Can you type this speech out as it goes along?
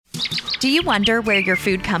Do you wonder where your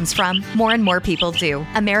food comes from? More and more people do.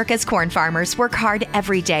 America's corn farmers work hard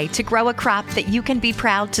every day to grow a crop that you can be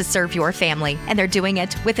proud to serve your family. And they're doing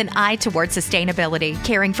it with an eye toward sustainability,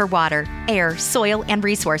 caring for water, air, soil, and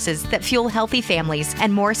resources that fuel healthy families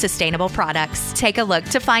and more sustainable products. Take a look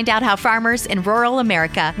to find out how farmers in rural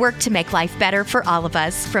America work to make life better for all of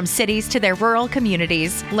us, from cities to their rural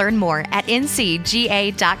communities. Learn more at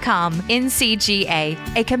ncga.com.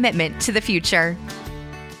 NCGA, a commitment to the future.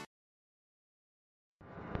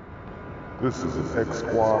 This is an X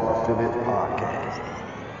Squad affiliate podcast.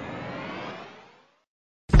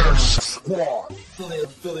 X Squad.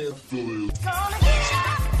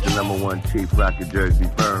 The number one cheap rocket jersey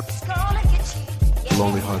firm.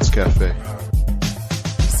 Lonely Hearts Cafe.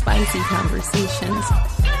 Spicy conversations.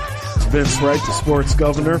 Vince Wright, the sports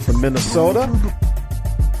governor from Minnesota.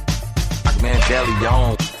 Man, Deli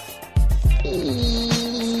Young.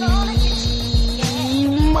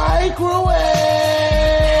 Microwave.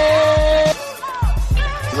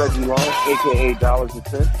 Reggie Long, a.k.a. Dollars and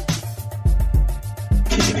Cents.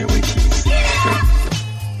 Kicking it with you.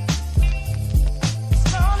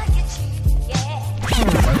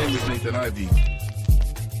 My name is Nathan Ivey.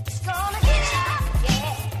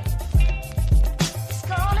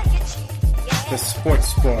 The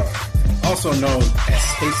Sports Bar, also known as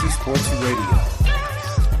Stacy Sports Radio.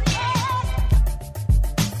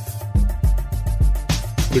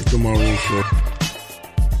 Victor Maroon Show.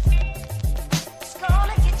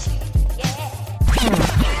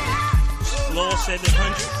 Law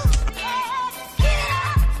 700.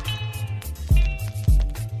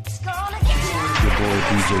 Your boy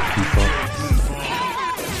DJ P-Funk.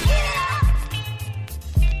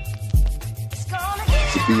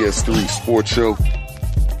 The BS3 Sports Show.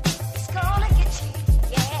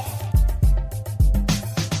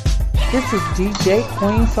 This is DJ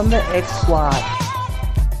Queen from the X Squad.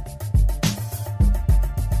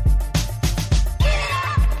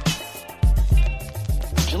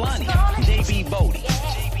 Jelani, JB Bodie,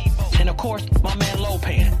 and of course, my man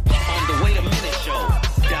Lopan on the Wait a Minute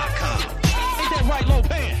Show.com. Ain't that right,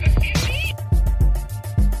 Lopan?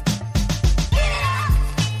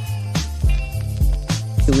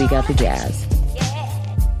 We got the jazz.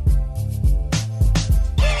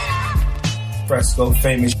 Fresco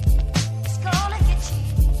famous.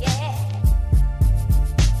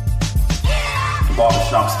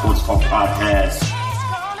 Barbershop Sports Talk Podcast.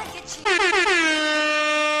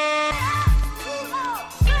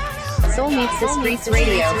 Soul Meets the Streets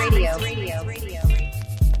Radio.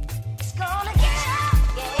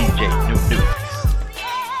 DJ New.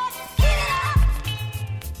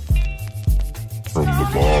 From the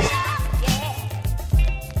bar.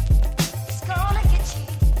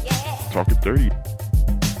 Talking 30.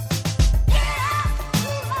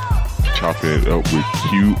 Chopping it up with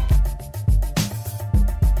Q.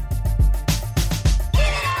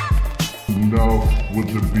 Enough with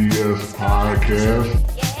the BS podcast.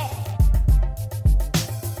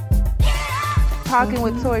 Talking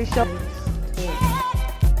with Tori Show.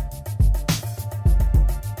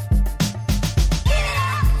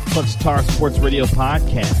 Punch Tar Sports Radio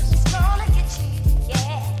Podcast.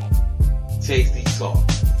 Tasty Talk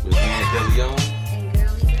with me and Deli Young.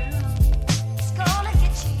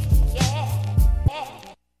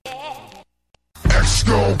 X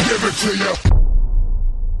gon' give it to you.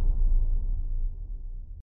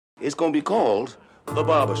 It's gonna be called The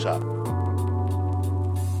Barbershop.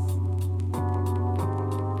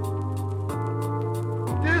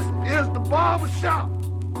 This is the barbershop.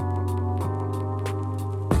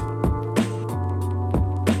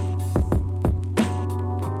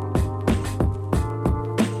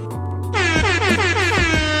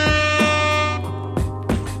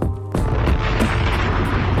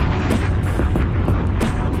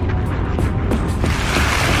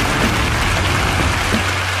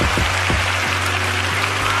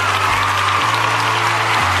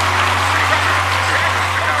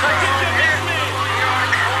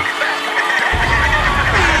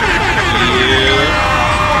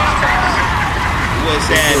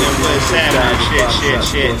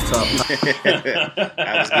 Shit.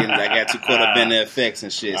 I got too caught up in the effects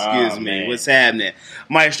and shit. Excuse me. Man. What's happening?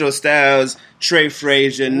 Maestro Styles, Trey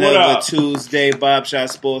Frazier, another Tuesday Barbershop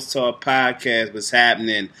Sports Talk Podcast. What's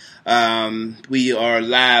happening? We are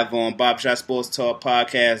live on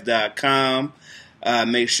barbershopsportstalkpodcast.com.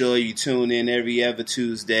 Make sure you tune in every other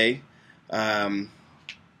Tuesday.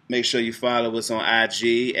 Make sure you follow us on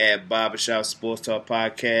IG at Barbershop Sports Talk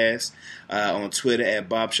Podcast, on Twitter at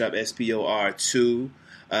Barbershop SPOR2.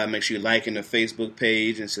 Make sure you're liking the Facebook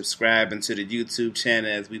page and subscribing to the YouTube channel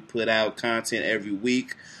as we put out content every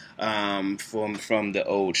week. from the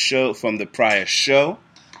old show, from the prior show.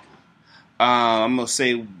 I'm gonna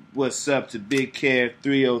say what's up to Big Care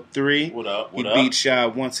 303. What up? He beat y'all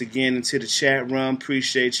once again into the chat room.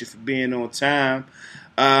 Appreciate you for being on time.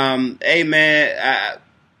 Hey man,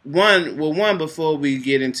 one before we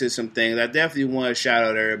get into some things, I definitely want to shout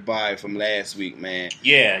out everybody from last week, man.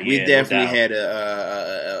 Yeah, we definitely had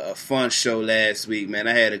a fun show last week, man.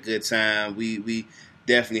 I had a good time. We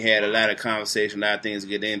definitely had a lot of conversation, a lot of things to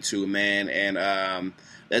get into, man. And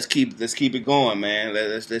let's keep it going, man.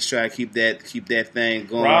 Let's try to keep that thing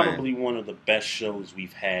going. Probably one of the best shows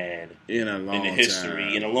we've had in a long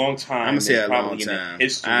time. I'm gonna say a long time.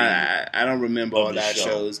 I don't remember all our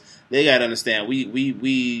shows. They gotta understand. We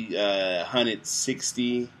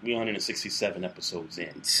 160. We 167 episodes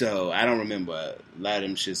in. So I don't remember a lot of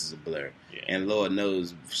them shits is a blur. Yeah. And Lord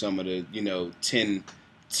knows some of the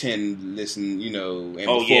 10 listen, and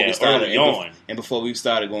before we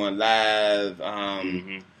started going live,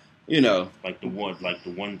 like the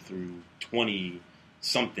 1 through 20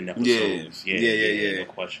 something episodes. Yeah. No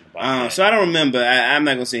question about that. So I don't remember. I'm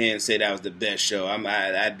not gonna sit here and say that was the best show.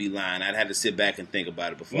 I'd be lying. I'd have to sit back and think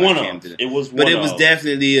about it before I came to it. It was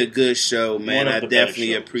definitely a good show, man. I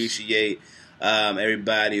definitely appreciate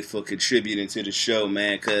everybody for contributing to the show,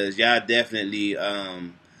 man, because y'all definitely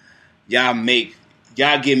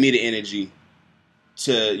y'all give me the energy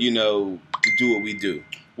to to do what we do.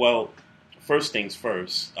 Well, first things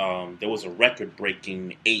first, there was a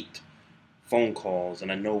record-breaking 8 phone calls,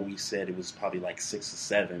 and I know we said it was probably like 6 or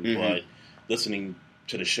 7, but listening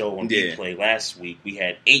to the show on replay last week, we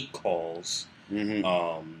had 8 calls, and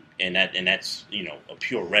that's a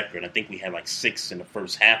pure record. I think we had like 6 in the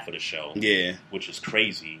first half of the show, which is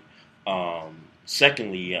crazy.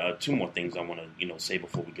 Secondly, 2 more things I want to say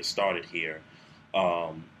before we get started here.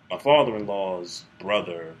 My father-in-law's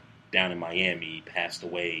brother down in Miami passed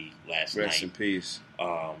away last night. Rest in peace.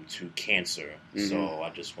 To cancer. So I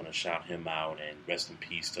just want to shout him out and rest in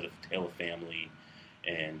peace to the Taylor family.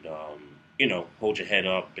 And, hold your head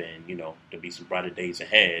up and, there'll be some brighter days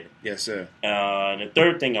ahead. Yes, sir. And the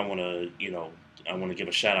third thing I want to give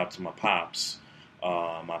a shout out to my pops.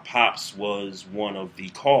 My pops was one of the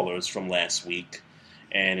callers from last week.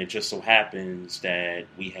 And it just so happens that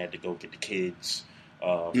we had to go get the kids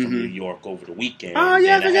from New York over the weekend. Oh,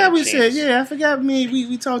 yeah, I forgot we said. Yeah, I forgot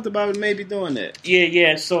we talked about maybe doing that.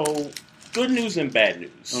 Yeah, so good news and bad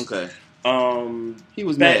news. Okay. He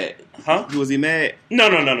was mad. Huh? Was he mad? No.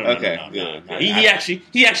 Okay, no. He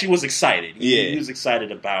actually was excited. He was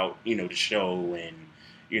excited about, the show and,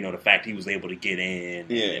 the fact he was able to get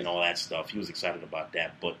in and all that stuff. He was excited about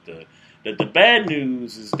that. But the bad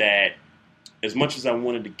news is that as much as I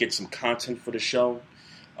wanted to get some content for the show,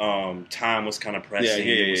 time was kind of pressing.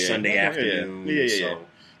 It was Sunday afternoon. So,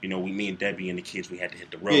 me and Debbie and the kids, we had to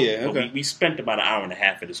hit the road. But we spent about an hour and a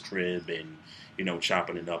half at his crib and,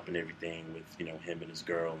 chopping it up and everything with, him and his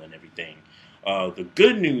girl and everything. The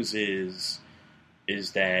good news is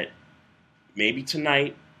that maybe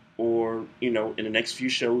tonight or, in the next few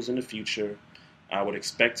shows in the future, I would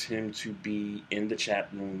expect him to be in the chat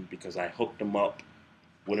room because I hooked him up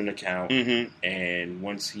with an account, and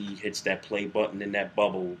once he hits that play button in that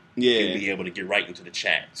bubble, he'll be able to get right into the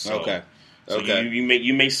chat. So, So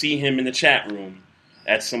you may see him in the chat room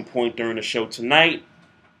at some point during the show tonight.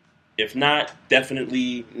 If not,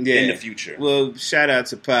 definitely in the future. Well, shout out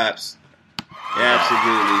to Pops.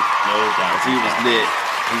 Absolutely, no doubt. He was lit.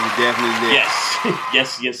 He was definitely lit.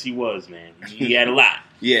 Yes, he was, man. He had a lot.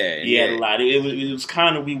 He had a lot. It was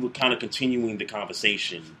kind of, we were kind of continuing the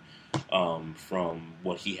conversation from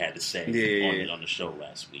what he had to say on the show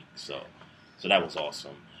last week. So that was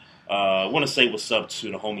awesome. I want to say what's up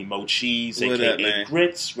to the homie Mo Cheese, a.k.a.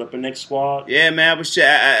 Grits, repping Next Squad. Yeah, man,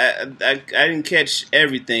 I didn't catch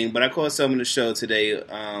everything, but I caught some of the show today.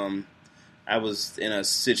 I was in a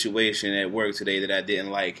situation at work today that I didn't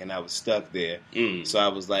like, and I was stuck there. So I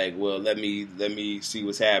was like, well, let me see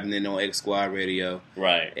what's happening on X Squad Radio.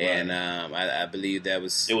 Right. And I believe that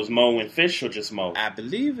was... It was Mo and Fish or just Mo? I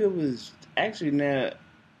believe it was... Actually, now...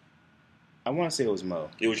 I want to say it was Mo.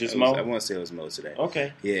 It was just Mo? I want to say it was Mo today.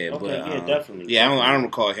 Okay. Yeah, okay, but... definitely. Yeah, I don't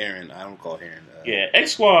recall hearing... yeah,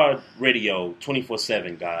 X Squad Radio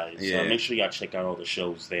 24/7, guys. Yeah. Make sure y'all check out all the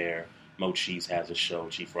shows there. Mo Cheese has a show,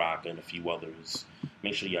 Chief Rock, and a few others.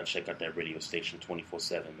 Make sure y'all check out that radio station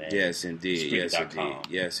 24/7, man. Yes, indeed. Spreaker.com.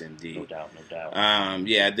 Yes, indeed. No doubt. I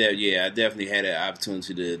definitely had an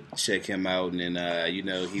opportunity to check him out, and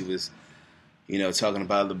he was, talking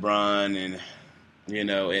about LeBron, and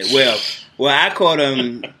I caught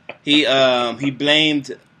him. He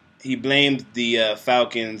blamed the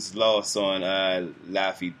Falcons' loss on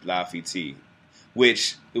Lafayette.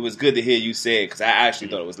 which it was good to hear you say it because I actually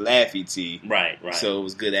thought it was Laffy T. Right. So it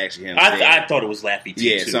was good to actually hear him say it. I thought it was Laffy T.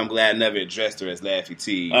 Yeah, too. So I'm glad I never addressed her as Laffy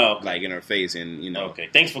T, like in her face, and Okay,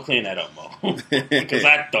 thanks for clearing that up, Mo. Because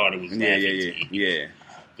I thought it was Laffy T. Yeah,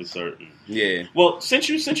 for certain. Yeah. Well, since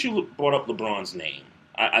you brought up LeBron's name,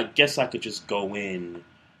 I guess I could just go in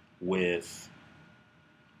with,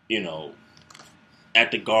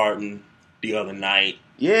 at the Garden the other night.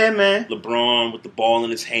 Yeah, man. LeBron with the ball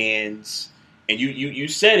in his hands. And you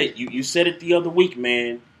said it. You said it the other week,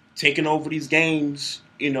 man. Taking over these games,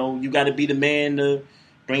 you got to be the man to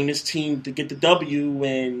bring this team to get the W.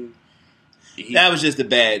 And that was just a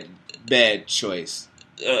bad choice.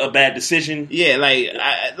 A bad decision. Yeah,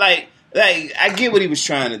 I get what he was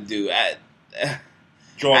trying to do.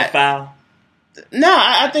 Draw a foul? No,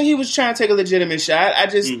 I think he was trying to take a legitimate shot. I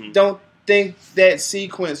just don't think that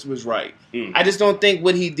sequence was right. I just don't think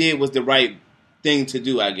what he did was the right thing to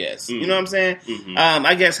do, I guess. You know what I'm saying?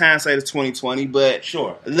 I guess hindsight is 20/20, but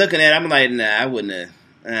sure. Looking at it, I'm like, nah, I wouldn't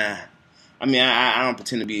have. I mean, I don't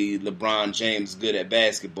pretend to be LeBron James good at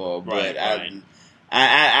basketball, but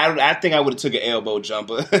I think I would have took an elbow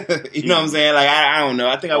jumper. You know what I'm saying? Like, I don't know.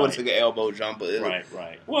 I think I would have took an elbow jumper. Right.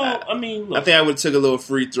 Well, I mean, look. I think I would have took a little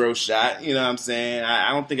free throw shot. You know what I'm saying?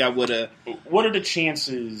 I don't think I would have. What are the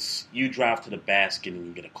chances you drive to the basket and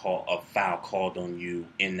you get a foul called on you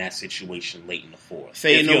in that situation late in the fourth?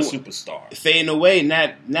 If you're a superstar. Fading away,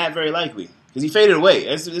 not very likely. Because he faded away.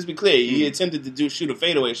 Let's be clear. He attempted to shoot a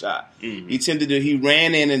fadeaway shot. He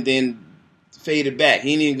ran in and then faded back.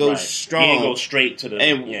 He didn't go strong. He didn't go straight to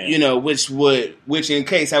the which in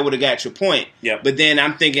case I would have got your point. Yep. But then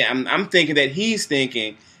I'm thinking that he's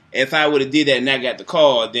thinking if I would have did that and I got the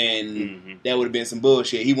call, then that would have been some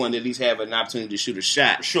bullshit. He wanted to at least have an opportunity to shoot a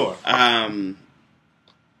shot. Sure.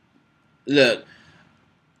 Look,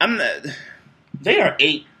 I'm not. They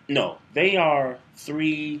are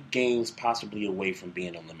 3 games possibly away from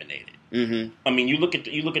being eliminated. I mean, you look at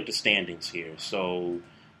the standings here. So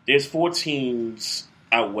there's 4 teams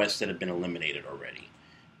out west that have been eliminated already.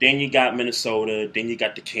 Then you got Minnesota, then you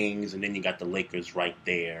got the Kings, and then you got the Lakers right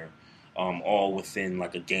there, all within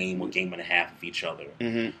like a game or game and a half of each other.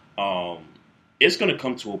 It's going to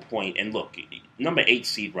come to a point, and look, number 8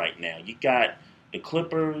 seed right now, you got the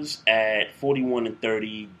Clippers at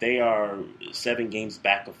 41-30. They are 7 games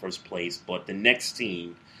back of first place, but the next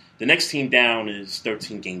team down is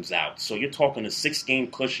 13 games out. So you're talking a 6-game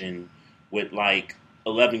cushion with like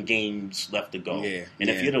 11 games left to go. And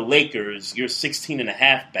if you're the Lakers, you're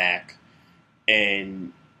 16.5 back,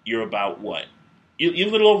 and you're about what? You're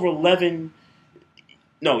a little over 11.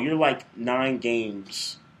 No, you're like 9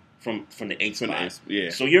 games from the 8th spot.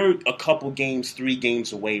 So you're a couple games, 3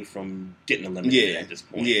 games away from getting eliminated at this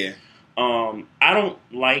point. I don't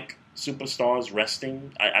like superstars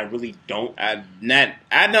resting. I really don't. I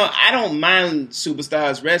don't mind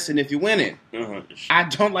superstars resting if you're winning. I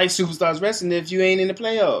don't like superstars resting if you ain't in the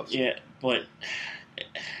playoffs. Yeah, but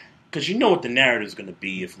because you know what the narrative is going to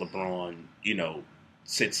be if LeBron,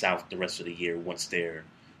 sits out the rest of the year once they're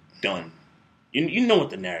done. You know what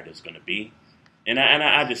the narrative is going to be, and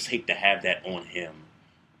I just hate to have that on him,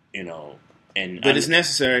 But it's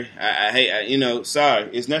necessary. I hate. Sorry,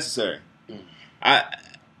 it's necessary.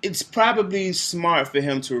 It's probably smart for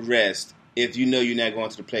him to rest if you know you're not going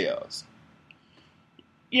to the playoffs.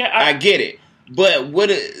 Yeah, I get it, but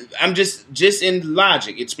I'm just in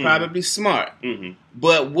logic. It's probably smart,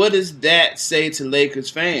 but what does that say to Lakers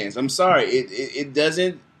fans? I'm sorry, it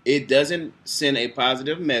doesn't send a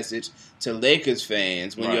positive message to Lakers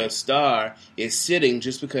fans when your star is sitting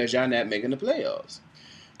just because y'all not making the playoffs.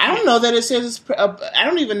 I don't know that it says. I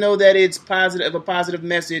don't even know that it's a positive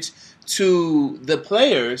message to the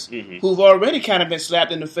players who've already kind of been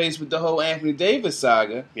slapped in the face with the whole Anthony Davis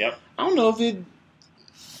saga. Yep. I don't know if it,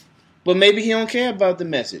 but maybe he don't care about the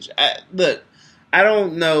message. Look, I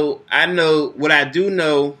don't know. I know what I do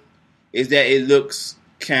know is that it looks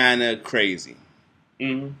kind of crazy.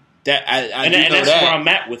 That and that's where I'm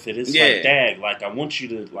at with it. It's like, dag, like I want you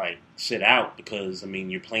to like sit out because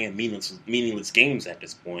you're playing meaningless games at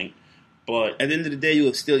this point. But at the end of the day,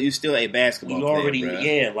 you're still a basketball player,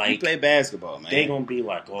 bro. You play basketball, man. They gonna be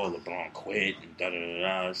like, oh, LeBron quit and da da da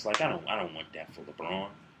da. It's like I don't want that for LeBron. You know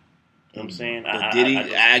what I'm saying? Did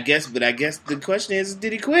he? I guess the question is,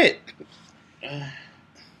 did he quit?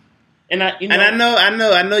 And I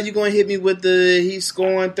know you're gonna hit me with he's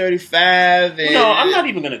scoring 35. And no, I'm not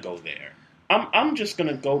even gonna go there. I'm just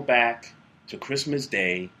gonna go back to Christmas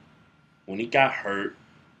Day when he got hurt,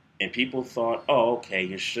 and people thought, oh, okay,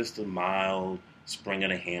 it's just a mild sprain of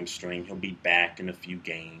the hamstring. He'll be back in a few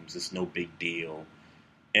games. It's no big deal.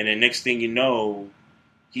 And then next thing you know,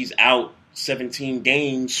 he's out 17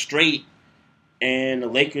 games straight, and the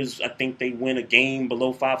Lakers, I think they win a game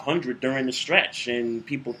below 500 during the stretch, and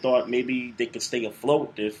people thought maybe they could stay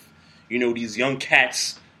afloat if, these young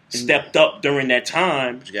cats stepped up during that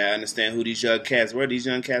time. But you gotta understand who these young cats were. These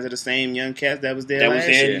young cats are the same young cats that was there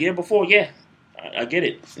the year before, yeah. I get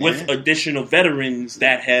it. Yeah. With additional veterans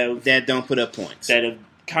that don't put up points. That have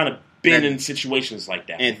kind of been in situations like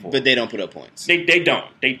that before. But they don't put up points. They don't.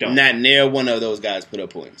 Not near one of those guys put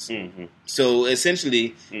up points. Mm-hmm. So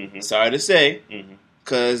essentially, sorry to say,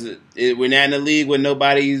 because we're not in a league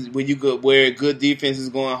where where good defense is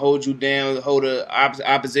going to hold you down, hold the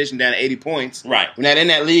opposition down to 80 points. Right. We're not in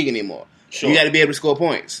that league anymore. Sure. You got to be able to score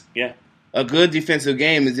points. Yeah. A good defensive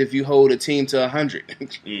game is if you hold a team to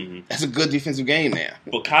 100. That's a good defensive game now.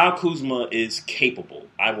 But Kyle Kuzma is capable.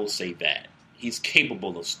 I will say that. He's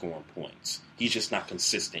capable of scoring points. He's just not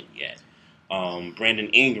consistent yet. Brandon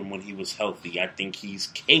Ingram, when he was healthy, I think he's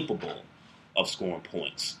capable of scoring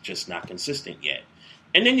points, just not consistent yet.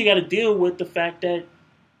 And then you got to deal with the fact that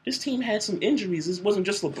this team had some injuries. This wasn't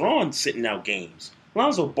just LeBron sitting out games.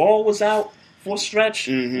 Lonzo Ball was out for a stretch.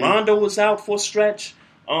 Rondo was out for a stretch.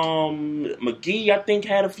 McGee, I think,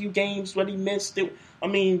 had a few games that he missed. There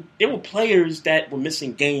were players that were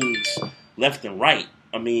missing games left and right.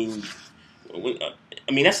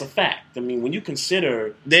 That's a fact. When you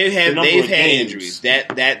consider they've had injuries,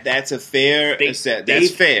 that's a fair.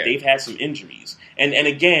 That's fair. They've had some injuries, and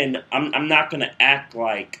again, I'm not going to act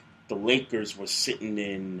like the Lakers were sitting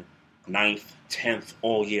in 9th, 10th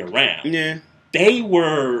all year round. Yeah, they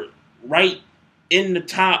were right in the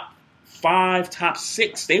top 5, top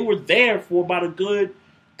 6. They were there for about a good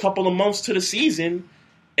couple of months to the season,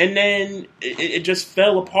 and then it just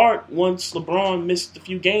fell apart once LeBron missed a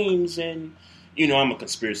few games. And I'm a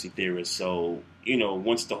conspiracy theorist, so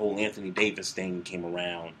once the whole Anthony Davis thing came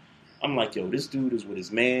around, I'm like, yo, this dude is with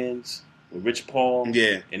his mans, with Rich Paul,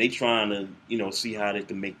 yeah, and they trying to see how they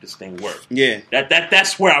can make this thing work. Yeah,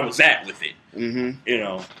 that's where I was at with it.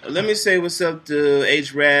 Let me say what's up to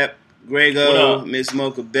H-Rap, Grego, Miss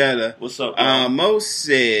Mocha Bella. What's up? Mo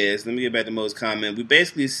says, let me get back to Mo's comment. We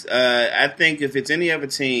basically, I think if it's any other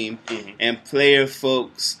team and player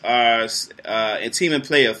folks are, and team and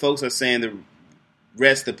player folks are saying the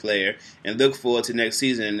rest the player and look forward to next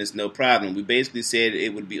season, and it's no problem. We basically said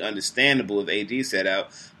it would be understandable if AD sat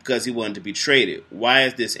out because he wanted to be traded. Why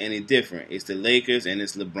is this any different? It's the Lakers and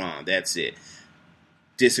it's LeBron. That's it.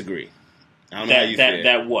 Disagree. I don't know how you feel.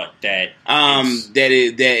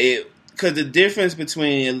 Because the difference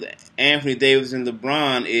between Anthony Davis and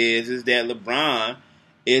LeBron is that LeBron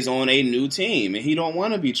is on a new team and he don't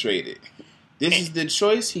want to be traded. This is the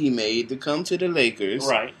choice he made to come to the Lakers,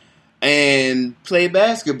 right, and play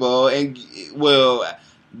basketball. And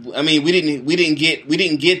we didn't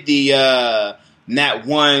get the not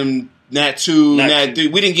one, not two, not three.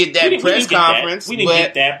 We didn't get that press conference. We didn't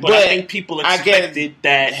get that, but I think people expected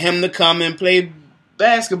that him to come and play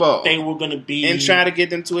basketball. They were going to be and try to get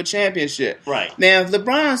them to a championship. Right. Now, if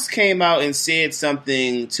LeBron came out and said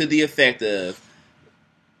something to the effect of,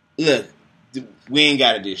 look, we ain't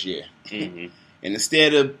got it this year. And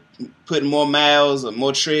instead of putting more miles or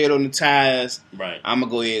more tread on the tires, right, I'm going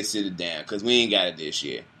to go ahead and sit it down because we ain't got it this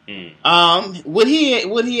year. Would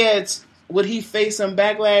he face some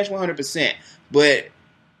backlash? 100%. But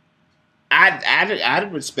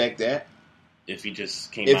I'd respect that. If he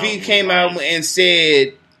just came out and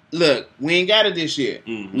said, look, we ain't got it this year.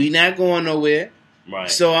 We not going nowhere. Right.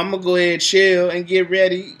 So I'm gonna go ahead and chill and get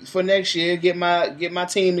ready for next year, get my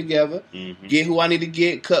team together, get who I need to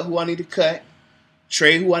get, cut who I need to cut,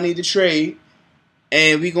 trade who I need to trade,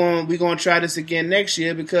 and we gonna try this again next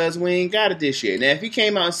year because we ain't got it this year. Now if he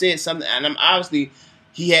came out and said something, and I'm obviously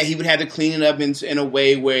he would have to clean it up in a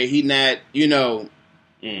way where he not,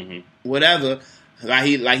 whatever. Like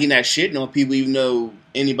he not shitting on people, even though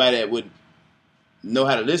anybody that would know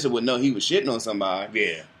how to listen would know he was shitting on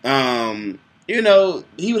somebody. Yeah.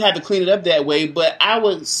 He would have to clean it up that way. But I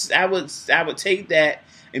would take that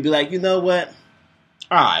and be like, you know what?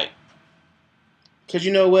 All right. Because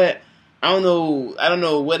you know what? I don't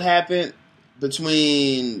know what happened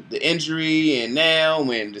between the injury and now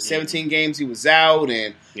when the 17 games he was out,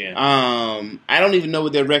 and I don't even know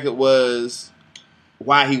what their record was.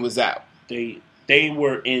 Why he was out? They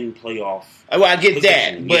were in playoff. Well, I get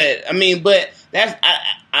that, but that's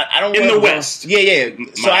I don't in the West. Yeah.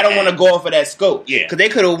 So I don't want to go off of that scope. Yeah, because they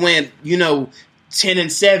could have went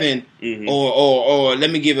 10-7, or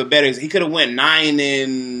let me give a better. He could have went 9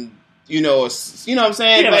 and you know what I'm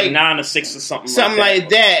saying, like 9-6 or something like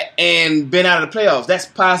that, and been out of the playoffs. That's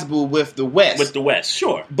possible with the West.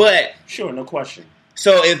 Sure, but no question.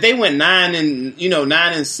 So if they went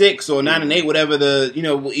 9-6 or 9-8, whatever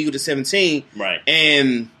equal to 17, right?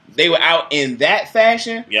 And they were out in that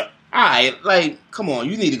fashion, yep. All right, like, come on,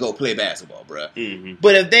 you need to go play basketball, bro. Mm-hmm.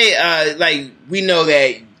 But if they, we know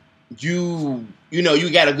that you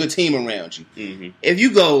got a good team around you. Mm-hmm. If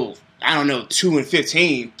you go, I don't know,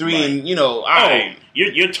 2-15, 3 all right.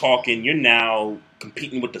 You're talking. You're now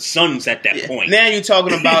competing with the Suns at that point. Now you're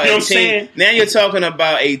talking about you know a team. Now you're talking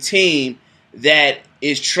about a team that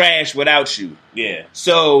is trash without you. Yeah.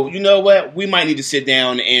 So you know what? We might need to sit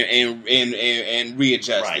down and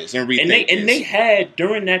readjust this and rethink this. And they had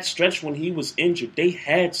during that stretch when he was injured, they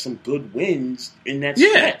had some good wins in that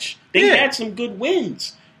stretch. They had some good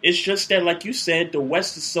wins. It's just that, like you said, the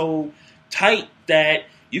West is so tight that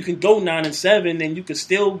you can go 9-7 and you can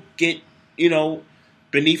still get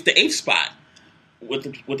beneath the 8th spot with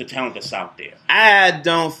the talent that's out there. I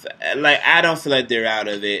don't feel like they're out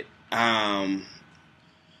of it.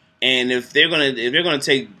 And if he's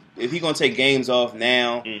gonna take games off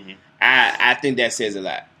now, mm-hmm. I think that says a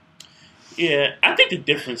lot. Yeah, I think the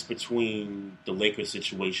difference between the Lakers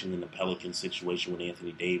situation and the Pelicans situation with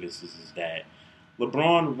Anthony Davis is that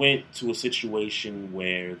LeBron went to a situation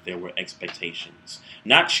where there were expectations,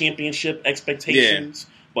 not championship expectations,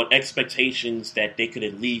 but expectations that they could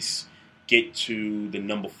at least get to the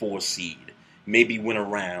number 4 seed. Maybe win a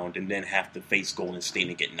round and then have to face Golden State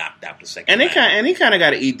and get knocked out the second round. And he kind of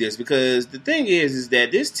got to eat this because the thing is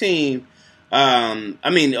that this team,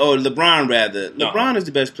 LeBron rather, LeBron is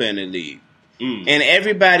the best player in the league. Mm. And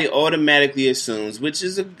everybody automatically assumes, which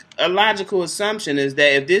is a logical assumption, is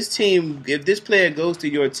that if this player goes to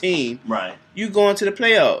your team, right, you go into the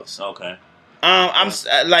playoffs. Okay.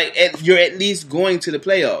 You're at least going to the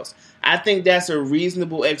playoffs. I think that's a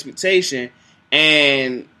reasonable expectation,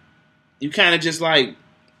 and you kind of just like,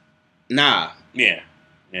 nah. Yeah,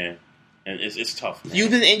 and it's tough. Man.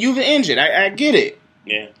 You've been injured. I get it.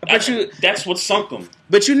 Yeah, but that's what sunk them.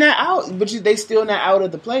 But you're not out. But they still not out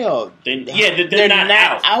of the playoffs. They're not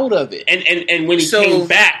out of it. And when he came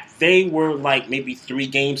back, they were like maybe 3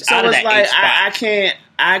 games out of that. So it's like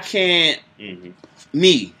I can't.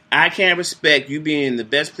 Mm-hmm. I can't respect you being the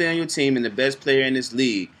best player on your team and the best player in this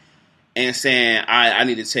league, and saying I'm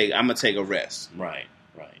gonna take a rest. Right.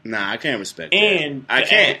 Nah, I can't respect and that. I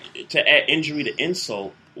can't. To add injury to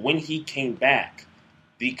insult, when he came back,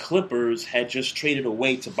 the Clippers had just traded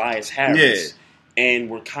away Tobias Harris and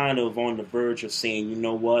were kind of on the verge of saying, you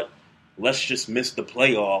know what, let's just miss the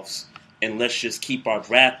playoffs and let's just keep our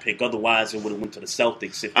draft pick. Otherwise, it would have went to the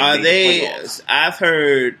Celtics if they made the playoffs. I've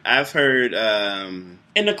heard.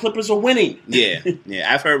 And the Clippers are winning. Yeah.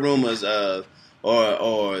 I've heard rumors of.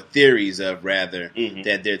 Or theories of rather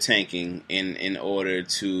that they're tanking in order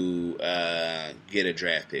to get a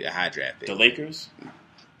high draft pick. The Lakers.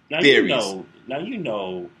 Now theories. You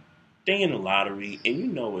know, they in the lottery,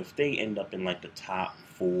 and if they end up in like the top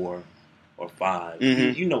 4 or 5,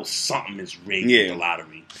 something is rigged in the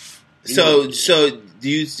lottery. So do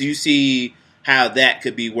you see how that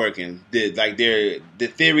could be working? The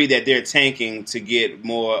theory that they're tanking to get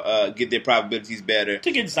more, get their probabilities better.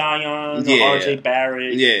 To get Zion or RJ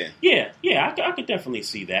Barrett. Yeah, I could definitely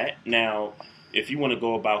see that. Now, if you want to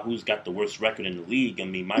go about who's got the worst record in the league, I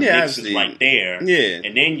mean, my Knicks is right there. Yeah.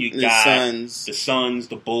 And then you got the Suns,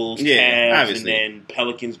 the Bulls, Cavs, and then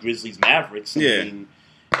Pelicans, Grizzlies, Mavericks. I mean,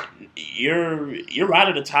 you're out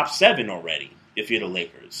of the top 7 already if you're the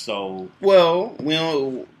Lakers. So we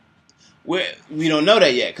don't know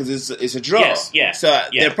that yet because it's a draw. Yes. So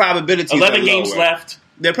their probability 11 games left.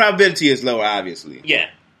 Their probability is lower, obviously. Yeah.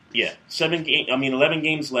 11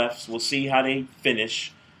 games left. We'll see how they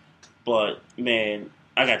finish. But man,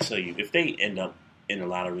 I gotta tell you, if they end up in the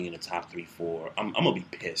lottery in the top 3-4, I'm gonna be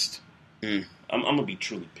pissed. I'm gonna be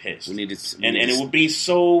truly pissed. And it would be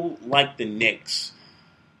so like the Knicks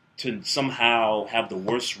to somehow have the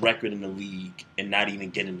worst record in the league and not even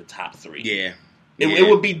get in the top 3. Yeah. It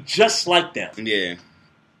would be just like them. Yeah,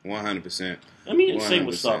 100%. Let me say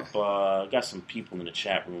what's up. Got some people in the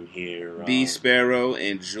chat room here. B Sparrow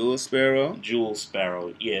and Jules Sparrow.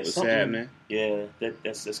 Yeah, what's happening? Yeah,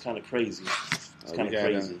 that's kind of crazy. It's kind of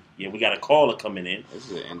crazy. Yeah, we got a caller coming in.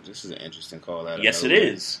 This is an interesting call. Yes, it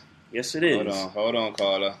is. Hold on,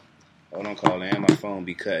 caller. And my phone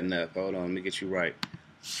be cutting up. Hold on, let me get you right.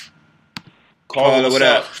 Caller, what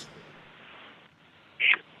up?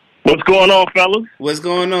 What's going on, fellas? What's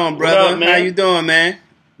going on, brother? Up, how you doing, man?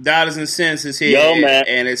 Dollars and Cents is here. Yo, man.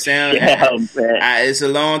 And it sounds it's a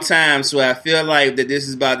long time, so I feel like that this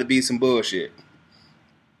is about to be some bullshit.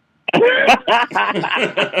 Man,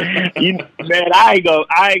 I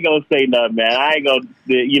ain't gonna say nothing, man. I ain't gonna,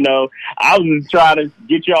 I was just trying to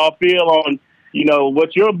get y'all feel on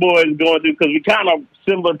what your boy is going through, because we kind of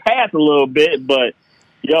similar path a little bit, but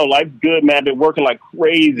life's good, man. Been working like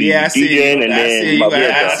crazy. Yeah, I see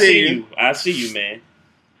you. I see you, man.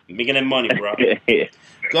 Making that money, bro.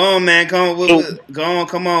 Go on, man. Go on.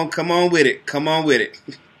 Come on with it.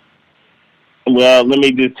 Well, let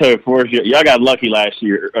me just tell you first, y'all got lucky last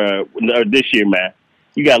year, or this year, man.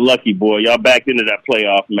 You got lucky, boy. Y'all backed into that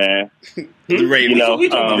playoff, man. The Ravens.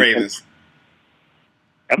 The Ravens.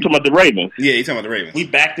 I'm talking about the Ravens. Yeah, he's talking about the Ravens. We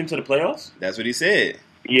backed into the playoffs? That's what he said.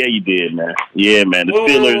 Yeah, you did, man. Yeah, man. The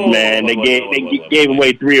Steelers, man, they gave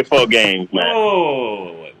away 3 or 4 games, man.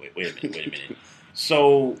 Wait a minute.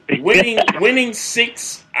 So winning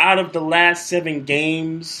 6 out of the last 7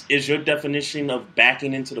 games is your definition of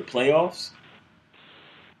backing into the playoffs?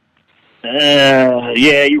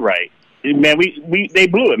 Yeah, you're right. Man, they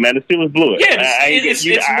blew it, man. The Steelers blew it. Yeah, it's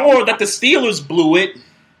more that the Steelers blew it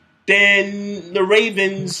than the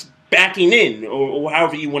Ravens backing in, or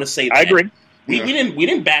however you want to say that. I agree. We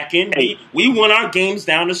didn't back in. Hey. We won our games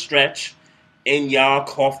down the stretch, and y'all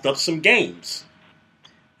coughed up some games.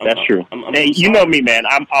 That's true. You know me, man.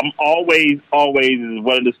 I'm always one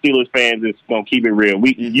of the Steelers fans is gonna keep it real.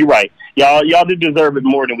 You're right. Y'all did deserve it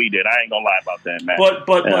more than we did. I ain't gonna lie about that, man. But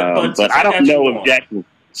I don't know if Jackson.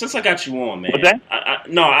 Since I got you on, man. What's that?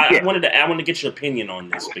 I wanted to get your opinion on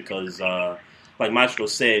this because, like Maestro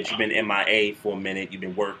said, you've been MIA for a minute. You've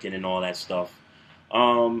been working and all that stuff.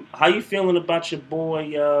 How you feeling about your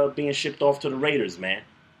boy being shipped off to the Raiders, man?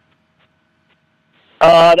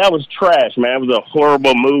 That was trash, man. It was a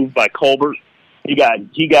horrible move by Colbert. He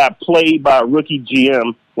got played by a rookie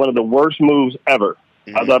GM, one of the worst moves ever.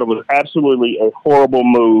 Mm-hmm. I thought it was absolutely a horrible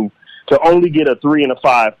move to only get a 3 and a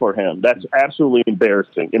 5 for him. That's absolutely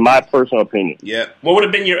embarrassing, in my personal opinion. Yeah. What would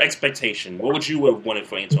have been your expectation? What would you have wanted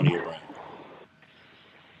for Antonio Brown?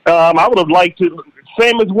 I would have liked to,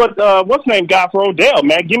 same as what's name got for Odell,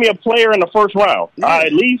 man. Give me a player in the first round. Yeah.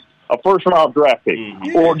 At least a first-round draft pick.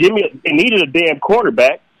 Mm-hmm. Or it needed a damn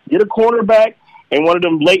quarterback. Get a quarterback and one of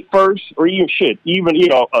them late first, or even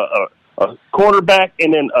a quarterback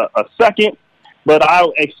and then a second. But I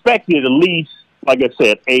expected at least, like I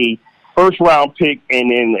said, a first-round pick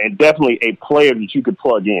and definitely a player that you could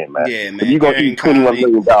plug in, man. Yeah, man. You're going to need $21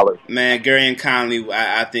 million. Man, Gareon Conley,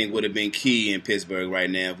 I think, would have been key in Pittsburgh right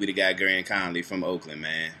now if we'd have got Gareon Conley from Oakland,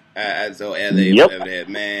 man. So LA, whatever that,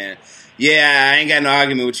 man. Yeah, I ain't got no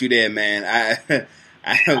argument with you there, man.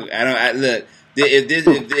 Look,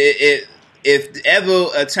 if ever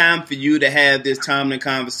a time for you to have this Tomlin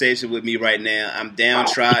conversation with me right now, I'm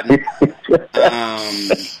downtrodden.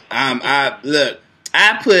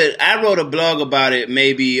 I wrote a blog about it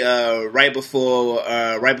maybe right before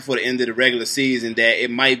the end of the regular season that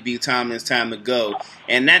it might be Tomlin's time to go,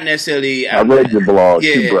 and not necessarily. I read your blog,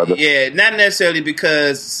 too, brother. Yeah, not necessarily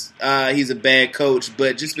because he's a bad coach,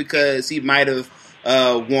 but just because he might have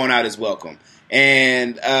worn out his welcome.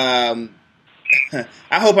 And I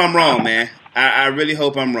hope I'm wrong, man. I really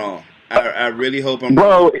hope I'm wrong. I really hope I'm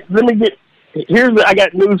wrong. Bro, I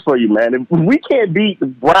got news for you, man. If we can't beat the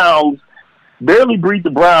Browns. Barely beat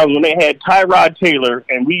the Browns when they had Tyrod Taylor,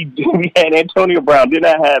 and we had Antonio Brown, did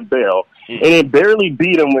not have Bell, and then barely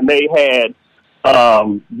beat them when they had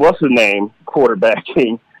what's his name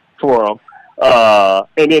quarterbacking for them,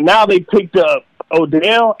 and then now they picked up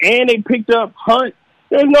Odell and they picked up Hunt.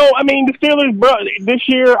 The Steelers, bro, this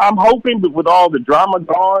year I'm hoping that with all the drama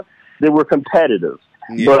gone, they were competitive,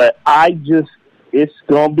 but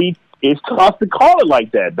it's tough to call it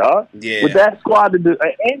like that, dog. Yeah. With that squad and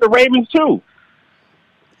the Ravens too.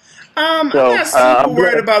 I'm not super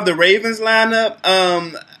worried about the Ravens lineup.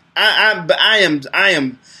 I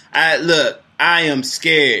am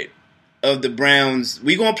scared of the Browns.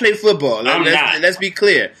 We gonna play football. Let's be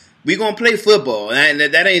clear. We gonna play football, and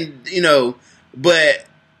that ain't But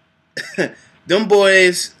them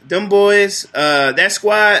boys, that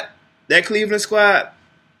squad, that Cleveland squad.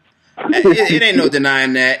 It ain't no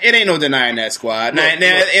denying that. It ain't no denying that squad. Now,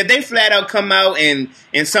 if they flat out come out and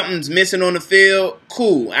something's missing on the field,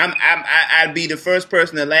 cool. I'd be the first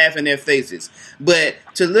person to laugh in their faces. But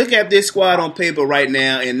to look at this squad on paper right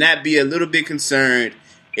now and not be a little bit concerned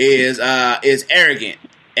is arrogant,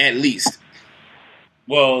 at least.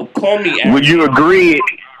 Well, call me arrogant. Would you agree?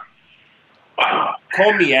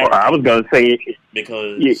 Call me arrogant. Well, I was going to say it.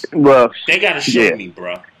 Because they got to show me,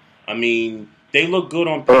 bro. I mean... They look good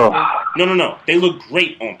on paper. No. They look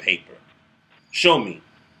great on paper. Show me.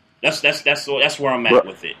 That's where I'm at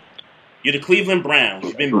with it. You're the Cleveland Browns.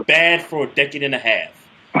 You've been bad for a decade and a half.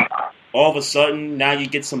 All of a sudden, now you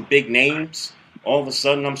get some big names. All of a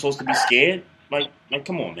sudden, I'm supposed to be scared. Like,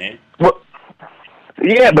 come on, man.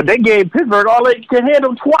 Yeah, but they gave Pittsburgh all they could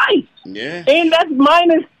handle twice. Yeah. And that's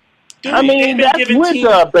minus. Dude, I mean, that's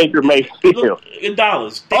with Baker Mayfield. Look,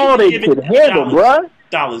 dollars. All they could handle, bruh.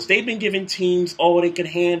 Dollars. They've been giving teams all they could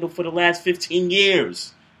handle for the last 15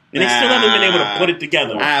 years. And they still haven't been able to put it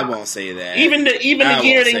together. I won't say that. Even the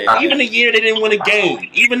year they didn't win a game.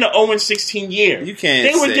 Even the 0-16 year. You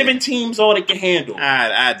can't. They were giving teams all they could handle.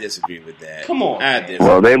 I disagree with that. Come on.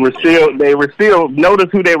 Well, they were still. Notice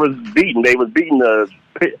who they was beating. They was beating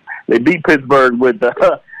They beat Pittsburgh with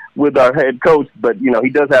our head coach, but he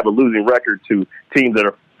does have a losing record to teams that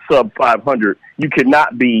are sub 500. You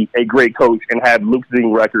cannot be a great coach and have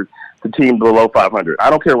losing records to teams below 500. I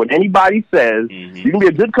don't care what anybody says. Mm-hmm. You can be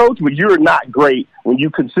a good coach, but you're not great when you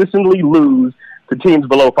consistently lose to teams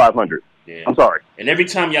below 500. Yeah. I'm sorry. And every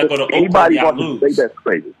time y'all go to Oakland, y'all lose. To say that's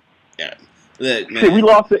crazy. Yeah. Look, man. See, we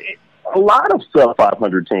lost to a lot of sub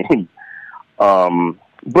 500 teams.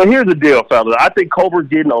 But here's the deal, fellas. I think Colbert's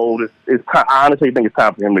getting old. I honestly think it's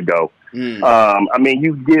time for him to go. I mean,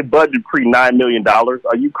 you give Bud Dupree $9 million.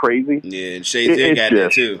 Are you crazy? Yeah, and Shazier got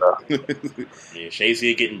that too. Yeah,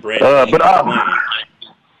 Shazier getting bread. But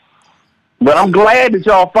I'm glad that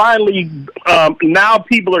y'all finally, now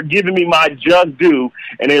people are giving me my just due,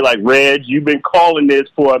 and they're like, Reg, you've been calling this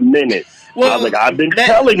for a minute. Well, I was like, I've been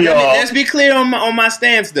telling y'all. Let's be clear on my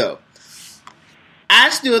stance, though.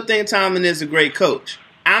 I still think Tomlin is a great coach.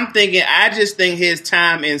 I just think his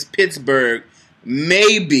time in Pittsburgh,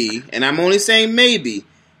 maybe, and I'm only saying maybe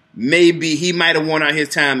he might have worn out his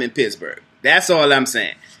time in Pittsburgh. That's all I'm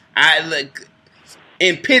saying.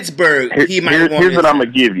 In Pittsburgh, he might have worn out his time. Here's what I'm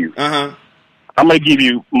going to give you. Uh-huh. I'm going to give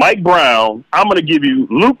you Mike Brown. I'm going to give you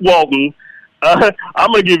Luke Walton. I'm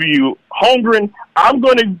going to give you Holmgren. I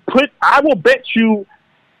will bet you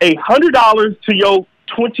 $100 to your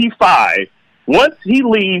 25. Once he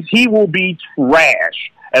leaves, he will be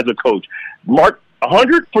trash as a coach. Mark,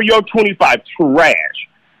 100 for your 25, trash.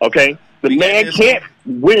 Okay? The man can't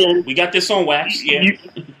win. We got this on wax. Yeah.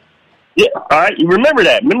 Yeah, all right. You remember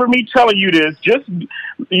that. Remember me telling you this. Just,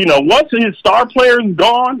 once his star player is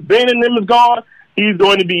gone, Ben and them is gone, he's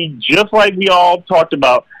going to be just like we all talked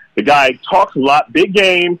about. The guy talks a lot, big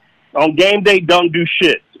game. On game day, don't do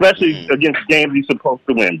shit, especially against games he's supposed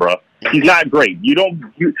to win, bro. He's not great. You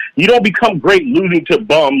don't become great losing to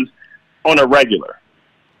bums on a regular.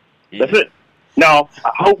 That's it. Now,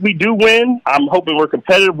 I hope we do win. I'm hoping we're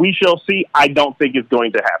competitive. We shall see. I don't think it's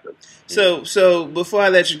going to happen. So before I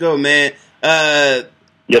let you go, man, yes,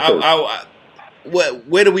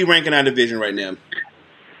 where do we rank in our division right now?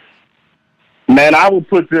 Man, I will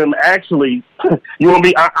put them actually. You want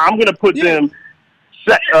me? I'm going to put them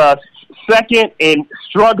second and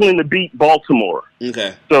struggling to beat Baltimore.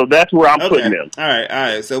 Okay. So that's where I'm putting them. All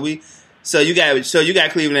right. So you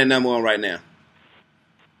got Cleveland at number 1 right now.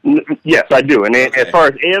 Yes, I do. And as far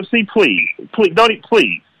as AFC, please.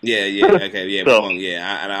 Yeah, okay, yeah, so,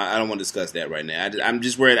 I don't want to discuss that right now. I'm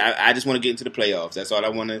just worried. I just want to get into the playoffs. That's all I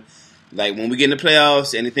want to. Like, when we get in the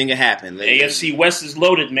playoffs, anything can happen. AFC West is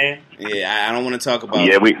loaded, man. Yeah, I don't want to talk about.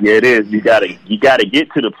 Yeah, it is. You gotta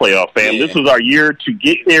get to the playoff, fam. Yeah. This was our year to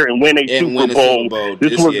get there and win a Super Bowl.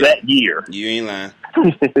 This was year. That year. You ain't lying.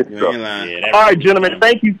 You ain't lying. Yeah, all right, gentlemen.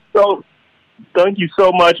 Thank you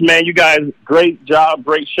so much, man. You guys, great job,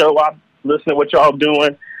 great show. I'm listening to what y'all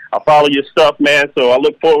doing. I follow your stuff, man. So I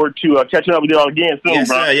look forward to catching up with y'all again soon,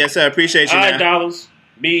 bro. Yes, sir. Appreciate you, man. All right, Dollars.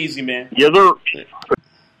 Be easy, man. Yes, sir.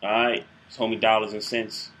 All right. It's homie Dollars and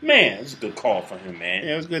Cents. Man, it was a good call for him, man.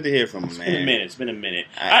 Yeah, it was good to hear from him, man. It's been a minute.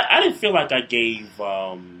 I didn't feel like I gave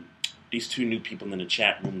these two new people in the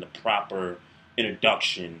chat room the proper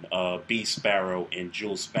introduction, B Sparrow and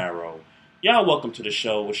Jules Sparrow. Y'all welcome to the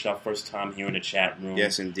show. It's our first time here in the chat room.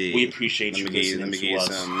 Yes, indeed. We appreciate you listening to us. Let me give you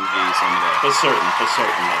some of that. For certain,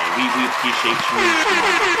 man. We appreciate you. We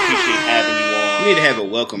appreciate having you on. We need to have a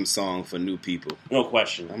welcome song for new people. No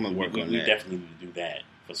question. I'm going to work on that. We definitely need to do that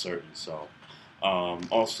for certain. So,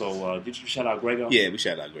 also, did you shout out Grego? Yeah, we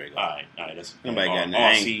shout out Grego. All right. That's nobody got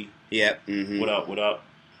RC. Yep. Mm-hmm. What up?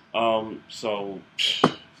 So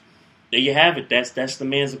there you have it. That's the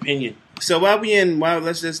man's opinion. So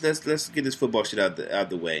let's get this football shit out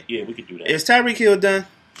the way. Yeah, we could do that. Is Tyreek Hill done?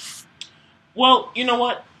 Well, you know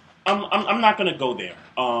what? I'm not gonna go there.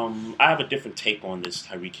 I have a different take on this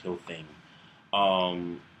Tyreek Hill thing.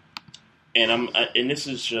 And this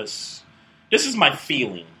is my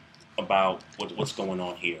feeling about what's going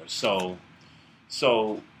on here. So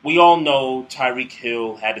we all know Tyreek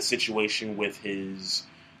Hill had a situation with his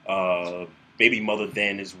baby mother,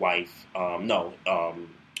 then his wife.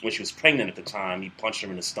 When she was pregnant at the time, he punched her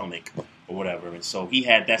in the stomach or whatever. And so he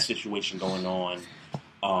had that situation going on.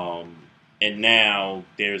 And now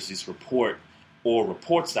there's this report or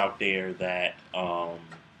reports out there that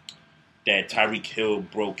that Tyreek Hill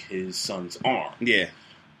broke his son's arm. Yeah.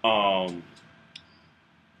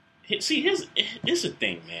 See, here's the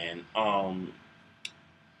thing, man.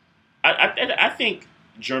 I think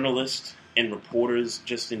journalists and reporters,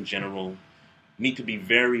 just in general, need to be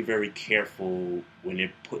very, very careful when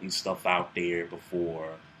they're putting stuff out there before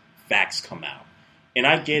facts come out. And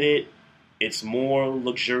I get it. It's more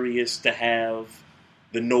luxurious to have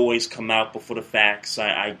the noise come out before the facts.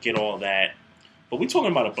 I get all that. But we're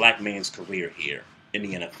talking about a black man's career here in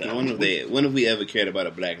the NFL. When have we ever cared about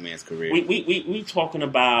a black man's career? We talking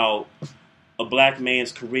about a black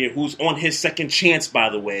man's career who's on his second chance, by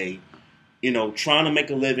the way. You know, trying to make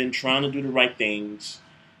a living, trying to do the right things.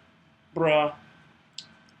 Bruh,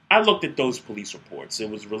 I looked at those police reports. It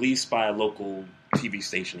was released by a local TV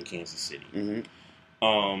station in Kansas City.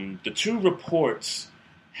 Mm-hmm. The two reports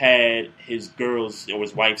had his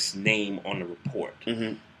wife's name on the report.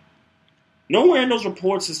 Mm-hmm. Nowhere in those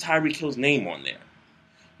reports is Tyreek Hill's name on there.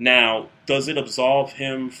 Now, does it absolve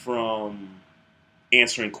him from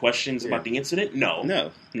answering questions about the incident?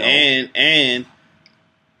 No. And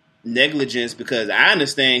negligence, because I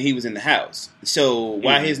understand he was in the house. So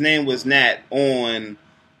while his name was not on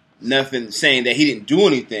nothing saying that he didn't do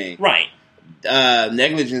anything, right?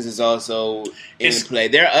 Negligence is also in play.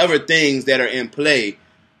 There are other things that are in play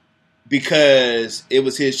because it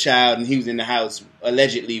was his child and he was in the house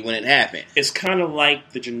allegedly when it happened. It's kind of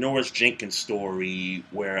like the Janoris Jenkins story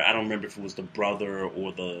where I don't remember if it was the brother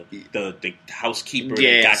or the housekeeper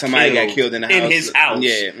that somebody got killed in the house. In his house.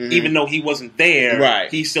 Yeah, mm-hmm. Even though he wasn't there,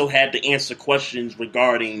 right. He still had to answer questions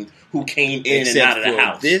regarding who came in and out of the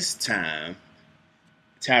house. This time,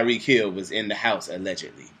 Tyreek Hill was in the house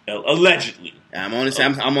allegedly. Allegedly. I'm only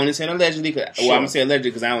saying allegedly. I'm gonna say allegedly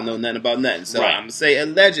because I don't know nothing about nothing. So I'm gonna say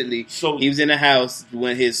allegedly. So he was in the house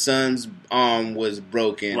when his son's arm was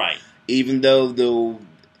broken. Right. Even though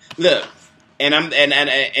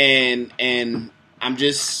I'm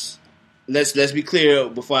just let's be clear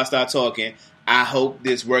before I start talking. I hope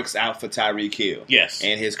this works out for Tyreek Hill. Yes.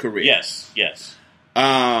 And his career. Yes.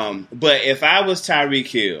 But if I was Tyreek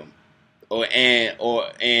Hill,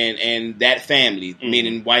 and that family,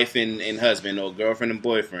 meaning wife and husband, or girlfriend and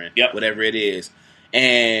boyfriend, whatever it is,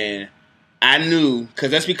 and I knew,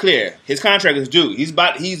 because let's be clear, his contract is due. He's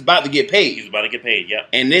about to get paid. He's about to get paid. Yep.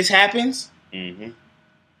 And this happens. Mm-hmm.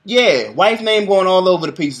 Yeah, wife name going all over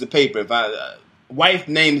the pieces of paper. Wife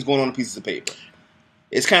name is going on the pieces of paper.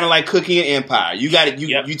 It's kind of like Cookie and Empire. You got it.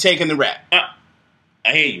 You taking the rap.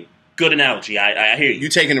 I hear you. Good analogy. I hear you. You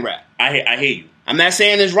taking the rap. I hear you. I'm not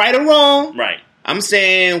saying it's right or wrong. Right. I'm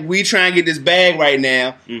saying we try and get this bag right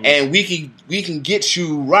now, and we can get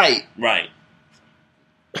you right. Right.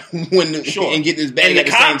 And get this bag and at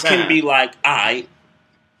the same time. cops can be like, I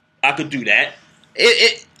could do that.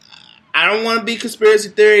 I don't want to be conspiracy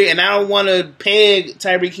theory, and I don't want to peg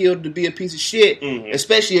Tyreek Hill to be a piece of shit,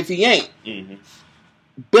 especially if he ain't. Mm-hmm.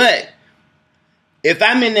 But if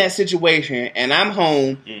I'm in that situation and I'm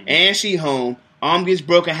home and she home, arm gets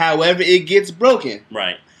broken, however it gets broken.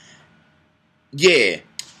 Right. Yeah.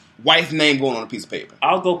 Wife name going on a piece of paper.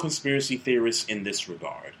 I'll go conspiracy theorist in this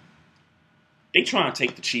regard. They try and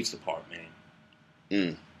take the Chiefs apart,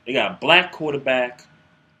 man. They got a black quarterback,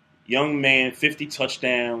 young man, 50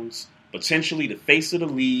 touchdowns, potentially the face of the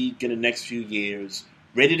league in the next few years,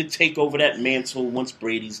 ready to take over that mantle once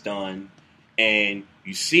Brady's done. And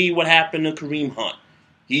you see what happened to Kareem Hunt.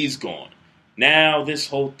 He's gone. Now this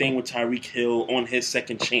whole thing with Tyreek Hill on his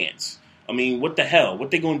second chance. I mean, what the hell?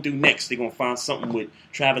 What they going to do next? They going to find something with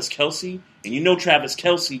Travis Kelce? And you know Travis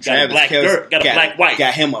Kelce got a black wife.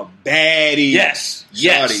 Got him a baddie. Yes.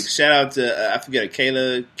 Shorty. Shout out to, I forget,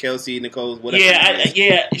 Kayla, Kelsey, Nicole, whatever.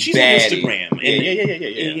 She's baddie. on Instagram.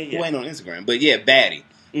 Yeah. Who ain't on Instagram? But yeah, baddie.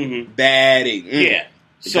 Mm-hmm. Baddie. Yeah.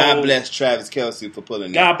 So, God bless Travis Kelce for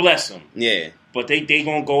pulling that. God bless him. Yeah. But they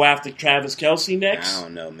going to go after Travis Kelce next? I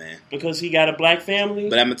don't know, man. Because he got a black family?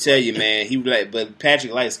 But I'm going to tell you, man, but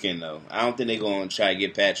Patrick light-skinned, though. I don't think they're going to try to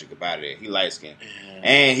get Patrick up out of there. He light-skinned.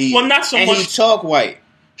 And not so much. He talk white.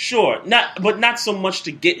 Sure. Not so much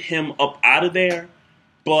to get him up out of there,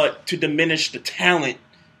 but to diminish the talent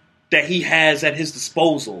that he has at his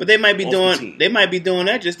disposal. But they might be doing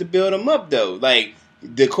that just to build him up, though. Like,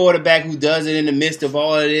 the quarterback who does it in the midst of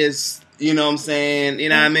all of this. You know what I'm saying? You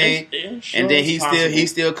know what I mean? Sure, and then he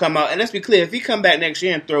still come out. And let's be clear, if he come back next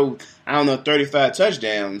year and throw, 35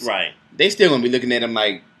 touchdowns, right? They still gonna be looking at him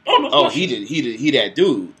like, he that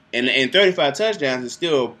dude. And 35 touchdowns is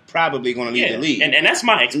still probably gonna lead the league. And that's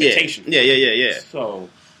my expectation. Yeah. So,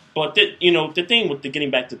 but the thing with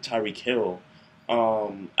getting back to Tyreek Hill,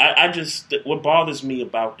 I just, what bothers me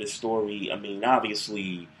about this story, I mean,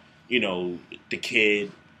 obviously, the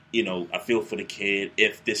kid, I feel for the kid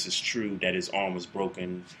if this is true that his arm was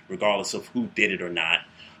broken, regardless of who did it or not.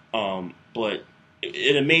 But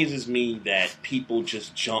it amazes me that people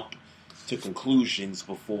just jump to conclusions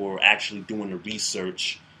before actually doing the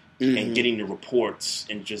research and getting the reports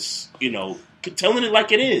and just, telling it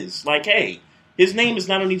like it is. Like, hey, his name is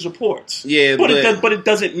not on these reports. Yeah, but it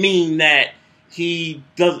doesn't mean that he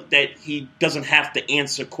doesn't have to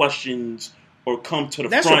answer questions or come to the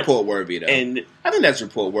front. That's report worthy, though. And I think that's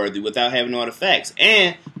report worthy without having all the facts.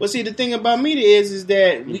 And the thing about media is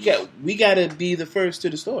that we got to be the first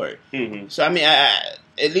to the story. Mm-hmm. So I mean, I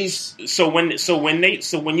at least so when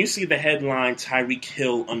you see the headline Tyreek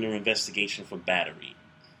Hill under investigation for battery,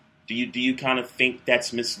 do you kind of think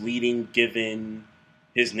that's misleading given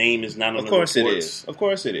his name is not on the reports? Of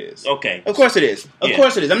course it is. Okay. Of course it is. Of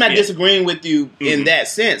course it is. I'm not disagreeing with you in that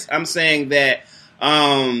sense. I'm saying that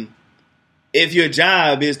if your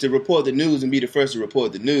job is to report the news and be the first to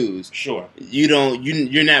report the news, sure,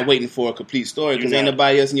 you're not waiting for a complete story because ain't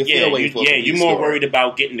nobody else in your field waiting for a complete you're more worried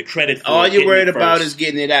about getting the credit for all you're worried about is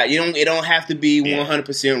getting it out. It don't have to be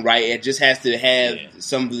 100% right. It just has to have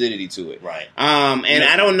some validity to it. Right. And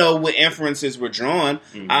I don't know what inferences were drawn.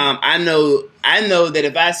 Mm-hmm. I know that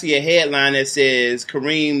if I see a headline that says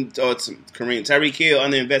Tyreek Hill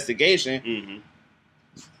under investigation,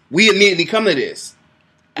 we immediately come to this.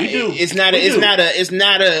 We do. We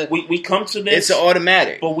come to this. It's an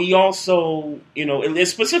automatic. But we also,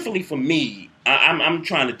 specifically for me, I'm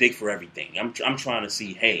trying to dig for everything. I'm trying to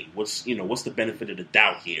see, hey, what's the benefit of the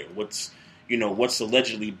doubt here? What's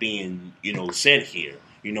allegedly being, said here?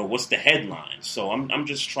 What's the headline? So I'm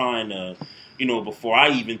just trying to, before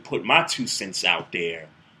I even put my 2 cents out there,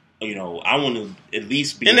 I want to at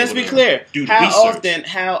least be. And let's be clear.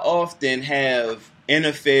 How often have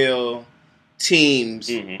NFL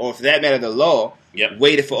teams, or for that matter, the law,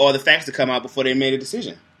 waited for all the facts to come out before they made a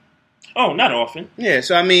decision? Oh, not often. Yeah,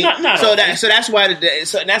 so I mean, not often. That's why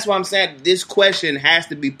that's why I'm saying this question has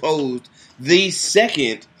to be posed the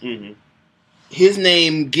second his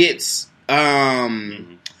name gets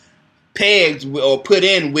pegged or put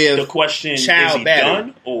in with the question: child is he battery.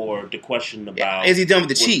 Done, or the question about is he done with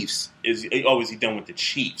the Chiefs? Is he done with the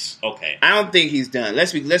Chiefs? Okay, I don't think he's done.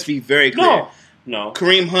 Let's be very clear. No.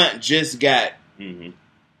 Kareem Hunt just got. You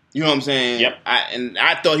know what I'm saying? Yep.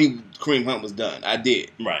 I thought Kareem Hunt was done. I did.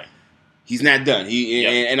 Right. He's not done.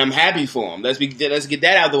 And I'm happy for him. Let's get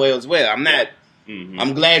that out of the way as well. I'm not.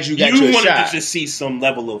 I'm glad you got your shot. You wanted to just see some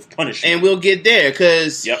level of punishment, and we'll get there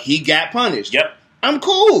because he got punished. Yep. I'm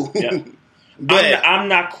cool. Yep. But I'm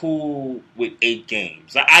not cool with 8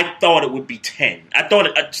 games. I thought it would be 10. I thought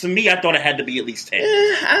it had to be at least 10.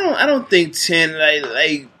 I don't think 10.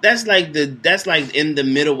 Like that's like in the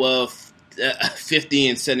middle of 50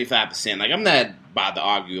 and 75%. Like I'm not about to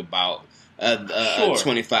argue about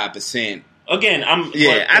 25%. Again,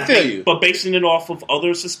 I feel you. But basing it off of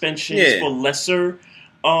other suspensions for lesser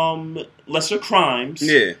crimes.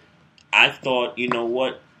 Yeah. I thought, you know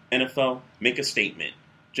what, NFL, make a statement.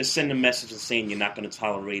 Just send a message saying you're not going to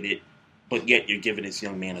tolerate it, but yet you're giving this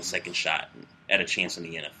young man a second shot at a chance in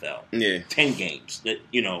the NFL. Yeah. 10 games. I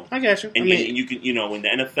got you. And you can, in the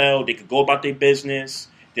NFL, they could go about their business.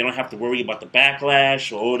 They don't have to worry about the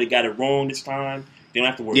backlash or, they got it wrong this time. They don't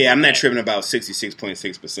have to worry about I'm not that. tripping about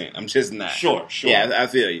 66.6%. I'm just not. Sure. Yeah, I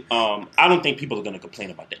feel you. I don't think people are going to complain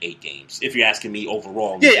about the 8 games, if you're asking me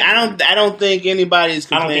overall. Yeah, I don't think anybody's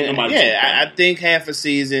complaining. Complaining. I think half a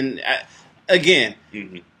season, again,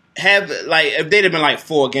 have if they'd have been like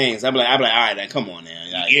 4 games, I'd be like, all right, then come on now.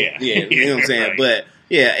 Like, you know what I'm saying? Right. But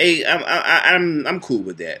 8, I'm cool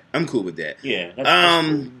with that. Yeah.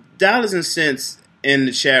 That's Dollars and Cents in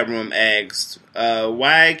the chat room asked,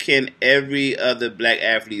 why can every other black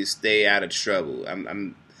athlete stay out of trouble? I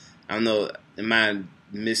don't know. Am I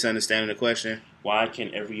misunderstanding the question? Why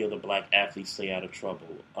can every other black athlete stay out of trouble?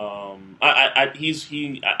 I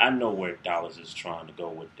know where Dollars is trying to go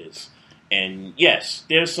with this. And yes,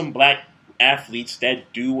 there's some black athletes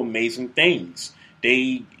that do amazing things.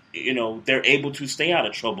 They're able to stay out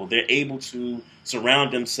of trouble. They're able to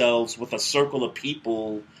surround themselves with a circle of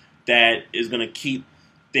people that is going to keep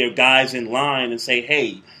their guys in line and say,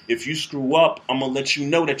 hey, if you screw up, I'm going to let you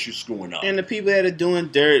know that you're screwing up. And the people that are doing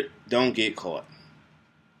dirt don't get caught.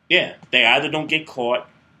 Yeah, they either don't get caught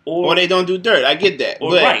or they don't do dirt. I get that.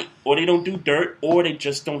 Or they don't do dirt, or they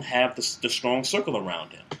just don't have the strong circle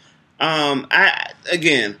around them. Ask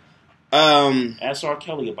R.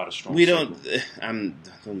 Kelly about a strong circle. I don't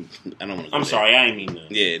want to. I'm sorry, I didn't mean to.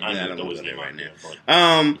 Yeah, I don't want to go there right now.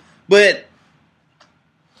 But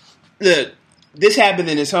look, this happened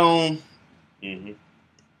in his home. Mm-hmm.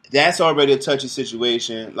 That's already a touchy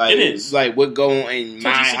situation. Like, it is. Like, what going on in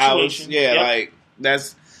my house? Yeah, like,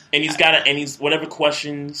 that's... And he's whatever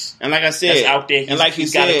questions... And like I said... That's out there,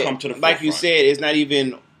 he's got to come to the forefront. Like you said, it's not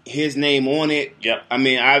even his name on it. Yep. I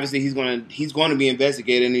mean, obviously, he's going to be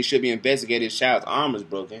investigated, and he should be investigated. His child's arm is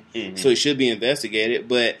broken, so he should be investigated.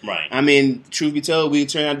 But, I mean, truth be told, we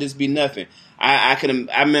turned out this to be nothing. I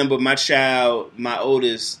remember my child, my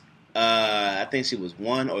oldest, I think she was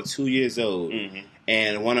 1 or 2 years old,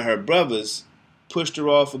 and one of her brothers pushed her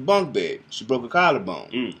off a bunk bed. She broke a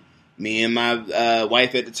collarbone. Me and my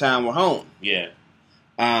wife at the time were home. Yeah.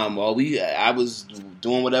 I was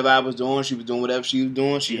doing whatever I was doing. She was doing whatever she was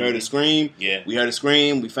doing. She heard a scream. Yeah. We heard a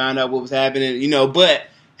scream. We found out what was happening. But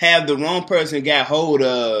have the wrong person got hold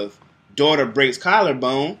of daughter breaks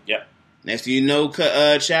collarbone. Yep. Next thing you know,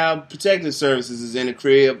 Child Protective Services is in the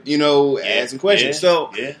crib, asking questions.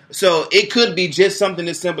 So it could be just something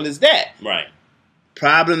as simple as that. Right.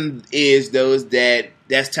 Problem is, though, is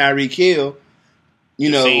that's Tyreek Hill.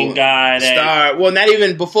 Same guy that... Well, not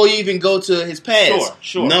even... Before you even go to his past.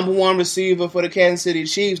 Sure. Number 1 receiver for the Kansas City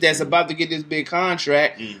Chiefs that's about to get this big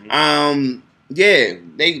contract. They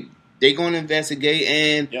going to investigate,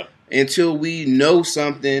 and until we know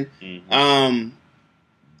something,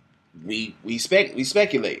 we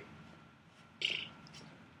speculate.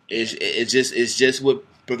 It's just what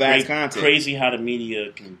provides content. Crazy how the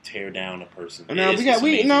media can tear down a person. Hold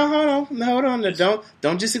on.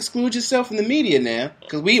 Don't just exclude yourself from the media now,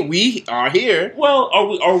 because we are here. Well,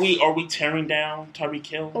 are we tearing down Tyreek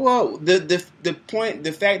Hill? Well,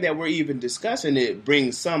 the fact that we're even discussing it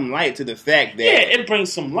brings some light to the fact that it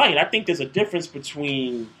brings some light. I think there's a difference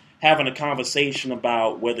between having a conversation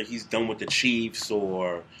about whether he's done with the Chiefs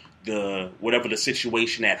or whatever the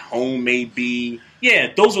situation at home may be.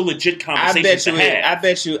 Yeah, those are legit conversations to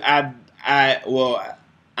have.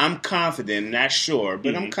 I'm confident, not sure,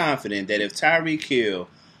 but I'm confident that if Tyreek Hill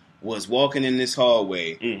was walking in this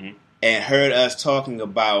hallway and heard us talking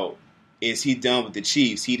about is he done with the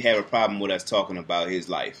Chiefs, he'd have a problem with us talking about his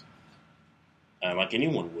life. Like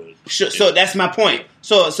anyone would. So that's my point.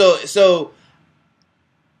 So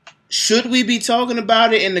should we be talking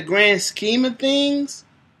about it in the grand scheme of things?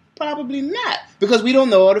 Probably not, because we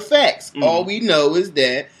don't know all the facts. All we know is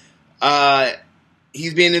that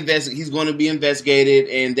he's being investigated. He's going to be investigated,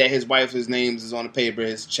 and that his wife's name is on the paper.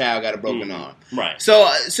 His child got a broken arm. Right.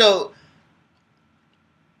 So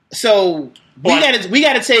we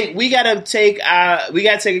gotta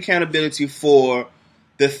take accountability for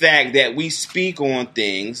the fact that we speak on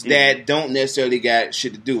things that don't necessarily got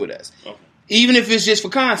shit to do with us. Okay. Even if it's just for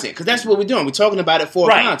content, because that's what we're doing. We're talking about it for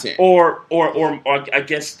content. Or I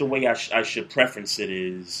guess the way I should preference it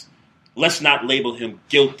is, let's not label him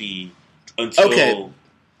guilty until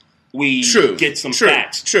we get some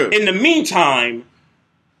facts. True. In the meantime,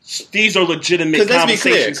 these are legitimate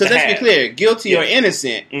conversations. Because let's be clear, guilty or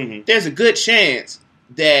innocent, there's a good chance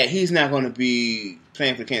that he's not going to be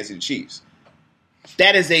playing for the Kansas City Chiefs.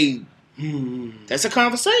 That is that's a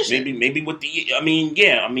conversation. Maybe with the...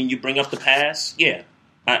 you bring up the past. Yeah.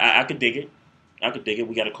 I could dig it.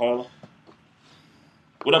 We got a caller.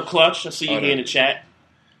 What up, Clutch? I see you here in the chat.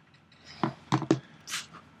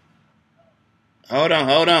 Hold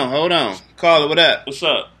on. Caller, what up? What's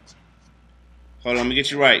up? Hold on, let me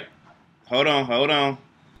get you right. Hold on.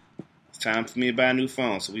 It's time for me to buy a new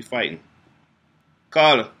phone, so we fighting.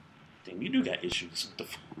 Caller. Damn, you do got issues with the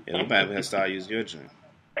phone. Yeah, I'm about to start using your joint.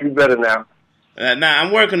 You better now.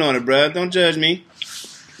 I'm working on it, bro. Don't judge me.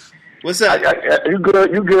 What's up? You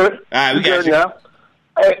good? You good? All right, we got you. Now.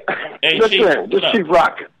 Hey, listen, this Chief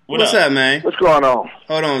Rock. What's up, man? What's going on?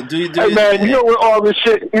 Hold on. Hey, man, you know where all this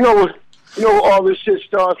shit? You know where all this shit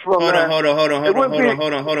starts from? Hold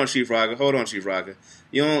on, Chief Rocker.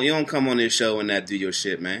 You don't come on this show and not do your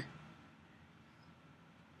shit, man.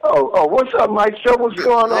 Oh, what's up, Mike? So what's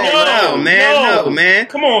going on? No, man.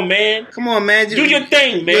 Come on, man. Do your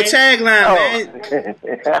thing, man. Your tagline, man.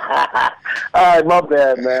 All right, my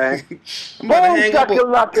bad, man. Boom,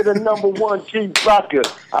 Chuck-a-Locka, the number 1 cheap vodka.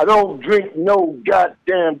 I don't drink no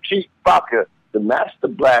goddamn cheap vodka. The Master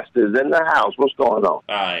Blaster is in the house. What's going on? All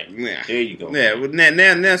right, there you go. Yeah, well,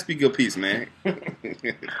 now speak your piece, man.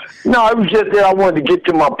 No, it was just that I wanted to get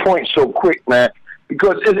to my point so quick, man,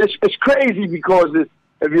 because it's crazy because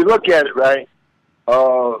if you look at it, right,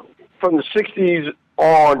 from the 60s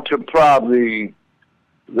on to probably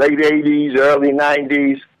late 80s, early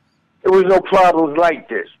 90s, there was no problems like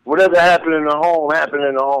this. Whatever happened in the home, happened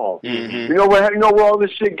in the home. Mm-hmm. You know where all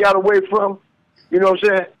this shit got away from? You know what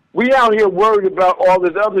I'm saying? We out here worried about all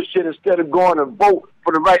this other shit instead of going to vote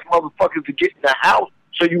for the right motherfuckers to get in the house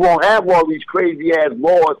so you won't have all these crazy-ass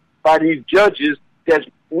laws by these judges that's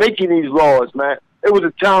making these laws, man. It was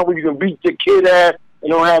a time when you can beat your kid ass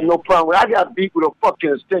and don't have no problem. I got beat with a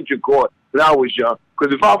fucking extension cord when I was young.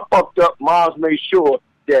 Because if I fucked up, Moms made sure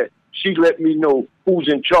that she let me know who's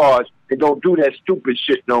in charge and don't do that stupid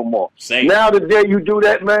shit no more. Same. Now the day you do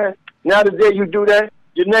that, man,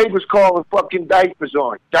 your neighbors calling fucking diapers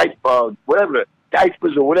on you.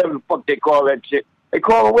 Diapers or whatever the fuck they call that shit. They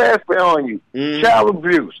call welfare on you. Child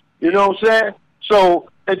abuse. You know what I'm saying? So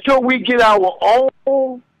until we get our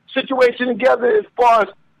own situation together as far as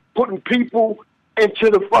putting people into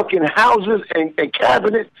the fucking houses and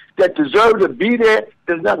cabinets that deserve to be there,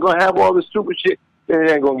 that's not going to have all this stupid shit, then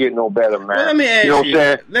it ain't going to get no better, man. Well, let me ask you. Know what I'm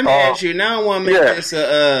saying? Let me ask you. Now I want to make this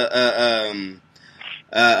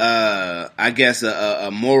I guess a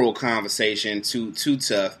moral conversation too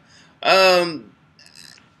tough.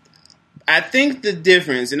 I think the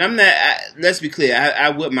difference, and I'm not. Let's be clear. I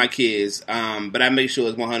whip my kids, but I make sure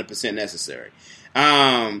it's 100% necessary.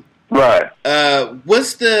 Right.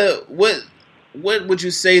 What would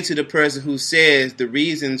you say to the person who says the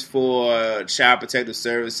reasons for child protective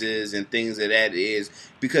services and things of that is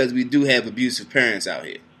because we do have abusive parents out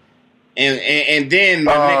here? And then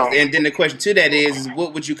the question to that is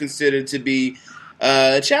what would you consider to be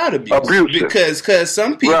child abuse? Abusive. Because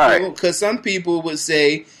some people would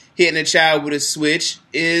say hitting a child with a switch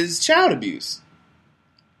is child abuse.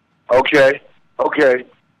 Okay. All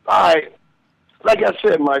right. Like I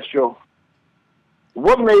said, Maestro,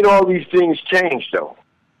 what made all these things change, though?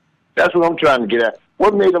 That's what I'm trying to get at.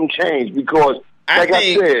 What made them change? Because, I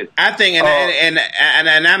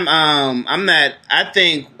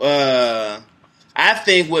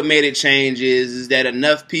think what made it change is that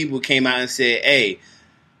enough people came out and said, "Hey,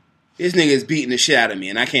 this nigga's beating the shit out of me,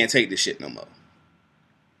 and I can't take this shit no more."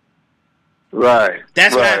 Right.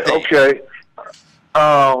 That's what I think. Okay.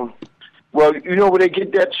 Well, you know where they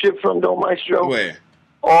get that shit from, though, Maestro? Where?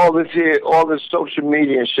 All this social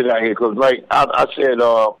media and shit out here. Because, like I said,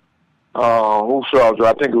 who saw it?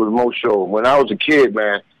 I think it was Mo Show. When I was a kid,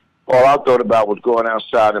 man, all I thought about was going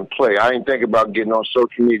outside and play. I didn't think about getting on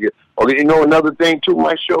social media. Or you know another thing too,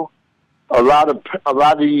 Maestro? A lot of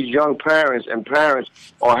these young parents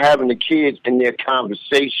are having the kids in their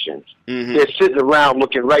conversations. Mm-hmm. They're sitting around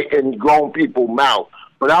looking right in grown people's mouth.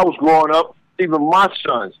 When I was growing up, even my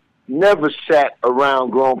sons never sat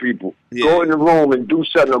around grown people. Yeah. Go in the room and do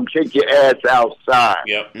something or take your ass outside.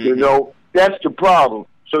 Yep. Mm-hmm. You know, that's the problem.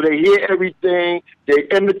 So they hear everything, they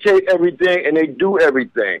imitate everything, and they do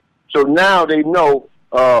everything. So now they know,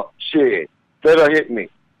 shit, better hit me.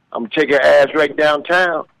 I'm taking her ass right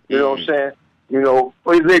downtown. You know what I'm saying? You know,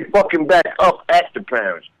 or they bucking back up at the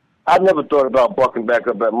parents. I never thought about bucking back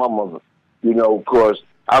up at my mother, you know, because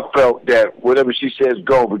I felt that whatever she says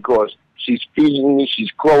go, because she's feeding me,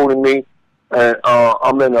 she's clothing me, and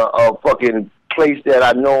I'm in a fucking place that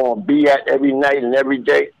I know I'll be at every night and every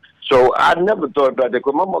day. So I never thought about that,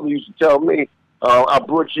 because my mother used to tell me, I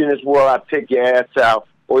brought you in this world, I'll take your ass out.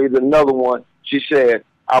 Or either another one, she said,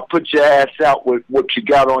 I'll put your ass out with what you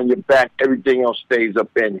got on your back, everything else stays up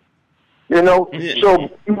in you. You know? Yeah. So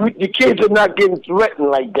the kids are not getting threatened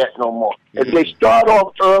like that no more. Mm-hmm. If they start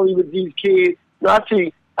off early with these kids, you know,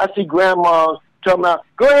 I see grandmas talking about,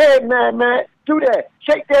 go ahead, man, do that.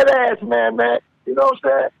 Shake that ass, man. You know what I'm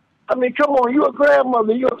saying? I mean, come on, you a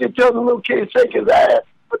grandmother. You have to tell the little kid to shake his ass.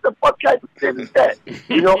 What the fuck type of shit is that?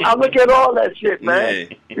 You know, I look at all that shit, man.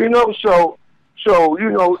 Yeah. You know, so you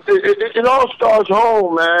know, it all starts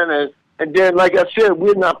home, man. And then, like I said,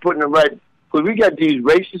 we're not putting it right, because we got these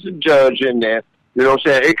racist judges in there. You know what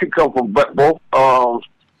I'm saying? It could come from both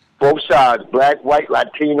sides, black, white,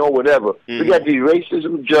 Latino, whatever. Mm-hmm. We got these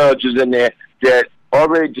racist judges in there that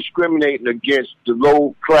already discriminating against the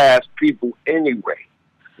low-class people anyway.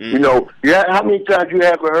 Mm-hmm. You know, how many times you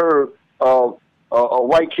haven't heard of a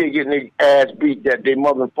white kid getting their ass beat that their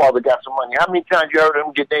mother and father got some money? How many times you heard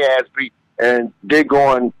them get their ass beat and they're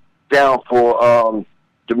going down for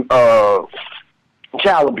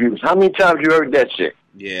child abuse? How many times you heard that shit?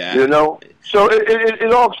 Yeah. You know? So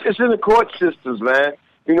it's in the court systems, man.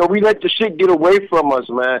 You know, we let the shit get away from us,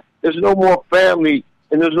 man. There's no more family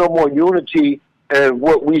and there's no more unity and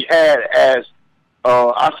what we had as,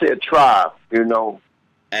 I say a tribe, you know.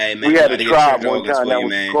 Hey, man, we had a tribe one time that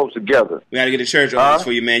was close together. We got to get the church organs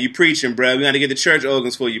for you, man. You preaching, bro. We got to get the church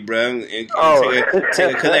organs for you, bro. And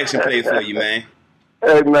take a collection plate for you, man.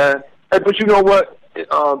 Hey, man. Hey, but you know what?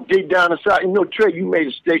 Deep down inside, you know, Trey, you made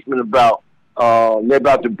a statement about they're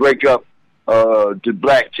about to break up the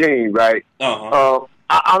black team, right? Uh-huh.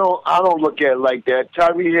 I don't look at it like that.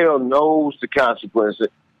 Tyree Hill knows the consequences.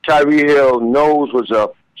 Tyree Hill knows what's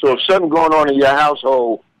up. So if something going on in your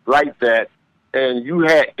household like that, and you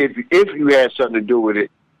had, if you had something to do with it,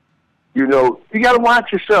 you know, you got to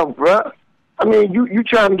watch yourself, bruh. I mean, you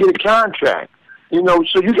trying to get a contract, you know,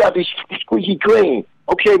 so you got to be squeaky clean.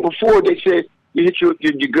 Okay, before they said you hit your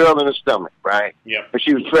girl in the stomach, right? Yep. But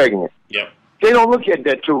she was pregnant. Yep. They don't look at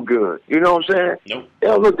that too good. You know what I'm saying? Nope. They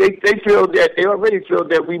don't look. They feel that they already feel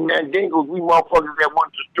that we mandingos, we motherfuckers that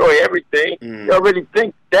want to destroy everything. They already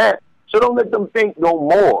think that. So don't let them think no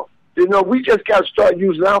more. You know, we just got to start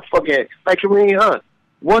using our fucking, like Kareem Hunt.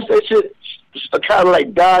 Once that shit kind of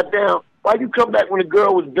like died down, why you come back when the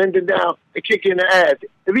girl was bending down and kicking the ass?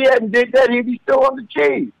 If he hadn't did that, he'd be still on the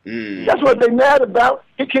cheese. That's what they mad about.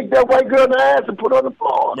 He kicked that white girl in the ass and put her on the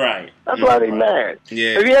floor. Right. That's why they mad.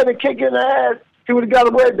 Yeah. If he hadn't kicked in the ass, he would have got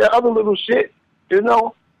away with that other little shit, you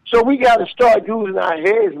know? So we got to start using our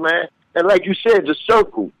heads, man. And like you said, the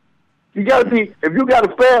circle. You got to be, if you got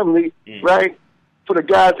a family, right, for the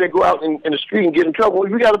guys that go out in the street and get in trouble,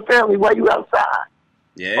 if you got a family, why you outside?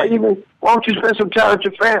 Yeah. Why don't you spend some time with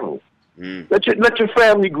your family? Let your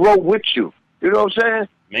family grow with you. You know what I'm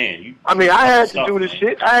saying? Man, I had to do this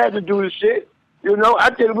shit. You know, I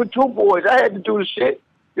did it with 2 boys. I had to do the shit.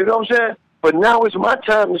 You know what I'm saying? But now it's my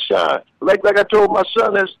time to shine. Like I told my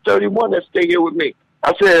son that's 31 that stay here with me.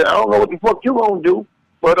 I said, I don't know what the fuck you gonna do,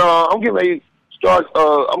 but I'm getting ready to start.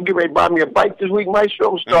 I'm getting ready to buy me a bike this week,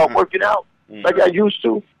 Maestro, and start working out like I used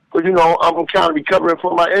to. Because, you know, I'm kind of recovering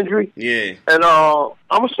from my injury. Yeah. And I'm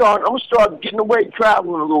gonna start getting away,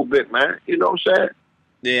 traveling a little bit, man. You know what I'm saying?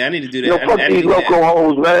 Yeah, I need to do that. You know, fuck these local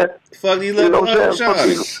hoes, man. Fuck these local hoes,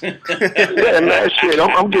 yeah, man, shit.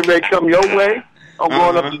 I'm getting ready to come your way. I'm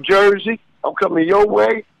going up to Jersey. I'm coming your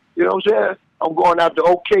way. You know what I'm saying? I'm going out to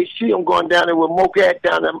OKC. I'm going down there with Mocat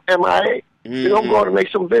down at MIA. You know, I'm going to make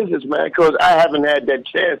some business, man, because I haven't had that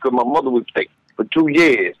chance because my mother was sick for 2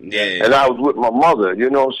 years. Yeah. And I was with my mother,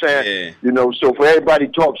 you know what I'm saying? Yeah. You know, so for everybody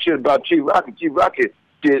to talk shit about Chief Rocket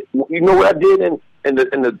did, you know what I did in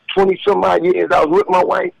the 20-some-odd years I was with my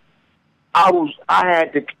wife? I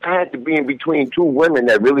had to be in between 2 women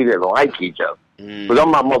that really didn't like each other. Because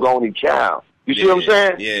I'm my mother's only child. You see what I'm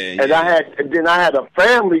saying? Yeah. And I had a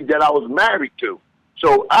family that I was married to.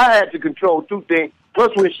 So I had to control 2 things.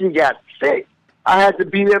 Plus when she got sick, I had to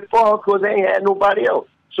be there for her because they ain't had nobody else.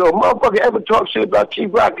 So if motherfucker ever talk shit about Chief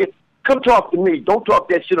Rocket, come talk to me. Don't talk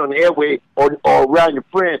that shit on the airway or around your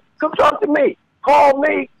friends. Come talk to me. Call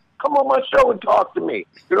me. Come on my show and talk to me.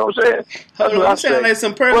 You know what I'm saying? That's what I'm saying like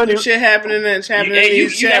some personal shit happening in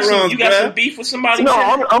these chat rooms, you got some beef with somebody? No,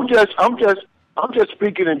 I'm just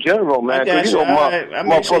speaking in general, man. Because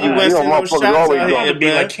motherfuckers always going to be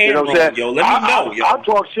like, you know what I'm saying? Yo, let me know, yo. I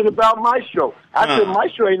talk shit about Maestro. I said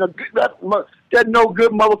Maestro ain't a good. That no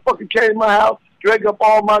good motherfucker came in my house, drank up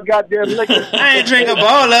all my goddamn liquor. I ain't drink up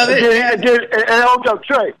all of it. And I'll tell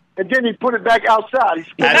Trey. And then he put it back outside. He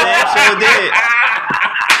spit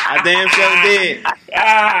I damn sure did.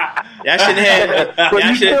 Y'all shouldn't have. But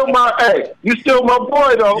you still my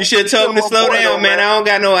boy though. You should have told me to slow down, man. I don't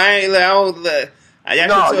got no.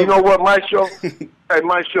 No, you know what, Maestro? Hey,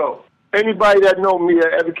 Maestro. Anybody that know me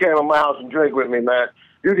that ever came to my house and drink with me, man,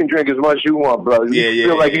 you can drink as much as you want, brother. You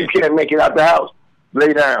feel like you can't make it out the house,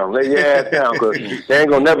 lay down, lay your ass down, because they ain't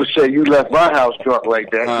gonna never say you left my house drunk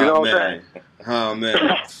like that. You know what I'm saying? Oh man.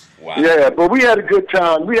 Wow. Yeah, but we had a good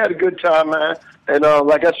time. Man. And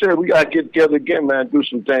like I said, we gotta get together again, man. Do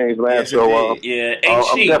some things, man. Yes, so I'm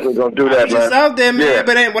definitely gonna do that, man. Just out there, man. Yeah.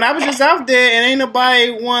 But when I was just out there, and ain't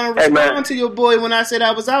nobody want to respond to your boy when I said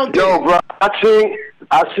I was out there. Yo, bro, I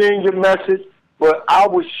seen your message, but I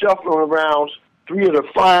was shuffling around 3 of the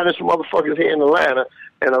finest motherfuckers here in Atlanta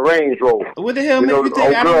in a Range Rover. What the hell made you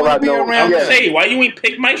think I don't want to be around? Say, why you ain't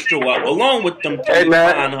pick Maestro up along with them? Hey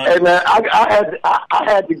man, I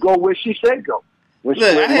had to go where she said go. Look,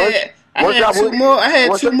 I had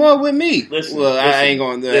two more with me. Listen, I ain't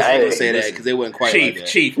gonna say that because they wasn't quite like that.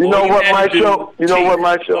 Chief, you know what,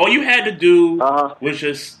 Maestro? All you had to do was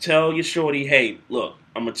just tell your shorty, hey, look,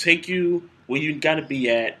 I'm gonna take you where you gotta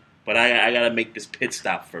be at. But I gotta make this pit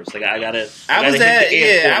stop first. Like I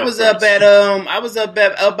was up by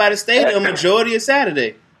the stadium majority of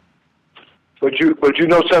Saturday. But you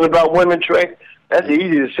know something about women, Trey? That's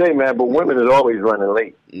easy to say, man. But women is always running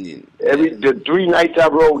late. The 3 nights I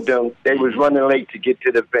rode them, they was running late to get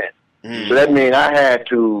to the event. So that means I had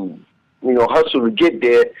to, hustle to get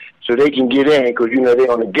there so they can get in because they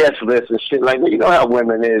on the guest list and shit like that. You know how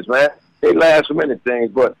women is, man. They last minute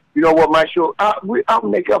things, but you know what, Maestro? I'll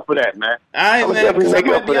make up for that, man. I'll definitely make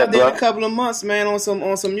up for that, bro. In a couple of months, man, on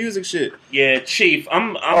some music shit. Yeah, Chief,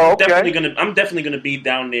 I'm definitely gonna be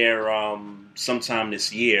down there sometime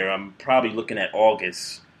this year. I'm probably looking at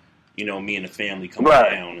August. me and the family coming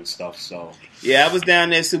down and stuff. So yeah, I was down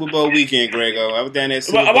there Super Bowl weekend, Grego. I was down there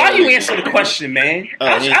Super Bowl Why you weekend. answer the question, man?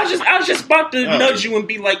 I was just about to nudge you and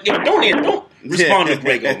be like, yo, don't respond to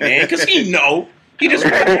Grego, man, because he know. He just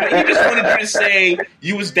wanted you to say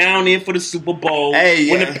you was down there for the Super Bowl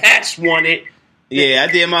when the Pats won it. Yeah,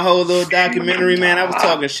 I did my whole little documentary, man. I was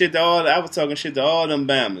talking shit to all them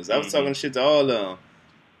Bammers. I was talking shit to all of them.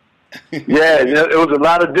 Yeah, there was a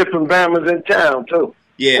lot of different Bammers in town too.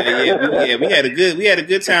 Yeah. We had a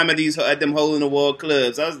good time at them hole in the wall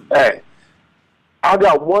clubs. Hey, I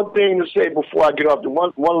got one thing to say before I get off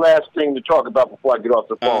one last thing to talk about before I get off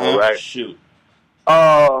the phone. Right? Shoot.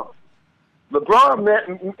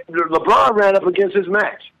 LeBron ran up against his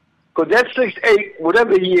match because that 6'8",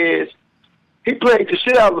 whatever he is, he played the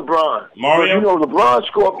shit out of LeBron. Mario, LeBron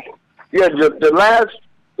scored. Yeah, the last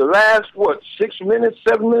 6 minutes,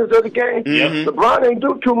 7 minutes of the game. Mm-hmm. LeBron ain't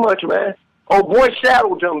do too much, man. Oh boy,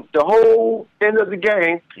 shadowed him the whole end of the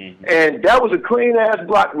game, and that was a clean ass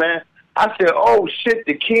block, man. I said, "Oh shit,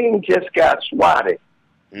 the king just got swatted."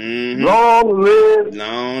 Mm-hmm. Long live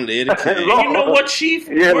the king. You know what, Chief?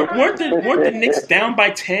 Yeah. Weren't the Knicks down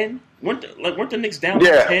by 10? Weren't the Knicks down by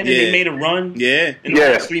 10 and they made a run? Yeah. In the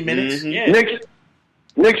last 3 minutes. Mm-hmm. Yeah.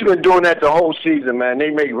 Knicks been doing that the whole season, man. They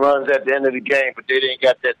make runs at the end of the game, but they didn't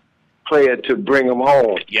got that player to bring them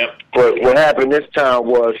home. Yep. But what happened this time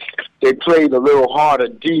was they played a little harder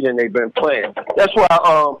D than they've been playing. That's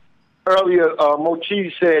why earlier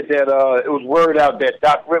Mochi said that it was word out that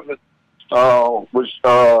Doc Rivers was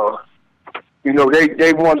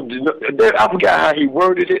they wanted to. I forgot how he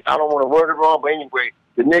worded it. I don't want to word it wrong, but anyway,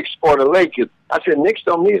 the Knicks or the Lakers. I said Knicks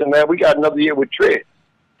don't need him, man. We got another year with Trent.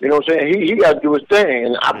 You know what I'm saying? He got to do his thing,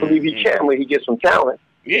 and I believe he can when he gets some talent.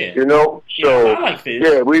 Yeah. So I like this.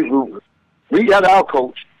 Yeah, we got our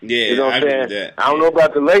coach. Yeah, you know what I'm saying? That. I don't know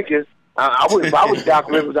about the Lakers. I would, if I was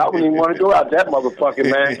Doc Rivers, I wouldn't even want to go out that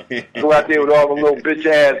motherfucking man. Go out there with all them little bitch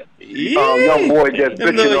ass young boys that's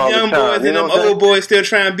bitching all the time. Boys and them old boys still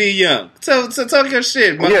trying to be young. So talk your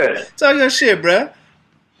shit, man. Yeah. Talk your shit, bruh.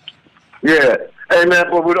 Yeah. Hey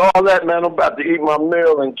man, but with all that, man, I'm about to eat my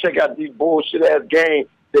meal and check out these bullshit ass games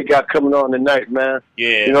they got coming on tonight, man.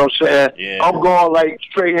 Yeah. You know what I'm saying? Yeah. I'm going like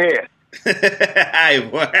straight hair. All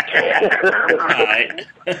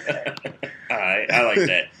right. I like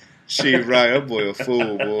that. Shit, right. That boy a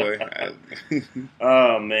fool, boy.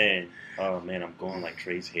 Oh, man, I'm going like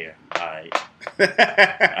Trey's hair. All right.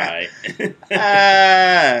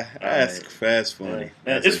 That's funny.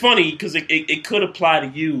 It's funny because it could apply to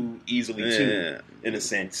you easily, too, in a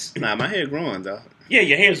sense. Nah, my hair growing, though. Yeah,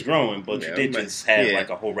 your hair's growing, but you did just have like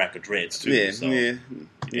a whole rack of dreads, too. Yeah, so,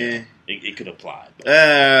 yeah. It could apply.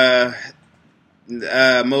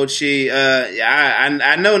 Mochi,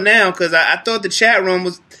 I know now because I thought the chat room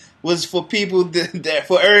was for people that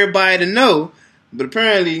for everybody to know, but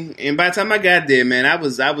apparently, and by the time I got there, man, I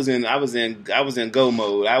was in go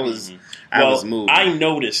mode. I was moving. I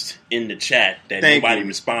noticed in the chat that nobody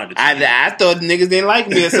responded to me. I thought niggas didn't like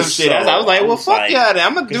me or some shit. So, I was like, well, fuck y'all.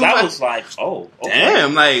 I'm gonna do my. I was like, oh, okay.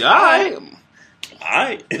 Damn, like, all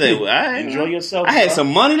right. Enjoy yourself. I had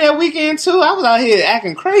some money that weekend too. I was out here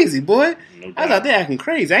acting crazy, boy. I was out there acting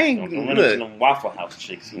crazy. I ain't don't run into them Waffle House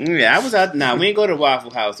chicks. Yeah, I was out. Nah, we ain't go to Waffle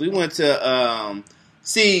House. We went to I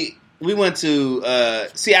wanted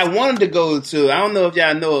to go to. I don't know if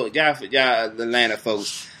y'all know y'all Atlanta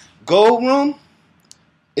folks. Gold Room.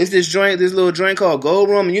 It's this little joint called Gold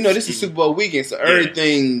Room. And you know, this is Super Bowl weekend, so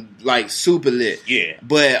everything like super lit. Yeah.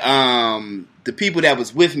 But the people that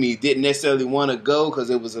was with me didn't necessarily want to go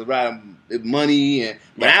because it was a lot of money,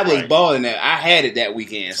 but I was balling that. I had it that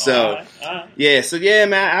weekend, so all right. So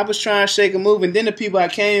man, I was trying to shake a move, and then the people I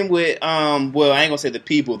came with, well, I ain't gonna say the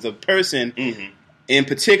people, the person in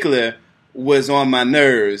particular was on my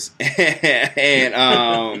nerves,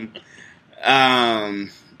 and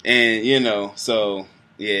you know, so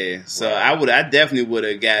yeah, so right. I definitely would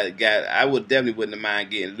have definitely wouldn't have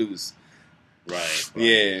mind getting loose, right.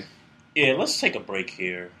 Yeah. Yeah, let's take a break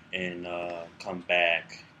here and come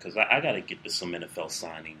back because I got to get to some NFL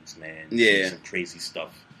signings, man. Yeah. Some crazy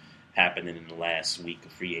stuff happening in the last week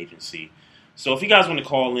of free agency. So if you guys want to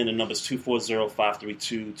call in, the number's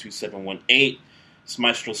 240-532-2718. It's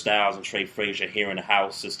Maestro Styles and Trey Frazier here in the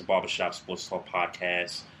house. It's the Barbershop Sports Talk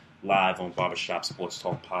Podcast, live on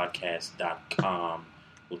barbershopsportstalkpodcast.com.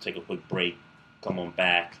 We'll take a quick break, come on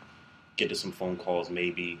back, get to some phone calls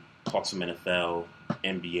maybe, talk some NFL,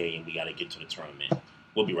 NBA, and we got to get to the tournament.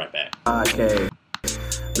 We'll be right back. Okay.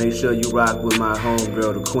 Make sure you rock with my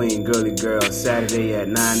homegirl, the Queen Girly Girl, Saturday at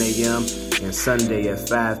 9 a.m. and Sunday at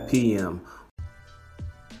 5 p.m.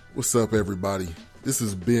 What's up, everybody? This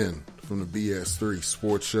is Ben from the BS3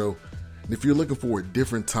 Sports Show, And if you're looking for a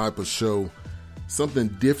different type of show, something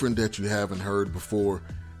different that you haven't heard before,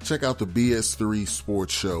 check out the BS3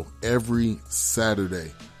 Sports Show every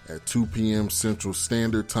Saturday at 2 p.m. Central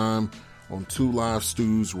Standard Time on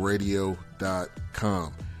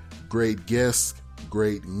 2livestewsradio.com. Great guests,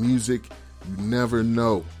 great music. You never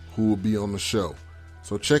know who will be on the show.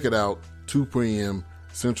 So check it out, 2 p.m.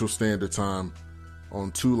 Central Standard Time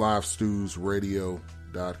on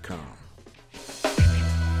 2livestewsradio.com.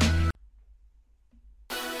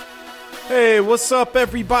 Hey, what's up,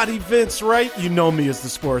 everybody? Vince Wright. You know me as the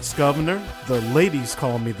sports governor. The ladies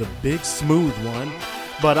call me the big smooth one.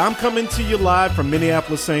 But I'm coming to you live from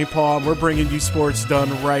Minneapolis, St. Paul, and we're bringing you sports done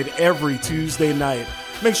right every Tuesday night.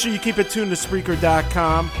 Make sure you keep it tuned to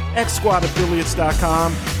Spreaker.com,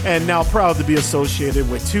 XSquadAffiliates.com, and now proud to be associated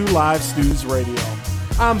with 2 Live Stews Radio.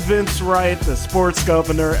 I'm Vince Wright, the sports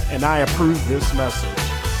governor, and I approve this message.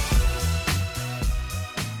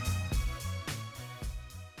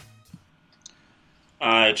 All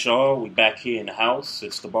right, y'all. We back here in the house.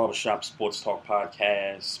 It's the Barbershop Sports Talk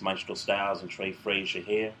Podcast. Maestro Styles and Trey Frazier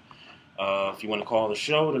here. If you want to call the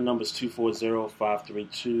show, the number's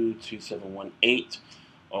 240-532-2718.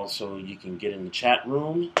 Also, you can get in the chat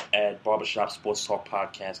room at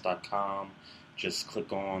barbershopsportstalkpodcast.com. Just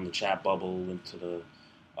click on the chat bubble into the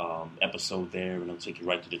episode there, and it'll take you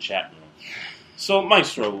right to the chat room. So,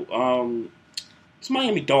 Maestro, it's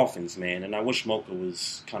Miami Dolphins, man, and I wish Mocha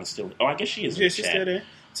was kind of still... Oh, I guess she is in the she's chat. still there.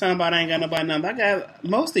 Talking about I ain't got nobody number. I got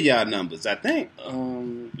most of y'all numbers, I think.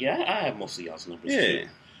 Yeah, I have most of y'all's numbers, yeah. too.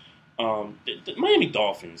 The Miami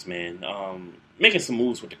Dolphins, man, making some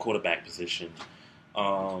moves with the quarterback position.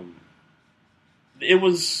 It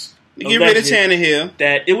was... Get rid of Tannehill.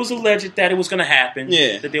 It was alleged that it was going to happen.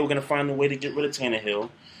 Yeah. That they were going to find a way to get rid of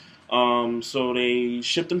Tannehill. So they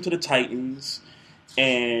shipped him to the Titans.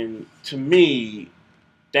 And to me,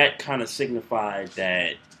 that kind of signified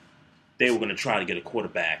that they were going to try to get a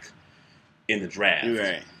quarterback in the draft.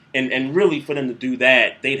 Right. And really, for them to do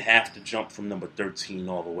that, they'd have to jump from number 13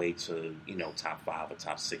 all the way to, top 5 or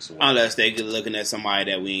top 6 or whatever. Unless they're looking at somebody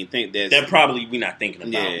that we ain't think that's... That probably we're not thinking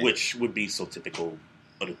about, Yeah. which would be so typical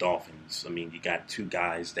of the Dolphins. I mean, you got 2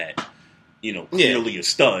 guys that, clearly are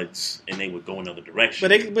studs, and they would go another direction.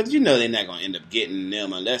 But they're not going to end up getting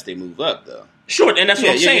them unless they move up, though. Sure, and that's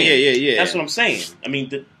what I'm saying. Yeah. That's what I'm saying. I mean,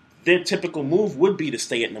 their typical move would be to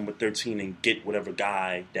stay at number 13 and get whatever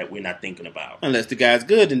guy that we're not thinking about. Unless the guy's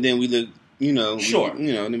good, and then we look, Sure.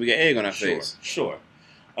 then we got egg on our face. Sure.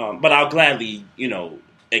 But I'll gladly,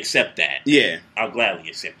 accept that. Yeah. I'll gladly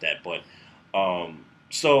accept that. But,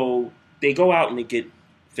 so they go out and they get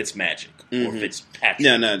Fitzmagic or Fitzpatrick.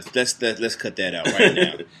 No, let's cut that out right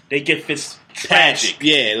now. They get Fitzpatrick. Let's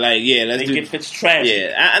get Fitztragic.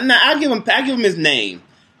 Yeah, I give him his name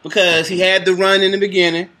because he had the run in the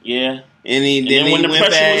beginning. Yeah, and then when the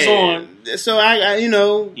pressure was on, so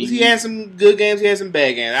he had some good games, he had some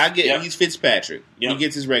bad games. He's Fitzpatrick. Yep. He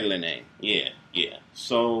gets his regular name. Yeah.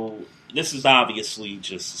 So this is obviously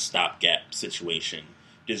just a stopgap situation.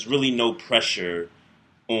 There's really no pressure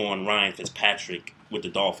on Ryan Fitzpatrick with the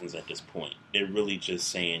Dolphins at this point. They're really just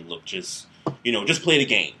saying, look, just play the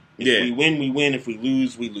game. If we win, we win. If we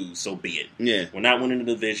lose, we lose. So be it. Yeah. We're not winning the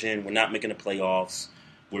division. We're not making the playoffs.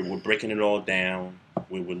 We're breaking it all down.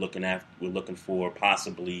 We're looking for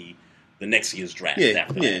possibly the next year's draft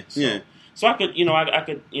after that. So I could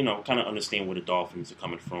kind of understand where the Dolphins are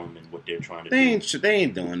coming from and what they're trying to do. They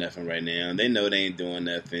ain't doing nothing right now. They know they ain't doing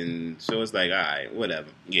nothing. So it's like, all right, whatever.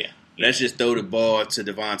 Yeah. Let's just throw the ball to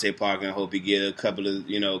Devontae Parker and hope he get a couple of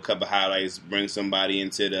highlights, bring somebody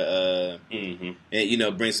into the and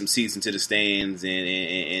bring some seats into the stands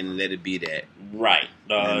and let it be that. Right.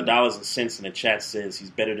 Dollars and Cents in the chat says he's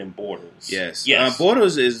better than Bortles. Yes.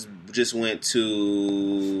 Bortles just went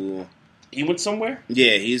to. He went somewhere?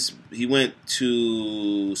 Yeah, he went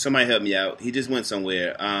to. Somebody help me out. He just went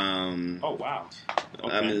somewhere. Oh wow.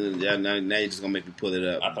 Okay. I mean, now you're just gonna make me pull it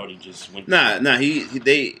up. I thought he just went. Nah.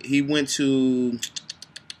 He went to.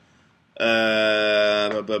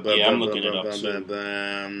 I'm looking it up too.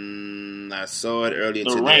 I saw it earlier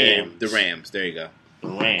today. Rams. The Rams. There you go. The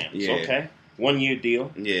Rams. Yeah. Okay. 1 year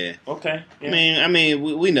deal. Yeah. Okay. Yeah. I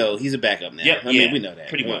mean, we know he's a backup now. Yep. We know that.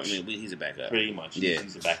 Pretty much. He's a backup. Pretty much. Yeah.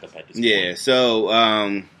 He's a backup at this point. Yeah.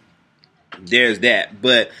 So there's that.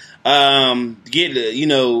 But and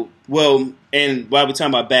while we're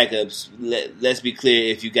talking about backups, let's be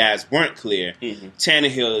clear. If you guys weren't clear,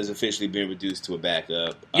 Tannehill has officially been reduced to a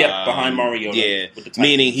backup. Yep, behind Mariota. Yeah, with the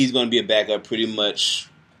meaning he's going to be a backup pretty much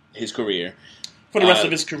his career. For the rest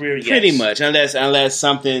of his career, yes. Pretty much, unless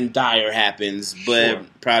something dire happens, but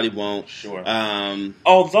probably won't. Sure.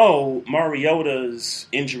 Although Mariota's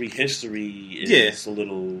injury history is a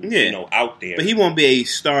little, out there. But he won't be a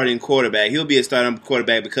starting quarterback. He'll be a starting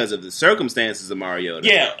quarterback because of the circumstances of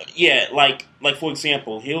Mariota. Yeah. Like for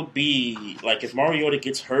example, he'll be like if Mariota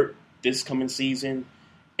gets hurt this coming season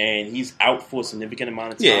and he's out for a significant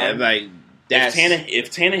amount of time. Yeah, like.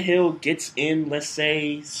 If Tannehill gets in, let's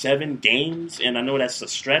say 7 games, and I know that's a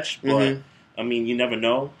stretch, but I mean you never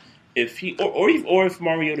know. If he or if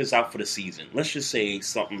Mariota's out for the season, let's just say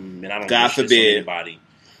something, and I don't God forbid anybody.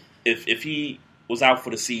 If he was out for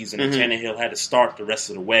the season and Tannehill had to start the rest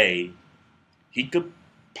of the way, he could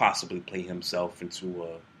possibly play himself into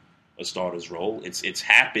a starter's role. It's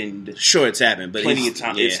happened. Sure, it's happened, but plenty of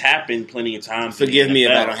time. Yeah. It's happened plenty of times. Forgive me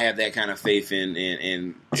if I don't have that kind of faith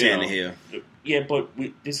in Tannehill. Yeah, but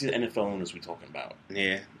this is NFL owners we're talking about.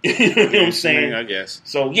 Yeah. You know what I'm saying? I guess.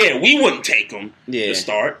 So, we wouldn't take him to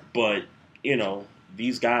start, but,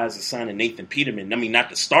 these guys are signing Nathan Peterman. I mean, not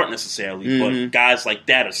to start necessarily, but guys like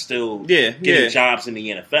that are still getting jobs in the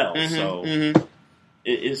NFL. So,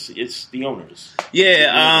 it's the owners.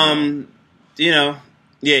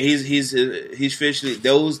 Yeah, he's officially,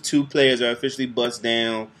 those 2 players are officially bust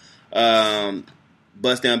down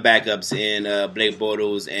backups in Blake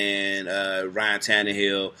Bortles and Ryan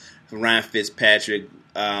Tannehill. Ryan Fitzpatrick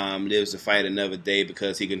lives to fight another day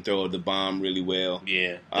because he can throw the bomb really well.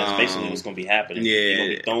 Yeah, that's basically what's going to be happening. Yeah, he's going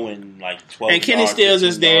to be throwing like 12 and Kenny Stills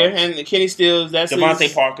is there, and Kenny Stills, that's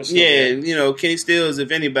Devontae Parker. Kenny Stills,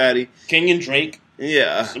 if anybody. Kenyon Drake.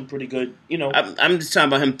 Yeah, some pretty good. I'm just talking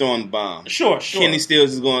about him throwing the bomb. Sure. Kenny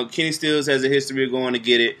Stills has a history of going to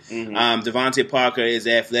get it. Devontae Parker is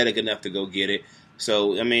athletic enough to go get it.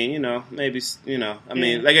 So I mean, maybe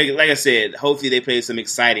like I said, hopefully they play some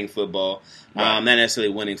exciting football. Not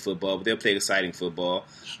necessarily winning football, but they'll play exciting football.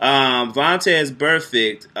 Vontaze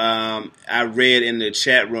Burfict, I read in the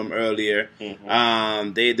chat room earlier.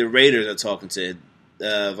 The Raiders are talking to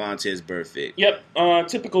Vontaze Burfict. Yep,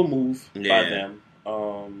 typical move by them.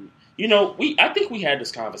 I think we had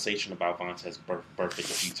this conversation about Vontaze Burfict a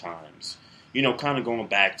few times. Kind of going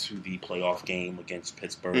back to the playoff game against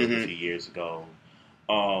Pittsburgh a few years ago.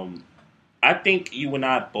 I think you and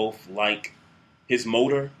I both like his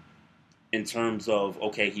motor in terms of,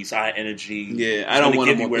 he's high energy. Yeah, I don't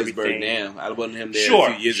want him on Pittsburgh now. I wanted him there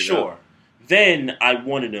a few years ago. Then I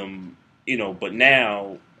wanted him, but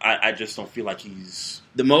now I just don't feel like he's...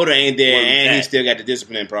 The motor ain't there, and he still got the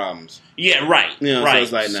discipline problems. Yeah, right. Right. So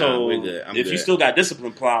it's like, nah, we're good. If you still got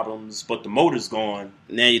discipline problems, but the motor's gone...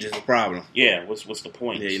 Now you're just a problem. Yeah, what's the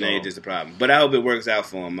point? Yeah, now you're just a problem. But I hope it works out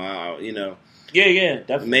for him. Yeah,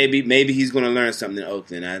 definitely. Maybe he's going to learn something in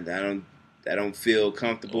Oakland. I don't feel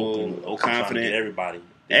comfortable, Oakland confident. Get everybody.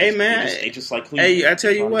 They just like Cleveland. Hey, I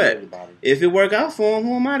tell you what, if it work out for him,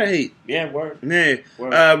 who am I to hate? Yeah, word. Man,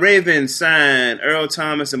 Ravens signed Earl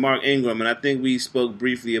Thomas and Mark Ingram, and I think we spoke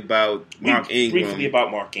briefly about Mark Ingram.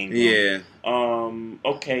 Yeah.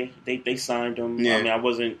 Okay, they signed him. Yeah. I mean, I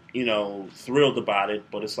wasn't, thrilled about it,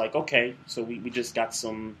 but it's like, okay, so we just got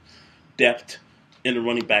some depth in the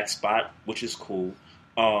running back spot, which is cool.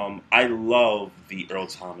 I love the Earl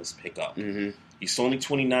Thomas pickup. He's only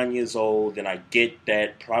 29 years old, and I get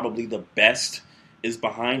that probably the best is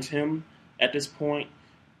behind him at this point,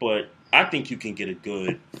 but I think you can get a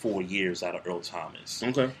good 4 years out of Earl Thomas.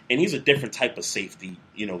 Okay. And he's a different type of safety,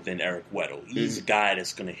 than Eric Weddle. He's a guy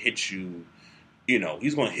that's going to hit you,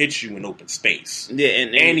 he's going to hit you in open space. Yeah,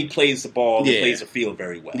 and he plays the ball and plays the field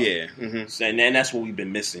very well. Yeah. And that's what we've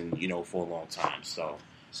been missing, for a long time. So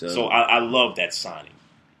I love that signing.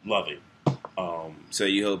 Love it. So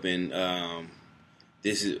you're hoping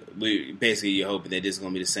you're hoping that this is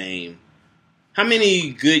going to be the same. How many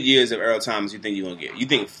good years of Earl Thomas you think you're going to get? You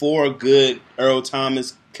think 4 good Earl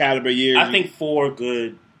Thomas caliber years? I think 4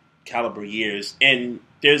 good caliber years. And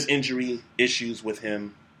there's injury issues with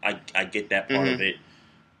him. I get that part of it.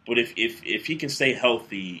 But if he can stay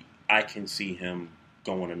healthy, I can see him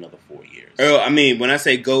going another 4 years. Earl, I mean, when I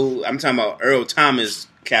say go, I'm talking about Earl Thomas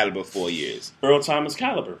caliber 4 years. Earl Thomas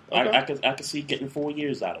caliber. Okay. I could see getting 4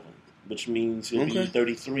 years out of him, which means he'll be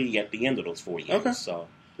 33 at the end of those 4 years. Okay. So,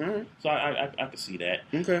 right. So I could see that.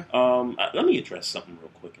 Okay. Let me address something real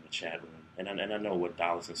quick in the chat room, and I know what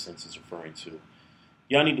Dollars and Cents is referring to.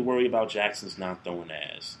 Y'all need to worry about Jackson's not throwing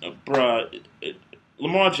ass, bruh.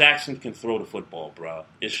 Lamar Jackson can throw the football, bruh.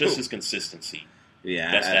 It's just his consistency.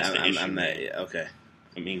 Yeah, that's the issue. I'm not. Okay.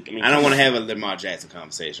 I mean, I don't want to have a Lamar Jackson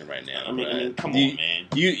conversation right now. I mean, come on, man.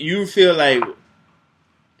 You feel like,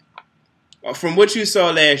 from what you saw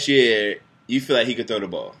last year, you feel like he could throw the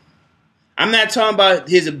ball. I'm not talking about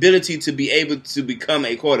his ability to be able to become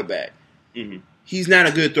a quarterback. Mm-hmm. He's not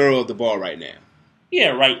a good thrower of the ball right now. Yeah,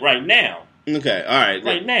 right now. Okay, all right.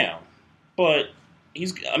 Right now. But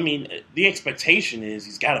the expectation is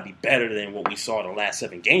he's got to be better than what we saw the last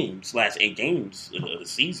 8 games of the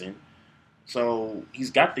season. So he's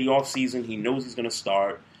got the offseason. He knows he's going to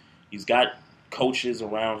start. He's got coaches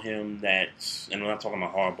around him and I'm not talking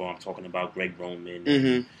about Harbaugh, I'm talking about Greg Roman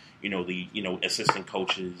and, the assistant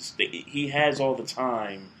coaches. He has all the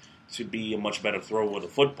time to be a much better thrower of the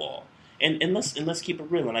football. And let's keep it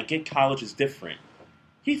real. And I get college is different.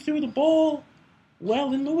 He threw the ball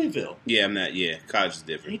well in Louisville. Yeah, college is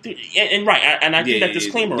different. I threw that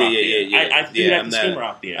disclaimer out there. I threw that disclaimer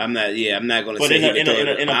out there. I'm not going to say that.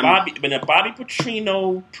 In a Bobby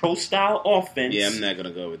Petrino pro style offense. Yeah, I'm not going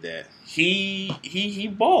to go with that. He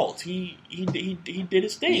balled. He did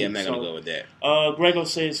his thing. Yeah, I'm not going to go with that. Grego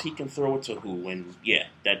says he can throw it to who, and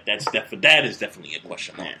that is definitely a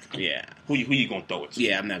question mark. Yeah. Who you going to throw it to?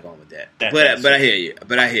 Yeah, I'm not going with that. But I hear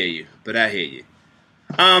you.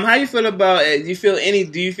 How you feel about? Do you feel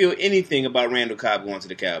anything about Randall Cobb going to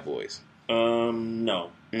the Cowboys?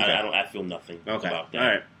 No, okay. I feel nothing about that. All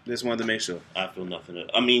right, just wanted to make sure. I feel nothing.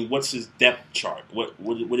 What's his depth chart?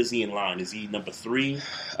 What is he in line? Is he number 3?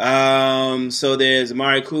 So there's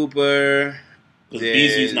Amari Cooper.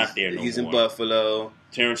 Beasley's not there no more. He's in Buffalo.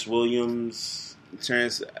 Terrence Williams.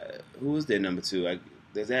 Who was their number 2?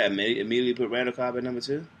 Does that immediately put Randall Cobb at number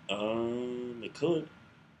 2? It could.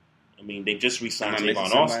 They just re-signed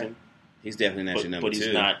Tavon Austin. He's definitely not your number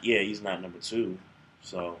 2. But he's not number 2.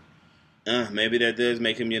 So maybe that does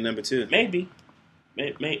make him your number 2. Maybe.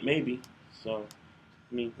 So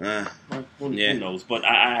who knows? But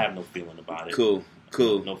I have no feeling about it. Cool.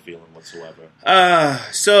 No feeling whatsoever.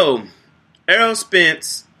 So Errol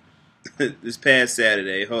Spence this past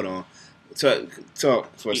Saturday. Hold on.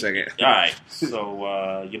 Talk for a second. All right.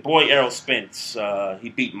 So your boy Errol Spence, he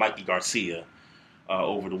beat Mikey Garcia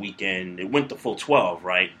over the weekend. It went to full 12,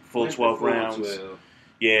 right? Full 12 rounds. 12.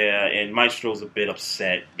 Yeah, and Maestro's a bit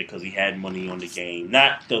upset because he had money on the game.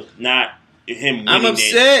 Not him winning I'm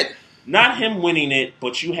upset. Not him winning it,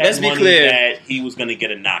 but you had money that he was going to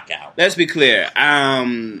get a knockout. Let's be clear.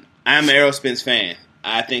 I'm an Errol Spence fan.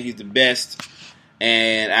 I think he's the best,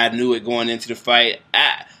 and I knew it going into the fight.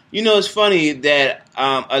 It's funny that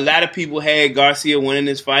a lot of people had Garcia winning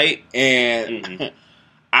this fight, and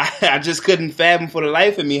I just couldn't fathom for the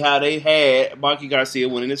life of me how they had Mikey Garcia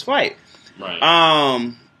winning this fight.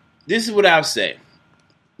 Right. This is what I'll say.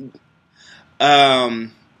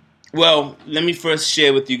 Well, let me first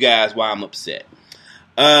share with you guys why I'm upset.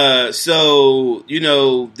 So,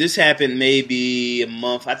 this happened maybe a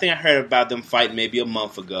month. I think I heard about them fighting maybe a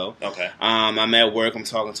month ago. Okay. I'm at work. I'm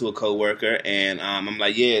talking to a coworker, and I'm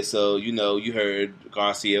like, yeah, so, you heard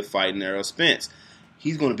Garcia fighting Errol Spence.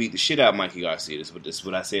 He's going to beat the shit out of Mikey Garcia. This is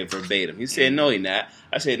what I said verbatim. He said, no, he's not.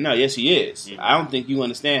 I said, no, yes, he is. Mm-hmm. I don't think you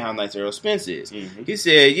understand how nice Errol Spence is. Mm-hmm. He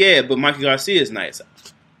said, yeah, but Mikey Garcia is nice.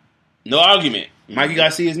 No argument. Mm-hmm. Mikey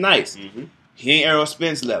Garcia is nice. Mm-hmm. He ain't Errol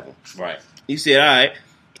Spence level. Right. He said, all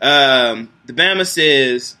right. The Bama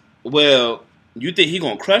says, well, you think he's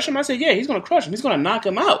going to crush him? I said, yeah, he's going to crush him. He's going to knock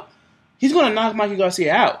him out. He's going to knock Mikey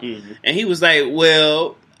Garcia out. Mm-hmm. And he was like,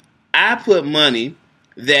 well, I put money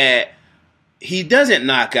that he doesn't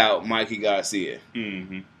knock out Mikey Garcia.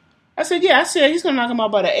 Mm-hmm. I said, yeah. I said, he's going to knock him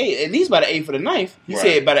out by the 8th. At least by the 8th for the 9th. He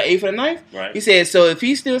said, by the 8th for the 9th? Right. He said, so if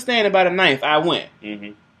he's still standing by the 9th, I win.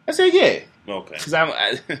 Mm-hmm. I said, yeah. Okay.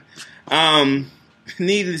 Because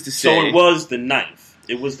needless to say. So it was the 9th.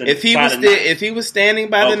 It was the if he was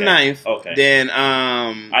standing by the 9th, then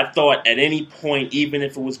I thought at any point, even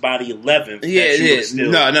if it was by the 11th,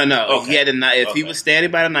 no. Okay. He had if he was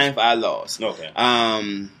standing by the 9th, I lost. Okay.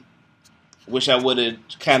 Wish I would have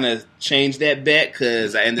kind of changed that bet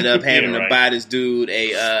because I ended up having to buy this dude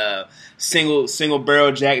a single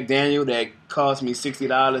barrel Jack Daniel that cost me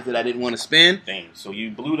 $60 that I didn't want to spend. Dang. So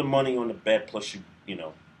you blew the money on the bet, plus you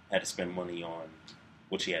had to spend money on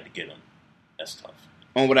what you had to get him. That's tough.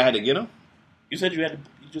 On what I had to get him? You said you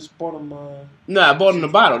just bought him. No, I bought him the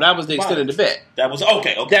bottle. That was the extent of the bet. That was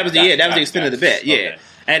okay. That was the extent of the bet. Yeah, okay.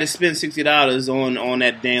 I had to spend $60 on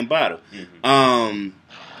that damn bottle. Mm-hmm.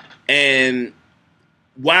 And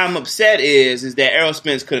why I'm upset is that Errol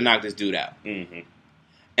Spence could have knocked this dude out. Mm-hmm.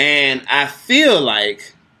 And I feel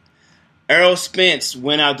like Errol Spence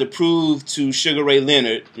went out to prove to Sugar Ray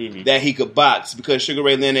Leonard that he could box because Sugar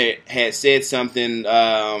Ray Leonard had said something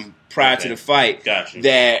prior to the fight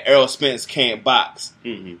that Errol Spence can't box.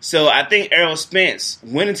 Mm-hmm. So I think Errol Spence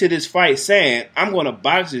went into this fight saying, I'm going to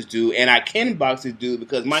box this dude, and I can box this dude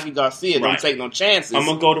because Mikey Garcia don't take no chances. I'm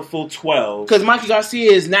going to go to full 12. Because Mikey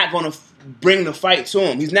Garcia is not going to bring the fight to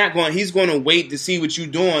him. He's going to wait to see what you're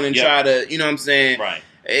doing and try to, you know what I'm saying? Right.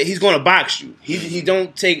 He's going to box you. He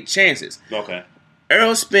don't take chances. Okay.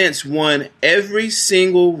 Errol Spence won every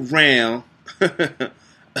single round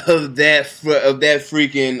of that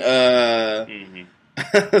freaking.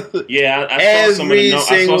 Yeah, I saw some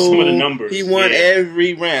of the numbers. He won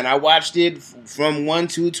every round. I watched it from 1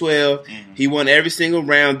 to 12. He won every single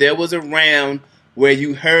round. There was a round where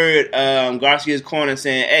you heard Garcia's corner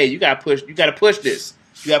saying, "Hey, you got to push this. You got to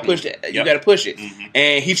push it. You got to push it."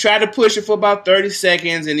 And he tried to push it for about 30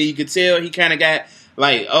 seconds, and you could tell he kind of got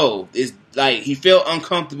like, it's like he felt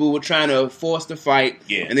uncomfortable with trying to force the fight.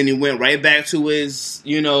 Yeah. And then he went right back to his,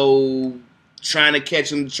 trying to catch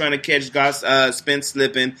Spence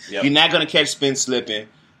slipping. Yep. You're not going to catch Spence slipping.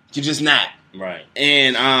 You're just not. Right.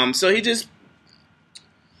 And so he just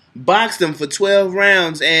boxed him for 12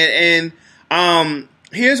 rounds. And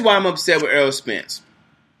here's why I'm upset with Errol Spence.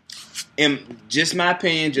 And just my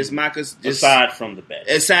opinion, aside from the bet.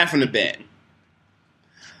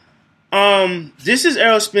 This is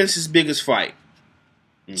Errol Spence's biggest fight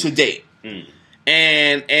to date.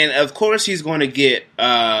 And of course he's going to get,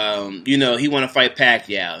 he want to fight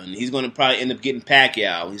Pacquiao, and he's going to probably end up getting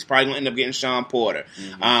Pacquiao. He's probably going to end up getting Sean Porter.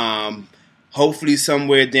 Hopefully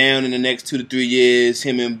somewhere down in the next 2 to 3 years,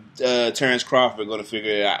 him and Terrence Crawford are going to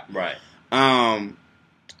figure it out. Right.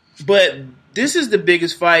 But this is the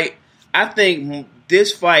biggest fight. I think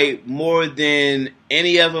this fight, more than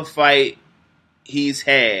any other fight he's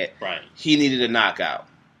had, he needed a knockout.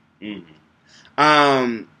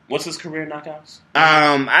 What's his career knockouts?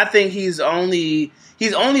 I think he's only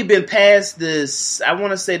been past this. I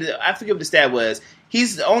want to say that I forget what the stat was.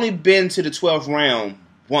 He's only been to the 12th round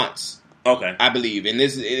once. Okay, I believe, and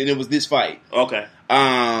it was this fight. Okay.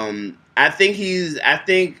 I think he's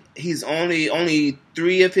only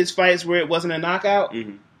 3 of his fights where it wasn't a knockout.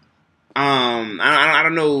 I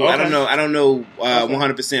don't know. Okay. I don't know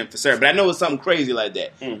 100% for certain, but I know it's something crazy like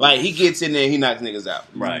that. Like he gets in there, and he knocks niggas out.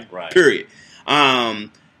 Right. Period.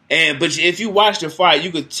 But if you watch the fight,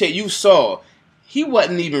 you could tell you saw he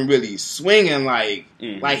wasn't even really swinging like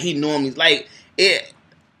he normally like it.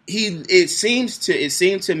 It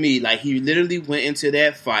seemed to me like he literally went into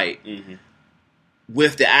that fight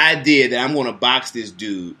with the idea that I'm going to box this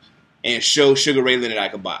dude and show Sugar Ray Leonard I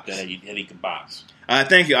can box. That he can box.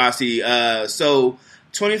 Thank you, Aussie. So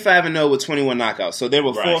 25-0 with 21 knockouts. So there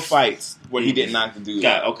were 4 fights where he didn't knock the dude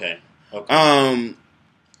out. Okay.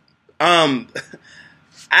 I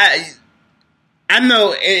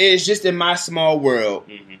know it's just in my small world,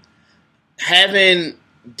 having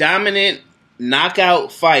dominant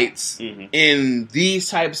knockout fights in these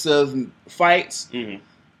types of fights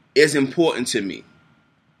is important to me.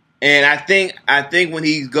 And I think when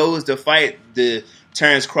he goes to fight the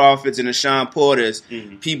Terrence Crawfords and the Sean Porters,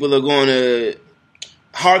 people are going to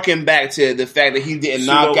harken back to the fact that he didn't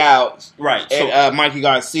knock out Mikey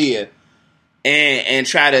Garcia. And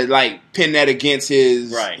try to like pin that against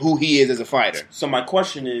his who he is as a fighter. So my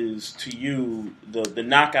question is to you: the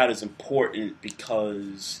knockout is important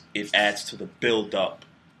because it adds to the build up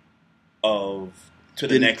to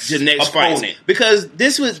the next opponent. Fight. Because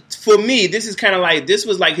this was for me. This is kind of like this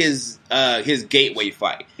was like his gateway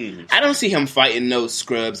fight. I don't see him fighting no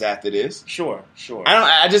scrubs after this. Sure.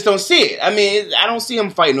 I just don't see it. I mean, I don't see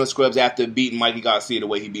him fighting no scrubs after beating Mikey Garcia the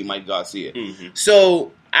way he beat Mikey Garcia.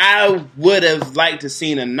 So I would have liked to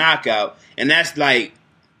seen a knockout, and that's my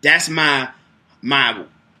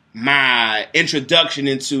introduction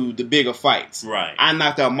into the bigger fights. Right. I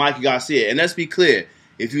knocked out Mikey Garcia, and let's be clear.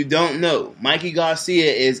 If you don't know, Mikey Garcia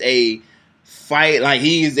is he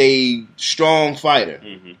is a strong fighter.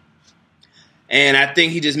 And I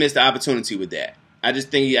think he just missed the opportunity with that. I just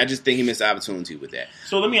think he missed the opportunity with that.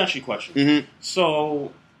 So let me ask you a question.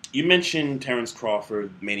 So you mentioned Terrence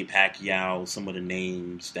Crawford, Manny Pacquiao, some of the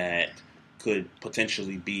names that could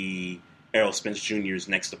potentially be Errol Spence Jr.'s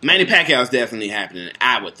next opponent. Manny Pacquiao is definitely happening,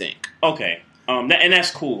 I would think. Okay. And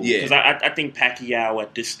that's cool. Yeah. Because I think Pacquiao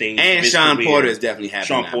at this stage and of his Sean career, Porter is definitely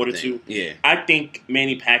happening. Sean Porter too. Yeah. I think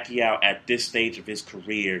Manny Pacquiao at this stage of his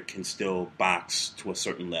career can still box to a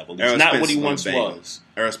certain level. He's not what he once was.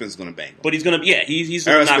 Errol Spence is going to bang him. But he's going to, he's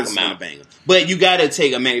going to knock him out. Bang him. But you got to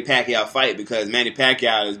take a Manny Pacquiao fight because Manny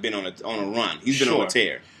Pacquiao has been on a run. He's been on a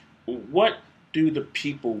tear. What do the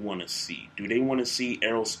people want to see? Do they want to see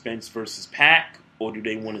Errol Spence versus Pac? Or do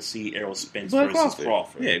they want to see Errol Spence versus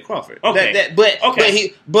Crawford? Yeah, Crawford.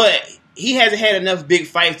 Okay. But he hasn't had enough big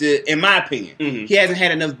fights to, in my opinion, he hasn't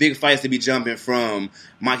had enough big fights to be jumping from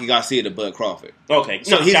Mikey Garcia to Bud Crawford. Okay.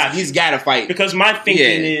 So he's got to fight. Because my thinking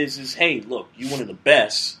is, hey, look, you're one of the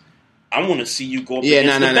best. I want to see you go up Yeah,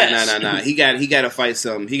 against the best. no. He got to fight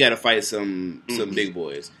some. He got to fight some big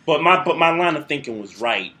boys. But my line of thinking was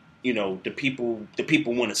right. You know, the people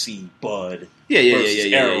want to see Bud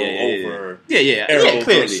versus Errol over Errol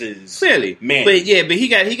clearly. Man. But he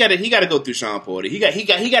got to go through Sean Porter. He got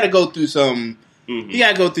to go through some. He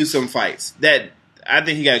got to go through some fights. That I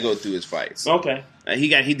think he got to go through his fights. Okay. He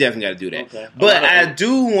definitely got to do that. Okay. But I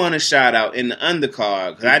do want to shout out in the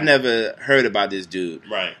undercard because I never heard about this dude.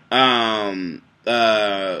 Right.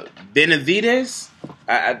 Benavidez.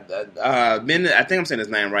 I think I'm saying his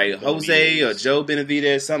name right. Jose or Joe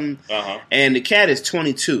Benavidez, something. And the cat is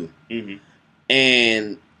 22.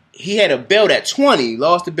 And he had a belt at 20,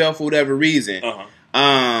 lost the belt for whatever reason.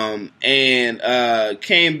 And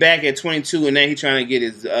came back at 22, and now he's trying to get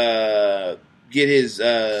his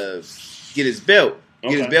belt.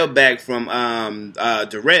 Get his belt back from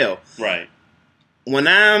Darrell. Right. When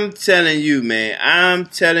I'm telling you, man,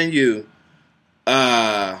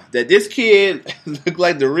 that this kid looked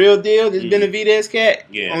like the real deal, this Benavidez cat,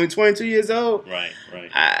 only 22 years old. Right.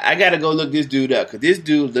 I got to go look this dude up, because this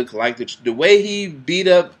dude looked like the way he beat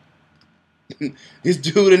up this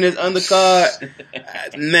dude in this undercard,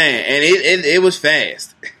 man, and it was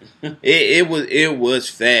fast. It was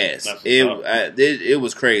fast. It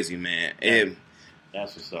was crazy, man.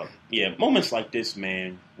 That's what's up. Yeah, moments like this,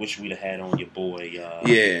 man. Wish we'd have had on your boy,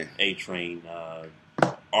 A-Train,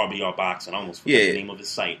 RBR Boxing. I almost forgot the name of his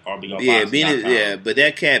site, RBRBoxing.com. But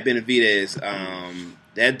that cat Benavidez,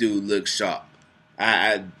 that dude looks sharp.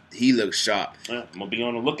 He looks sharp. I'm gonna be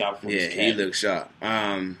on the lookout for this cat. Yeah, he looks sharp.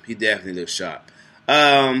 He definitely looks sharp.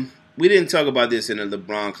 We didn't talk about this in the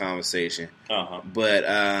LeBron conversation, but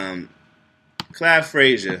Clyde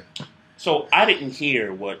Frazier. So I didn't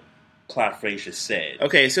hear what Clyde Frazier said.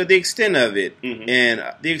 Okay, so the extent of it, and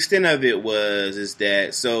the extent of it is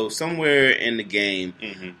that somewhere in the game,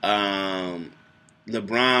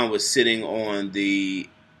 LeBron was sitting on the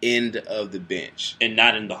end of the bench and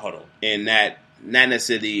not in the huddle, and not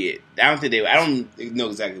necessarily. I don't know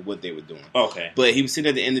exactly what they were doing. Okay, but he was sitting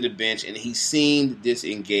at the end of the bench and he seemed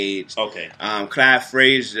disengaged. Okay, Clyde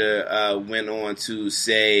Frazier went on to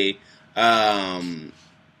say, look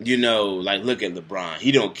at LeBron.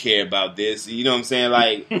 He don't care about this. You know what I'm saying?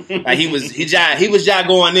 Like he was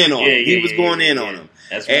going in on him. He was going in on him.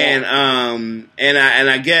 That's and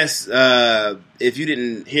I guess if you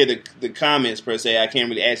didn't hear the comments per se, I can't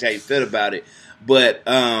really ask how you felt about it. But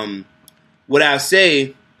what I'll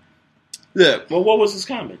say, look. Well, what was his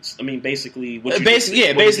comments? I mean, basically,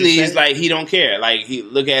 basically, he's like he don't care. Like he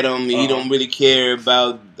look at him, he don't really care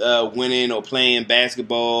about winning or playing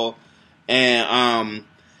basketball. And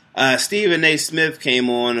Stephen A. Smith came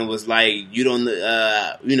on and was like, you don't,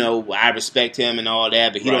 I respect him and all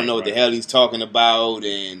that, but he don't know what the hell he's talking about.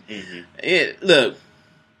 And look,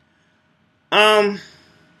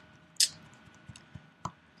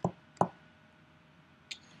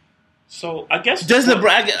 so I guess does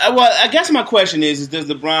LeBron? Well, I guess my question is does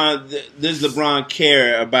LeBron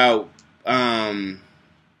care about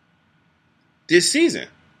this season?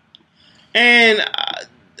 And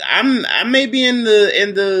I may be in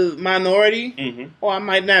the minority, or I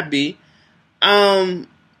might not be. I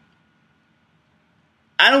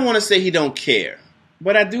don't want to say he don't care,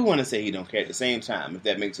 but I do want to say he don't care at the same time, if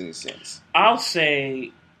that makes any sense. I'll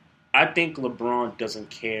say I think LeBron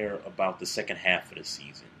doesn't care about the second half of the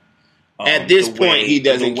season. At this point, he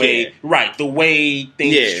doesn't care. Right, the way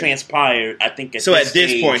things transpired, I think at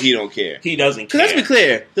this point, he don't care. He doesn't care. Because let's be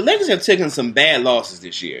clear, the Lakers have taken some bad losses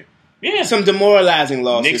this year. Yeah. Some demoralizing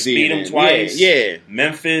losses. Knicks beat them twice. Yeah.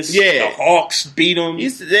 Memphis. Yeah. The Hawks beat them.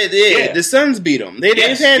 The Suns beat them. They've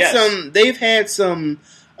had some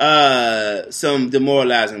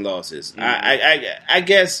demoralizing losses. I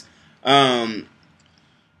guess, and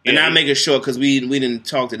I'm making sure because we didn't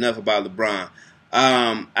talk enough about LeBron.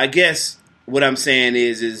 I guess what I'm saying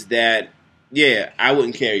is that I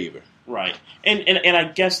wouldn't care either. Right. And I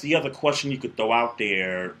guess the other question you could throw out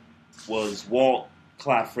there was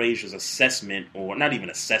Clyde Frazier's assessment, or not even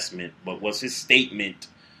assessment, but was his statement.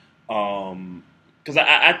 Because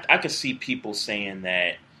I could see people saying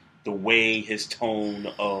that the way his tone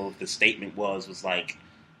of the statement was like,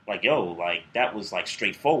 yo, like that was like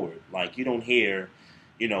straightforward. Like you don't hear,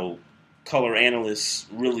 color analysts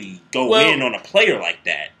really go in on a player like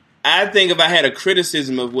that. I think if I had a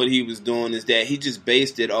criticism of what he was doing is that he just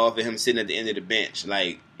based it off of him sitting at the end of the bench.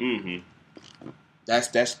 Like,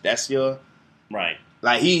 that's your right.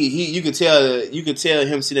 Like you could tell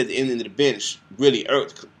him sitting at the end of the bench really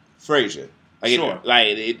irked Frazier. Like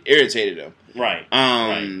it irritated him. Right.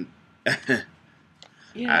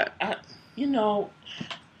 Yeah.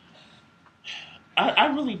 I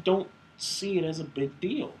really don't see it as a big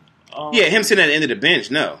deal. Him sitting at the end of the bench,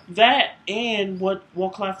 no. That and what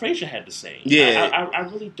Walt Frazier had to say. Yeah. I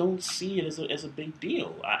really don't see it as a big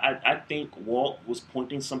deal. I think Walt was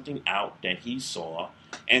pointing something out that he saw.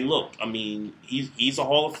 And look, I mean, he's a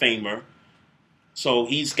Hall of Famer, so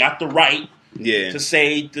he's got the right to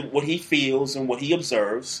say what he feels and what he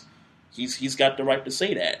observes. He's got the right to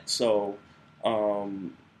say that. So,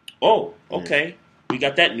 okay. We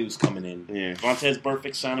got that news coming in. Yeah. Vontaze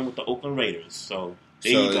Burfict signing with the Oakland Raiders. So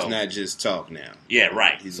there you go. It's not just talk now. Yeah,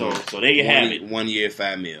 right. So there you have it. 1 year,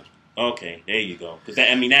 $5 million. Okay, there you go. Because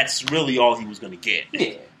that's really all he was going to get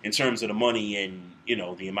in terms of the money and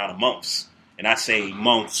the amount of months. And I say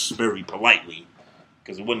months very politely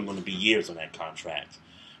because it wasn't going to be years on that contract.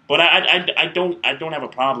 But I don't have a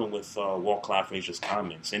problem with Walt Clyde Frazier's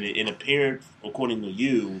comments, and it appeared, according to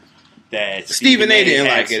you, that Stephen A. didn't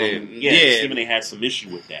like it. Stephen A. had some issue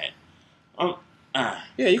with that.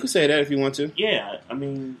 Yeah, you can say that if you want to. Yeah, I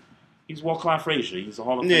mean, he's Walt Clyde Frazier. He's a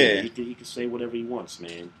Hall of Famer. He can say whatever he wants,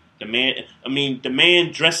 man. The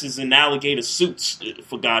man dresses in alligator suits,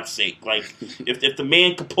 for God's sake. Like, if the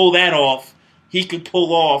man could pull that off, he could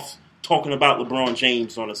pull off talking about LeBron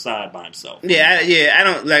James on the side by himself. I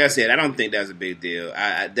don't. Like I said, I don't think that's a big deal.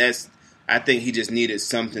 I think he just needed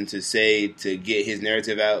something to say to get his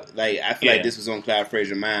narrative out. Like, I feel like this was on Clyde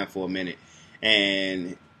Frazier's mind for a minute,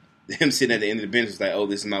 and him sitting at the end of the bench was like, "Oh,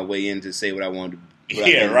 this is my way in to say what I wanted to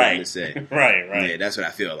say." right. Yeah, that's what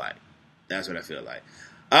I feel like.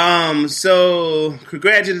 So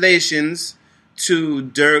congratulations to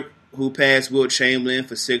Dirk, who passed Wilt Chamberlain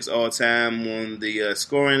for 6 all-time on the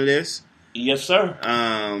scoring list. Yes, sir.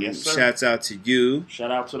 Shouts out to you.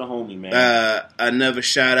 Shout out to the homie, man. Another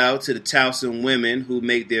shout out to the Towson women who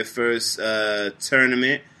make their first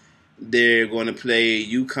tournament. They're going to play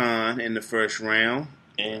UConn in the first round.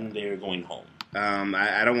 And they're going home.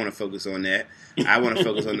 I don't want to focus on that. I want to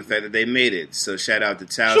focus on the fact that they made it. So shout out to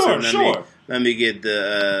Towson. Sure. Let me get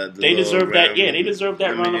the they deserve that. Yeah, they deserve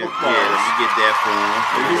that round of applause. Yeah, let me get that for them.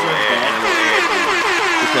 They deserve that.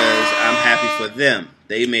 Because I'm happy for them.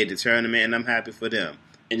 They made the tournament, and I'm happy for them.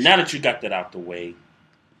 And now that you got that out the way,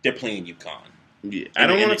 they're playing UConn. Yeah, I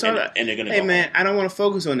don't want to talk about. And they're gonna. Hey man, I don't want to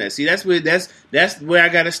focus on that. See, that's where I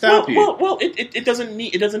got to stop you. Well, it doesn't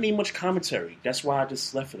need much commentary. That's why I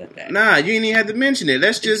just left it at that. Nah, you didn't even have to mention it.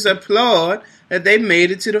 Let's just applaud that they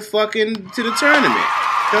made it to the tournament.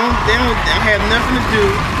 They don't have nothing to do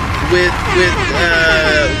with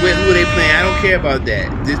who they playing. I don't care about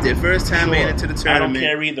that. This is their first time making it to the tournament. I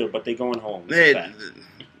don't care either, but they going home.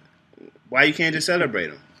 Why you can't just celebrate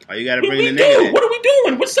them? Why you got to bring the negative? What are we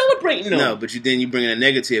doing? We're celebrating them. No, but then you bring in a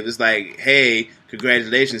negative. It's like, hey,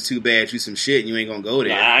 congratulations, too bad you some shit and you ain't gonna go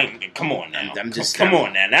there. Come on now. Come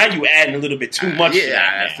on now. Now you adding a little bit too much. Yeah, to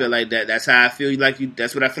that I feel like that. That's how I feel.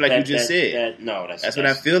 That's what I feel like you just said. That's what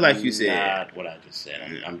I feel like you said. Not what I just said.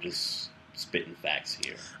 I'm just spitting facts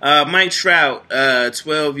here. Mike Trout,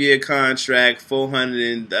 12-year contract,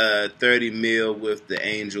 $430 million with the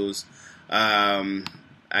Angels.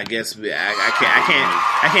 I guess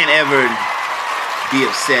I can't ever be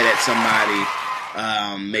upset at somebody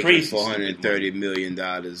making $430 million.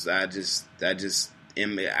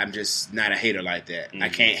 I'm just not a hater like that. Mm-hmm. I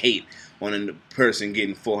can't hate on a person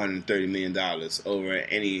getting $430 million over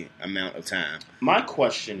any amount of time. My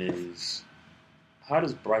question is, how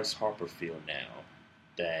does Bryce Harper feel now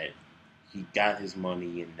that he got his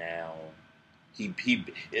money and now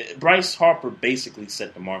Bryce Harper basically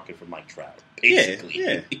set the market for Mike Trout. Basically.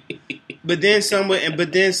 Yeah. But there's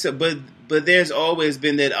always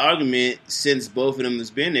been that argument since both of them has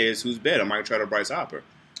been there is who's better, Mike Trout or Bryce Harper.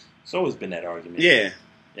 It's always been that argument. Yeah.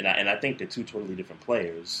 And I think they're two totally different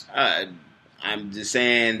players. I'm just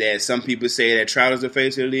saying that some people say that Trout is the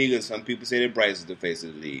face of the league and some people say that Bryce is the face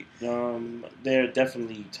of the league. They're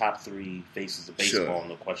definitely top 3 faces of baseball,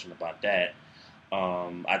 no question about that.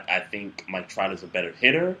 I think Mike Trout is a better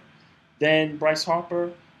hitter than Bryce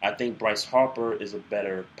Harper. I think Bryce Harper is a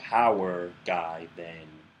better power guy than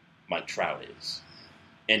Mike Trout is.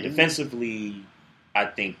 And defensively, I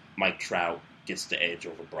think Mike Trout gets the edge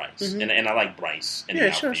over Bryce. Mm-hmm. And I like Bryce in the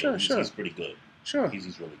outfield. Sure. He's pretty good. Sure.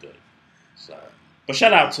 He's really good. So, but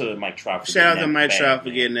shout out to Mike Trout for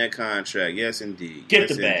getting that contract. Yes, indeed. Get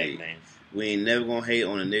the bag, man. We ain't never going to hate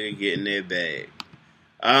on a nigga getting their bag.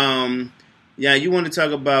 Yeah, you want to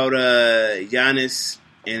talk about Giannis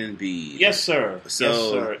and Embiid? Yes, sir.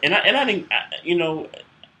 And I think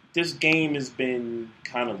this game has been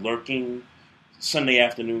kind of lurking. Sunday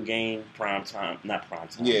afternoon game, prime time, not prime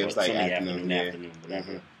time. Yeah, it was like Sunday afternoon,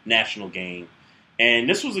 whatever. Mm-hmm. National game, and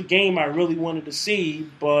this was a game I really wanted to see,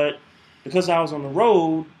 but because I was on the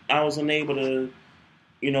road, I was unable to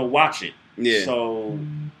watch it. Yeah. So,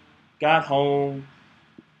 got home.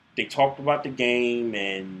 They talked about the game,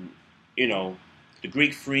 and the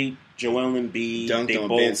Greek Freak, Joel Embiid, dunked on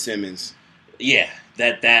Ben Simmons. Yeah,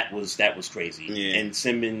 that was crazy. Yeah. And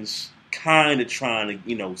Simmons kind of trying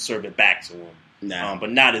to serve it back to him. Nah.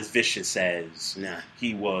 But not as vicious as Nah.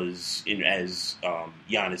 he was, as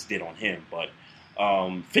Giannis did on him. But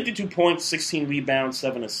 52 points, 16 rebounds,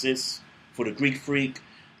 7 assists for the Greek Freak.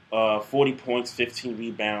 40 points, 15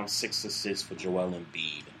 rebounds, 6 assists for Joel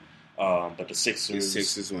Embiid. But the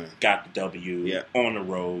Sixers win. Got the W on the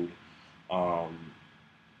road.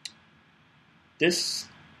 This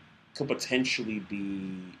could potentially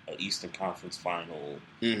be an Eastern Conference Final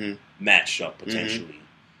matchup, potentially.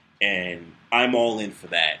 And I'm all in for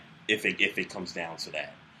that if it comes down to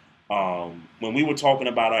that. When we were talking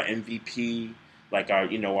about our MVP, like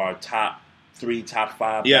our top 3, top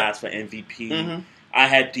 5 guys for MVP, I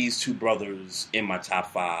had these two brothers in my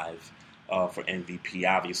top 5 for MVP.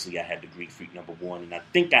 Obviously, I had the Greek Freak number 1, and I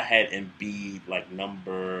think I had Embiid like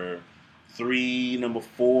number 3, number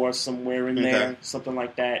 4, somewhere in there, something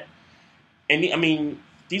like that. And I mean,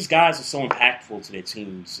 these guys are so impactful to their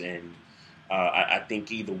teams, and I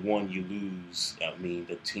think either one you lose, I mean,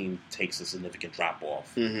 the team takes a significant drop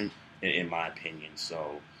off, in my opinion.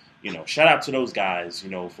 So, shout out to those guys,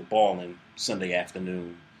 for balling Sunday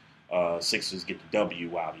afternoon. Sixers get the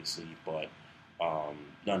W, obviously, but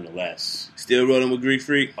nonetheless, still rolling with Greek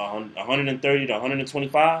Freak. 130 to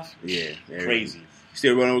 125. Yeah, crazy.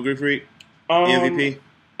 Still rolling with Greek Freak. MVP.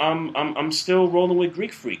 I'm still rolling with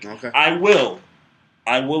Greek Freak. Okay. I will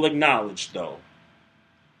acknowledge though.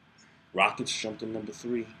 Rockets jumped to number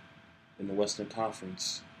 3 in the Western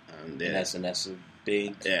Conference, and that's a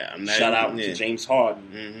big shout out to James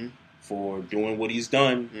Harden for doing what he's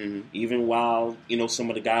done, even while some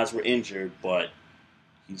of the guys were injured. But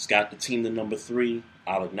he's got the team to number 3.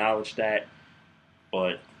 I'll acknowledge that.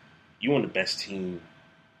 But you're on the best team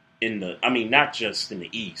not just in the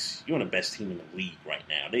East. You're on the best team in the league right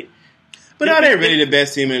now. But are they really the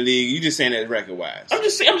best team in the league? You just saying that record wise? I'm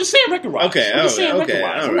just saying record wise. Okay,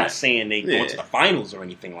 record-wise. I'm not saying they go into the finals or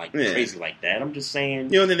anything like crazy like that. I'm just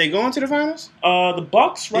saying. You don't think they go into the finals? The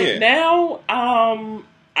Bucks right now.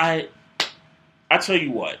 I tell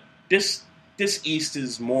you what, this East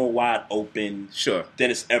is more wide open,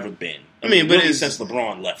 than it's ever been. I mean, but really since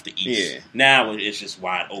LeBron left the East, now it's just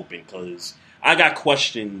wide open because I got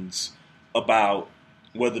questions about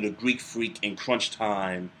whether the Greek Freak in crunch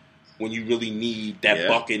time, when you really need that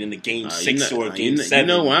bucket in the game 6 or game 7. You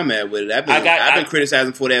know where I'm at with it. I've been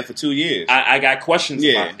criticizing for that for 2 years. I got questions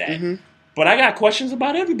about that. But I got questions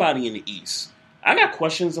about everybody in the East. I got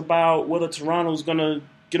questions about whether Toronto's going to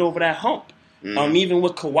get over that hump. Even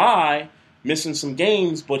with Kawhi missing some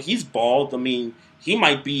games, but he's balled. I mean, he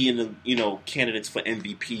might be in the candidates for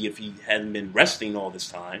MVP if he hadn't been resting all this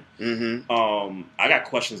time. I got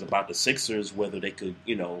questions about the Sixers, whether they could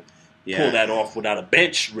pull that off without a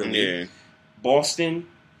bench, really. Boston,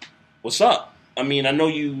 what's up? I mean, I know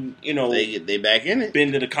they back in it.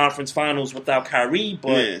 Been to the conference finals without Kyrie,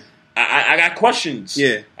 but I got questions.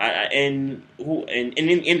 And in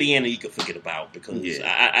Indiana you could forget about because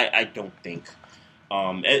I don't think.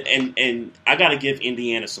 And I got to give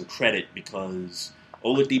Indiana some credit because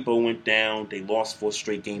Oladipo went down. They lost 4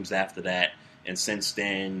 straight games after that. And since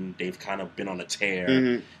then, they've kind of been on a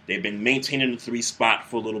tear. They've been maintaining the 3 spot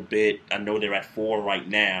for a little bit. I know they're at 4 right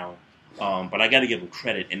now. But I got to give them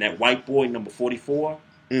credit. And that white boy, number 44,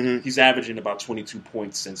 he's averaging about 22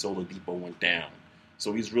 points since Oladipo went down.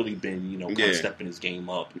 So he's really been, kind of stepping his game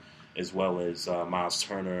up, as well as Miles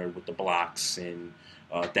Turner with the blocks and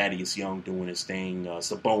Thaddeus Young doing his thing,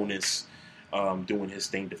 Sabonis doing his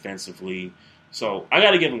thing defensively. So I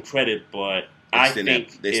got to give him credit, but I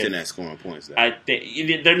think they're still not scoring points. Though.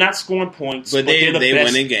 They're not scoring points, but they're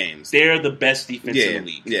winning games. They're the best defense in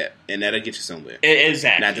the league. Yeah, and that'll get you somewhere.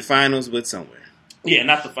 Exactly, not the finals, but somewhere. Yeah,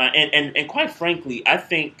 not the final. And quite frankly, I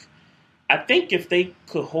think if they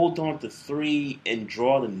could hold on to 3 and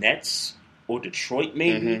draw the Nets or Detroit,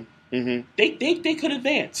 maybe they could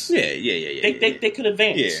advance. They could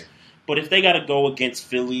advance. Yeah. But if they got to go against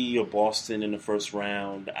Philly or Boston in the first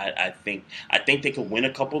round, I think they could win a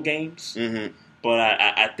couple games. But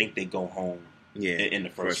I think they go home in the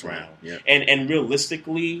first round. Yeah. And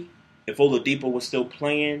realistically, if Oladipo was still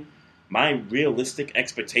playing, my realistic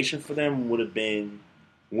expectation for them would have been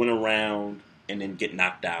win a round and then get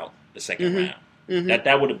knocked out the second round.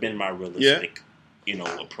 That would have been my realistic,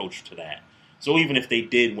 approach to that. So even if they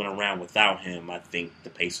did win a round without him, I think the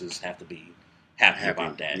Pacers have to be happy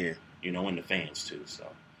about that. Yeah. And the fans too. So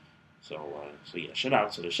So yeah, shout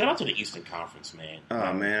out to the Eastern Conference, man.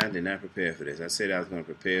 Oh man, I did not prepare for this. I said I was going to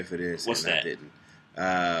prepare for this, What's and that? I didn't.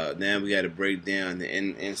 Now we got to break down the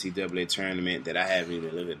NCAA tournament that I haven't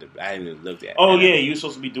even looked at. I haven't even looked at. Oh yeah, you're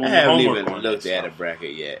supposed to be doing. I haven't homework even on looked that at a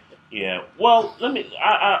bracket yet. Yeah, well,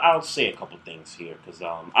 I'll say a couple things here because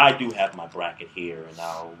I do have my bracket here, and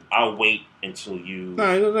I'll wait until you.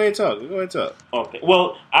 No, go ahead and talk. Go ahead and talk. Okay.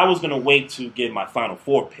 Well, I was gonna wait to give my Final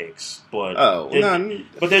Four picks, but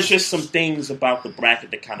but there's just some things about the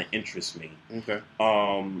bracket that kind of interest me. Okay.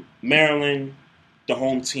 Maryland, the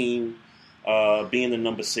home team, being the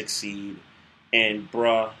number 6 seed, and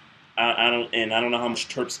bruh, I don't know how much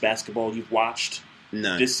Terps basketball you've watched.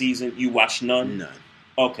 None. This season. You watched none? None.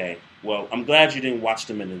 Okay. Well, I'm glad you didn't watch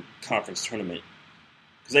them in the conference tournament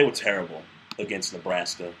because they were terrible against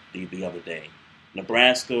Nebraska the other day.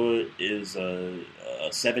 Nebraska is a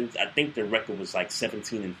 7. I think their record was like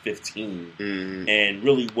 17-15, and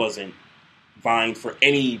really wasn't vying for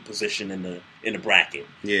any position in the bracket.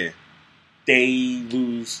 Yeah. They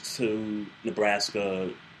lose to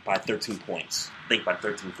Nebraska by 13 points. I think by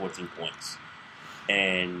 13, 14 points.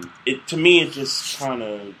 And to me, it just kind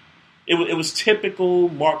of... It was typical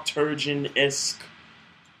Mark Turgeon-esque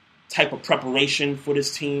type of preparation for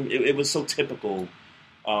this team. It was so typical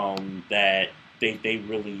that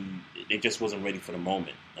they just wasn't ready for the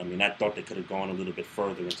moment. I mean, I thought they could have gone a little bit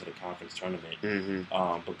further into the conference tournament,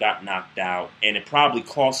 but got knocked out. And it probably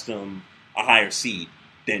cost them a higher seed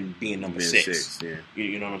than being number 6. Yeah.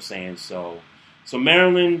 You know what I'm saying? So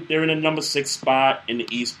Maryland, they're in a number 6 spot in the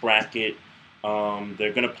East bracket.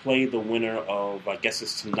 They're going to play the winner of, I guess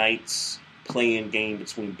it's tonight's play-in game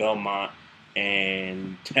between Belmont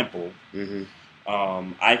and Temple.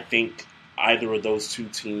 I think either of those two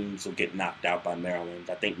teams will get knocked out by Maryland.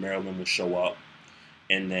 I think Maryland will show up,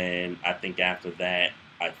 and then I think after that,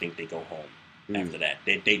 I think they go home. After that,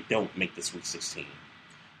 they don't make the Sweet 16.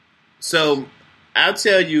 So I'll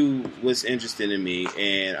tell you what's interesting to me,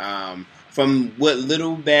 and from what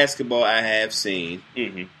little basketball I have seen,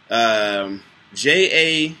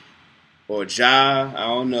 J.A. or Ja, I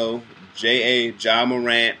don't know, J.A. Ja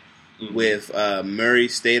Morant with Murray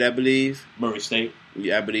State, I believe. Murray State?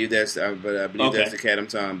 Yeah, I believe that's that's the cat I'm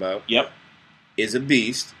talking about. Yep. Is a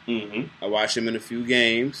beast. I watched him in a few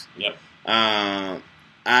games. Yep.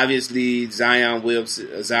 Obviously,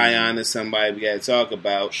 Zion is somebody we got to talk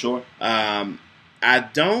about. Sure. I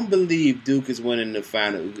don't believe Duke is winning the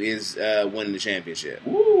winning the championship.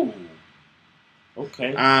 Ooh.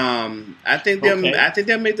 Okay. I think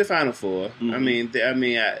they'll make the Final Four.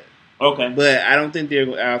 Okay. But I don't think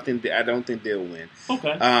they'll win.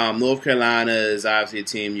 Okay. North Carolina is obviously a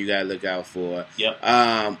team you got to look out for.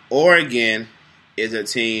 Yep. Oregon is a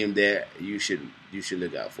team that you should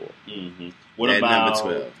look out for. What at about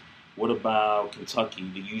number 12? What about Kentucky?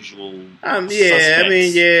 The usual.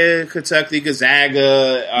 Suspects? Kentucky,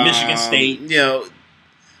 Gonzaga, Michigan State.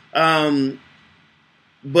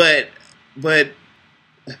 But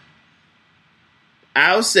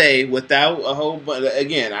I'll say without a whole bunch.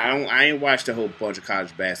 Again, I ain't watched a whole bunch of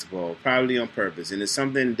college basketball, probably on purpose, and it's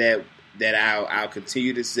something that I'll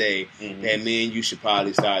continue to say that me and you should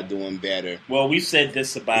probably start doing better. Well, we've said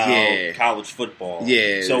this about college football,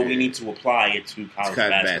 so we need to apply it to college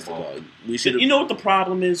basketball. We should. You know what the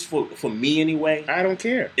problem is for me anyway? I don't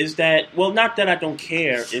care. Is that not that I don't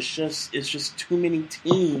care? It's just too many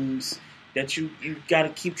teams that you got to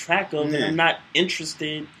keep track of, and I'm not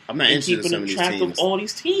interested. In keeping track of all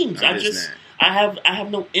these teams. I have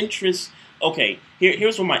no interest. Okay,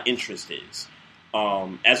 here's what my interest is.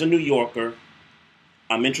 As a New Yorker,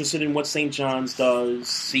 I'm interested in what St. John's does,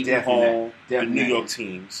 Seton Hall, the New York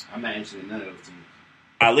teams. I'm not interested in none of those teams.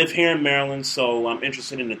 I live here in Maryland, so I'm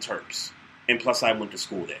interested in the Terps, and plus I went to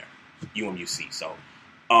school there, UMUC. So,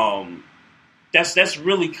 that's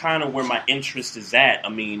really kind of where my interest is at. I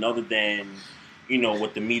mean, other than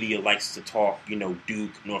what the media likes to talk,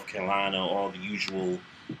 Duke, North Carolina, all the usual,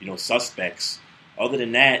 suspects. Other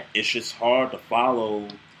than that, it's just hard to follow,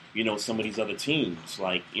 some of these other teams.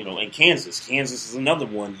 Like, and Kansas. Kansas is another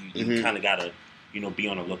one you kind of got to, be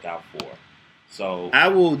on the lookout for. So I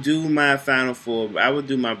will do my Final Four. I will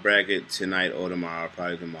do my bracket tonight or tomorrow,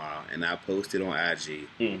 probably tomorrow, and I'll post it on IG.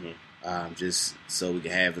 Just so we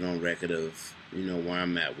can have it on record of, where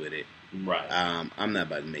I'm at with it. Right. I'm not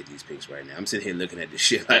about to make these picks right now. I'm sitting here looking at this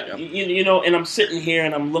shit. Like and I'm sitting here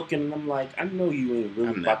and I'm looking and I'm like, I know you ain't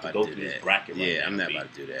really about to go through this bracket right now. I'm not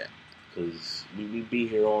about to do that. Because we be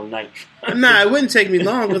here all night. Nah, it wouldn't take me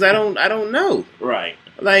long because I don't know. Right.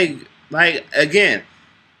 Like again,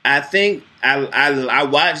 I think I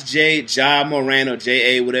watched Ja Morant or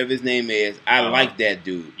J.A., whatever his name is. I like that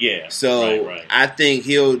dude. Yeah. So right. I think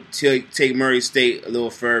he'll take Murray State a little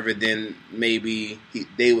further than maybe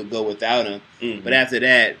they would go without him. Mm-hmm. But after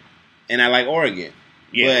that, and I like Oregon.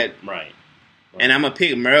 Yeah, but, right. And I'm going to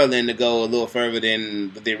pick Maryland to go a little further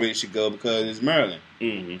than they really should go because it's Maryland.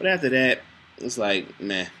 Mm-hmm. But after that, it's like,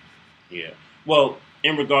 meh. Yeah. Well,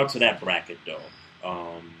 in regard to that bracket, though,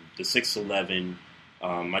 the 6-11,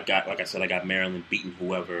 I got Maryland beating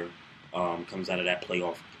whoever comes out of that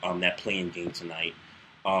playoff, that play-in game tonight.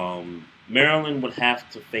 Maryland would have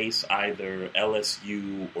to face either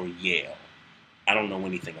LSU or Yale. I don't know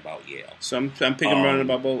anything about Yale, so I'm picking Maryland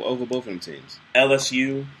over both of them teams.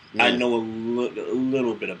 LSU, I know a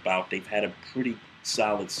little bit about. They've had a pretty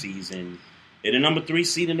solid season. They're the number 3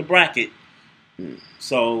 seed in the bracket.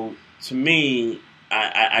 So to me,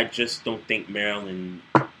 I just don't think Maryland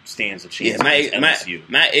stands a chance against LSU.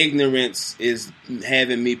 My ignorance is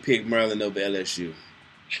having me pick Maryland over LSU.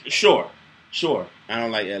 Sure. I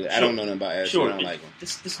don't like LSU. Sure. I don't know nothing about LSU. Sure. I don't like them.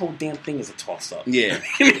 This whole damn thing is a toss-up. Yeah.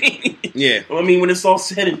 Yeah. I mean, when it's all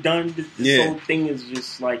said and done, this whole thing is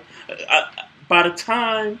just like... by the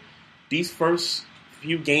time these first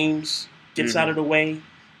few games gets out of the way,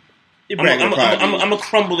 I'm going to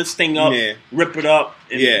crumble this thing up, rip it up,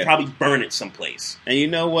 and probably burn it someplace. And you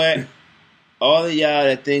know what? All of y'all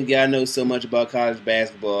that think y'all know so much about college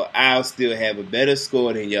basketball, I'll still have a better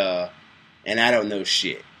score than y'all, and I don't know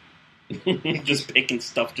shit. Just picking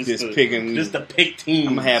stuff, just to pick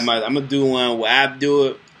teams. I'm gonna do one where I do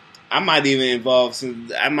it. I might even involve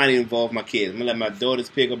my kids. I'm gonna let my daughters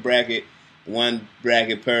pick a bracket, one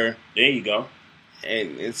bracket per. There you go.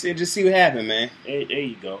 And just see what happens, man. There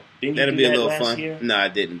you go. That'll be a little fun. Year? No, I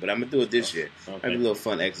didn't, but I'm gonna do it this year. Okay. That'll be a little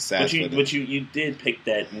fun exercise. But you did pick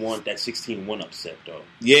that 16-1 upset though.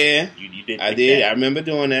 Yeah, you did. I did. I remember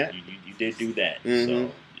doing that. You did do that. Mm-hmm.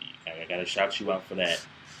 So I gotta shout you out for that.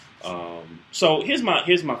 So here's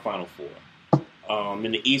my Final Four.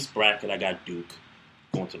 In the East bracket, I got Duke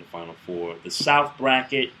going to the Final Four. The South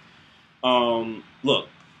bracket, look,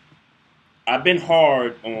 I've been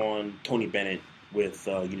hard on Tony Bennett with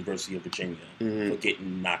University of Virginia for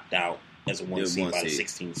getting knocked out as a 1 seed by the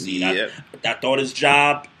 16 seed. Yep. I thought his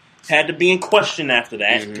job had to be in question after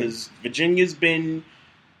that because Virginia's been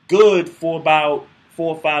good for about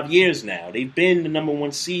 4 or 5 years now. They've been the number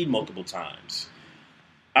 1 seed multiple times.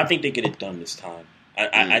 I think they get it done this time.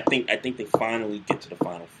 I think they finally get to the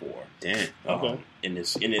Final Four. Damn. Okay. In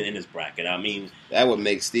this bracket. I mean, that would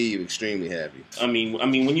make Steve extremely happy. I mean,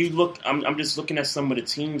 when you look, I'm just looking at some of the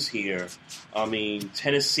teams here. I mean,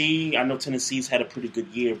 Tennessee. I know Tennessee's had a pretty good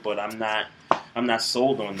year, but I'm not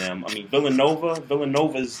sold on them. I mean,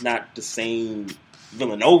 Villanova's not the same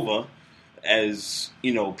Villanova as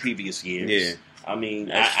previous years. Yeah. I mean,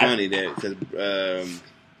 that's funny that because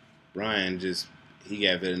Brian he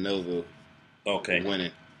got Villanova. Okay.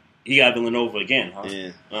 Winning. He got Villanova again, huh?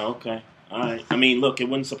 Yeah. Oh, okay. All right. I mean, look, it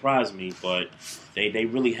wouldn't surprise me, but they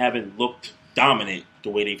really haven't looked dominant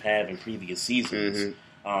the way they've had in previous seasons.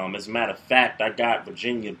 As a matter of fact, I got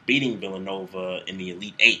Virginia beating Villanova in the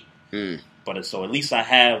Elite 8. But so at least I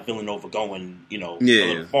have Villanova going, a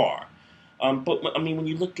little far. But I mean, when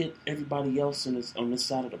you look at everybody else on this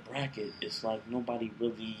side of the bracket, it's like nobody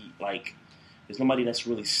really there's nobody that's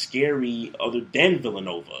really scary other than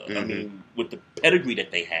Villanova. I mean, with the pedigree that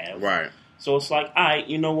they have. Right. So it's like, all right,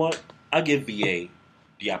 you know what? I give VA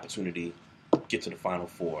the opportunity to get to the Final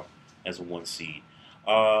Four as a 1 seed.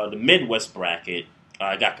 The Midwest bracket,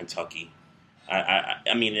 I got Kentucky.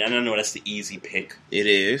 I mean, I don't know that's the easy pick. It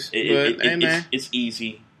is. It's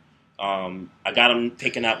easy. I got them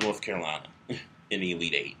taking out North Carolina in the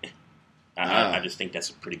Elite 8. I just think that's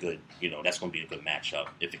a pretty good, that's going to be a good matchup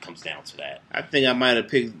if it comes down to that. I think I might have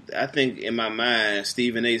picked, in my mind,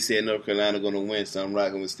 Stephen A. said North Carolina going to win, so I'm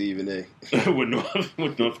rocking with Stephen A. with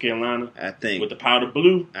North Carolina? I think. With the powder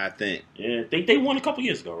blue? I think. Yeah, they won a couple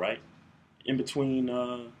years ago, right? In between,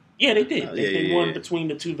 yeah, they did. They won between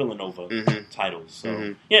the 2 Villanova titles.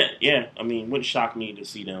 So, yeah. I mean, wouldn't shock me to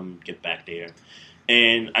see them get back there.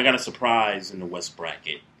 And I got a surprise in the West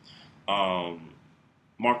bracket.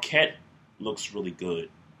 Marquette looks really good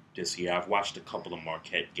this year. I've watched a couple of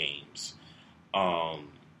Marquette games. I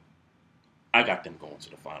got them going to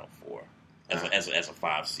the Final Four as a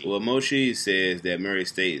 5 seed. Well, Moshe says that Murray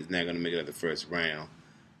State is not going to make it out the first round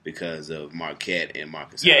because of Marquette and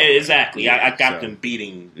Marcus. Yeah, exactly. Yeah, I got them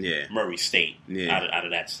beating Murray State out of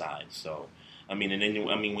that side. So, I mean, and then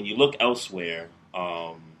when you look elsewhere,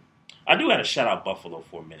 I do have to shout out Buffalo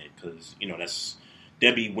for a minute because that's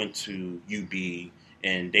Debbie went to UB.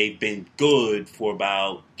 And they've been good for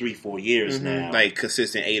about 3-4 years now. Like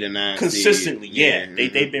consistent 8 or 9. Consistently, yeah.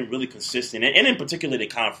 They've been really consistent. And in particular, the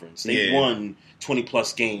conference. They've won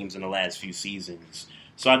 20-plus games in the last few seasons.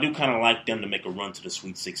 So I do kind of like them to make a run to the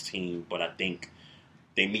Sweet 16, but I think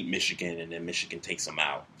they meet Michigan, and then Michigan takes them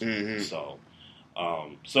out.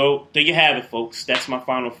 So there you have it, folks. That's my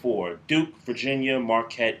Final Four. Duke, Virginia,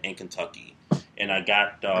 Marquette, and Kentucky. And I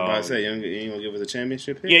got... I'm about to say, you ain't going to give us a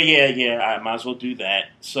championship here? Yeah. I might as well do that.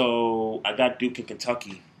 So I got Duke and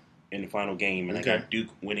Kentucky in the final game, and I got Duke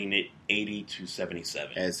winning it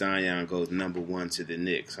 80-77. As Zion goes #1 to the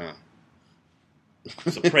Knicks, huh?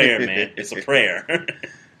 It's a prayer, man. It's a prayer.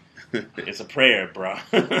 It's a prayer, bro.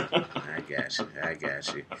 I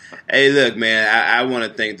got you. Hey, look, man, I want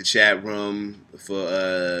to thank the chat room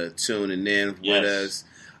for tuning in with us.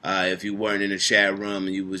 If you weren't in the chat room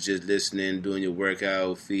and you was just listening, doing your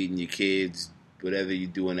workout, feeding your kids, whatever you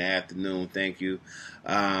do in the afternoon, thank you.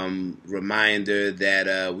 Reminder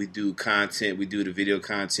that we do content. We do the video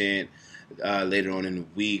content later on in the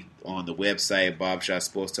week on the website,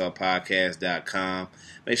 barbershopsportstalkpodcast.com.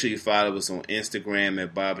 Make sure you follow us on Instagram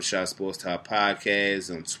at Barbershop Sports Talk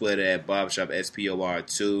Podcast, on Twitter at Barbershop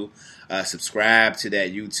SPOR2. Subscribe to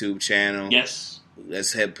that YouTube channel. Yes.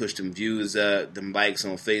 Let's help push them views up, them likes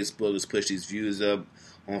on Facebook. Let's push these views up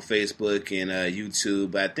on Facebook and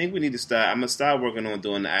YouTube. But I think we need to start. I'm gonna start working on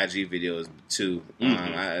doing the IG videos too.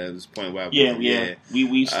 At this point, where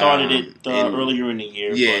we started it earlier in the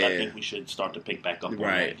year, but I think we should start to pick back up on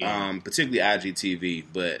that again. Particularly IGTV,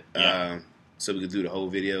 but so we can do the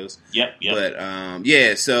whole videos. Yep. But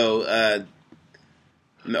so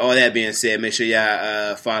all that being said, make sure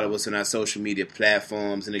y'all follow us on our social media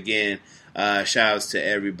platforms, and again. Shout outs to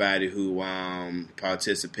everybody who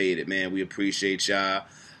participated, man. We appreciate y'all.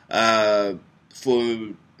 For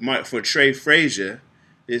Trey Frazier,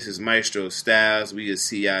 this is Maestro Styles. We will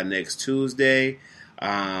see y'all next Tuesday.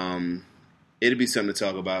 It'll be something to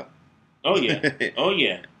talk about. Oh yeah.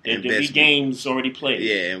 There'll be games already played.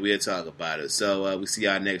 Yeah, and we'll talk about it. So we see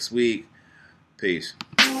y'all next week. Peace.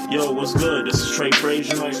 Yo, what's good? This is Trey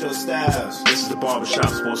Frazier. Maestro Styles. This is the Barbershop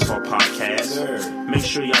Sports Talk Podcast. Yes, make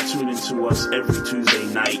sure y'all tune in to us every Tuesday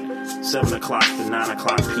night, 7 o'clock to 9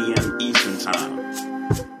 o'clock p.m. Eastern Time.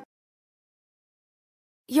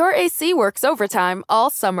 Your AC works overtime all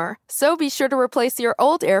summer, so be sure to replace your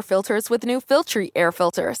old air filters with new Filtry air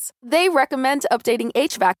filters. They recommend updating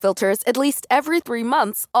HVAC filters at least every 3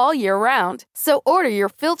 months all year round. So order your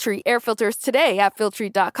Filtry air filters today at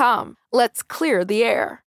Filtry.com. Let's clear the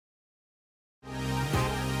air.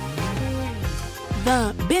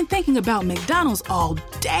 Been thinking about McDonald's all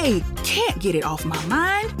day. Can't get it off my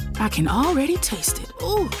mind. I can already taste it.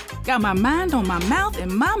 Ooh, got my mind on my mouth and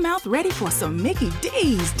my mouth ready for some Mickey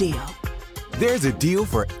D's deal. There's a deal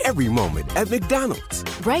for every moment at McDonald's.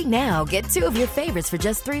 Right now, get 2 of your favorites for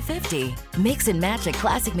just $3.50. Mix and match a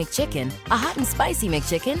classic McChicken, a hot and spicy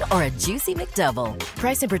McChicken, or a juicy McDouble.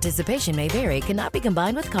 Price and participation may vary. Cannot be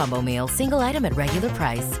combined with combo meal. Single item at regular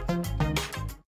price.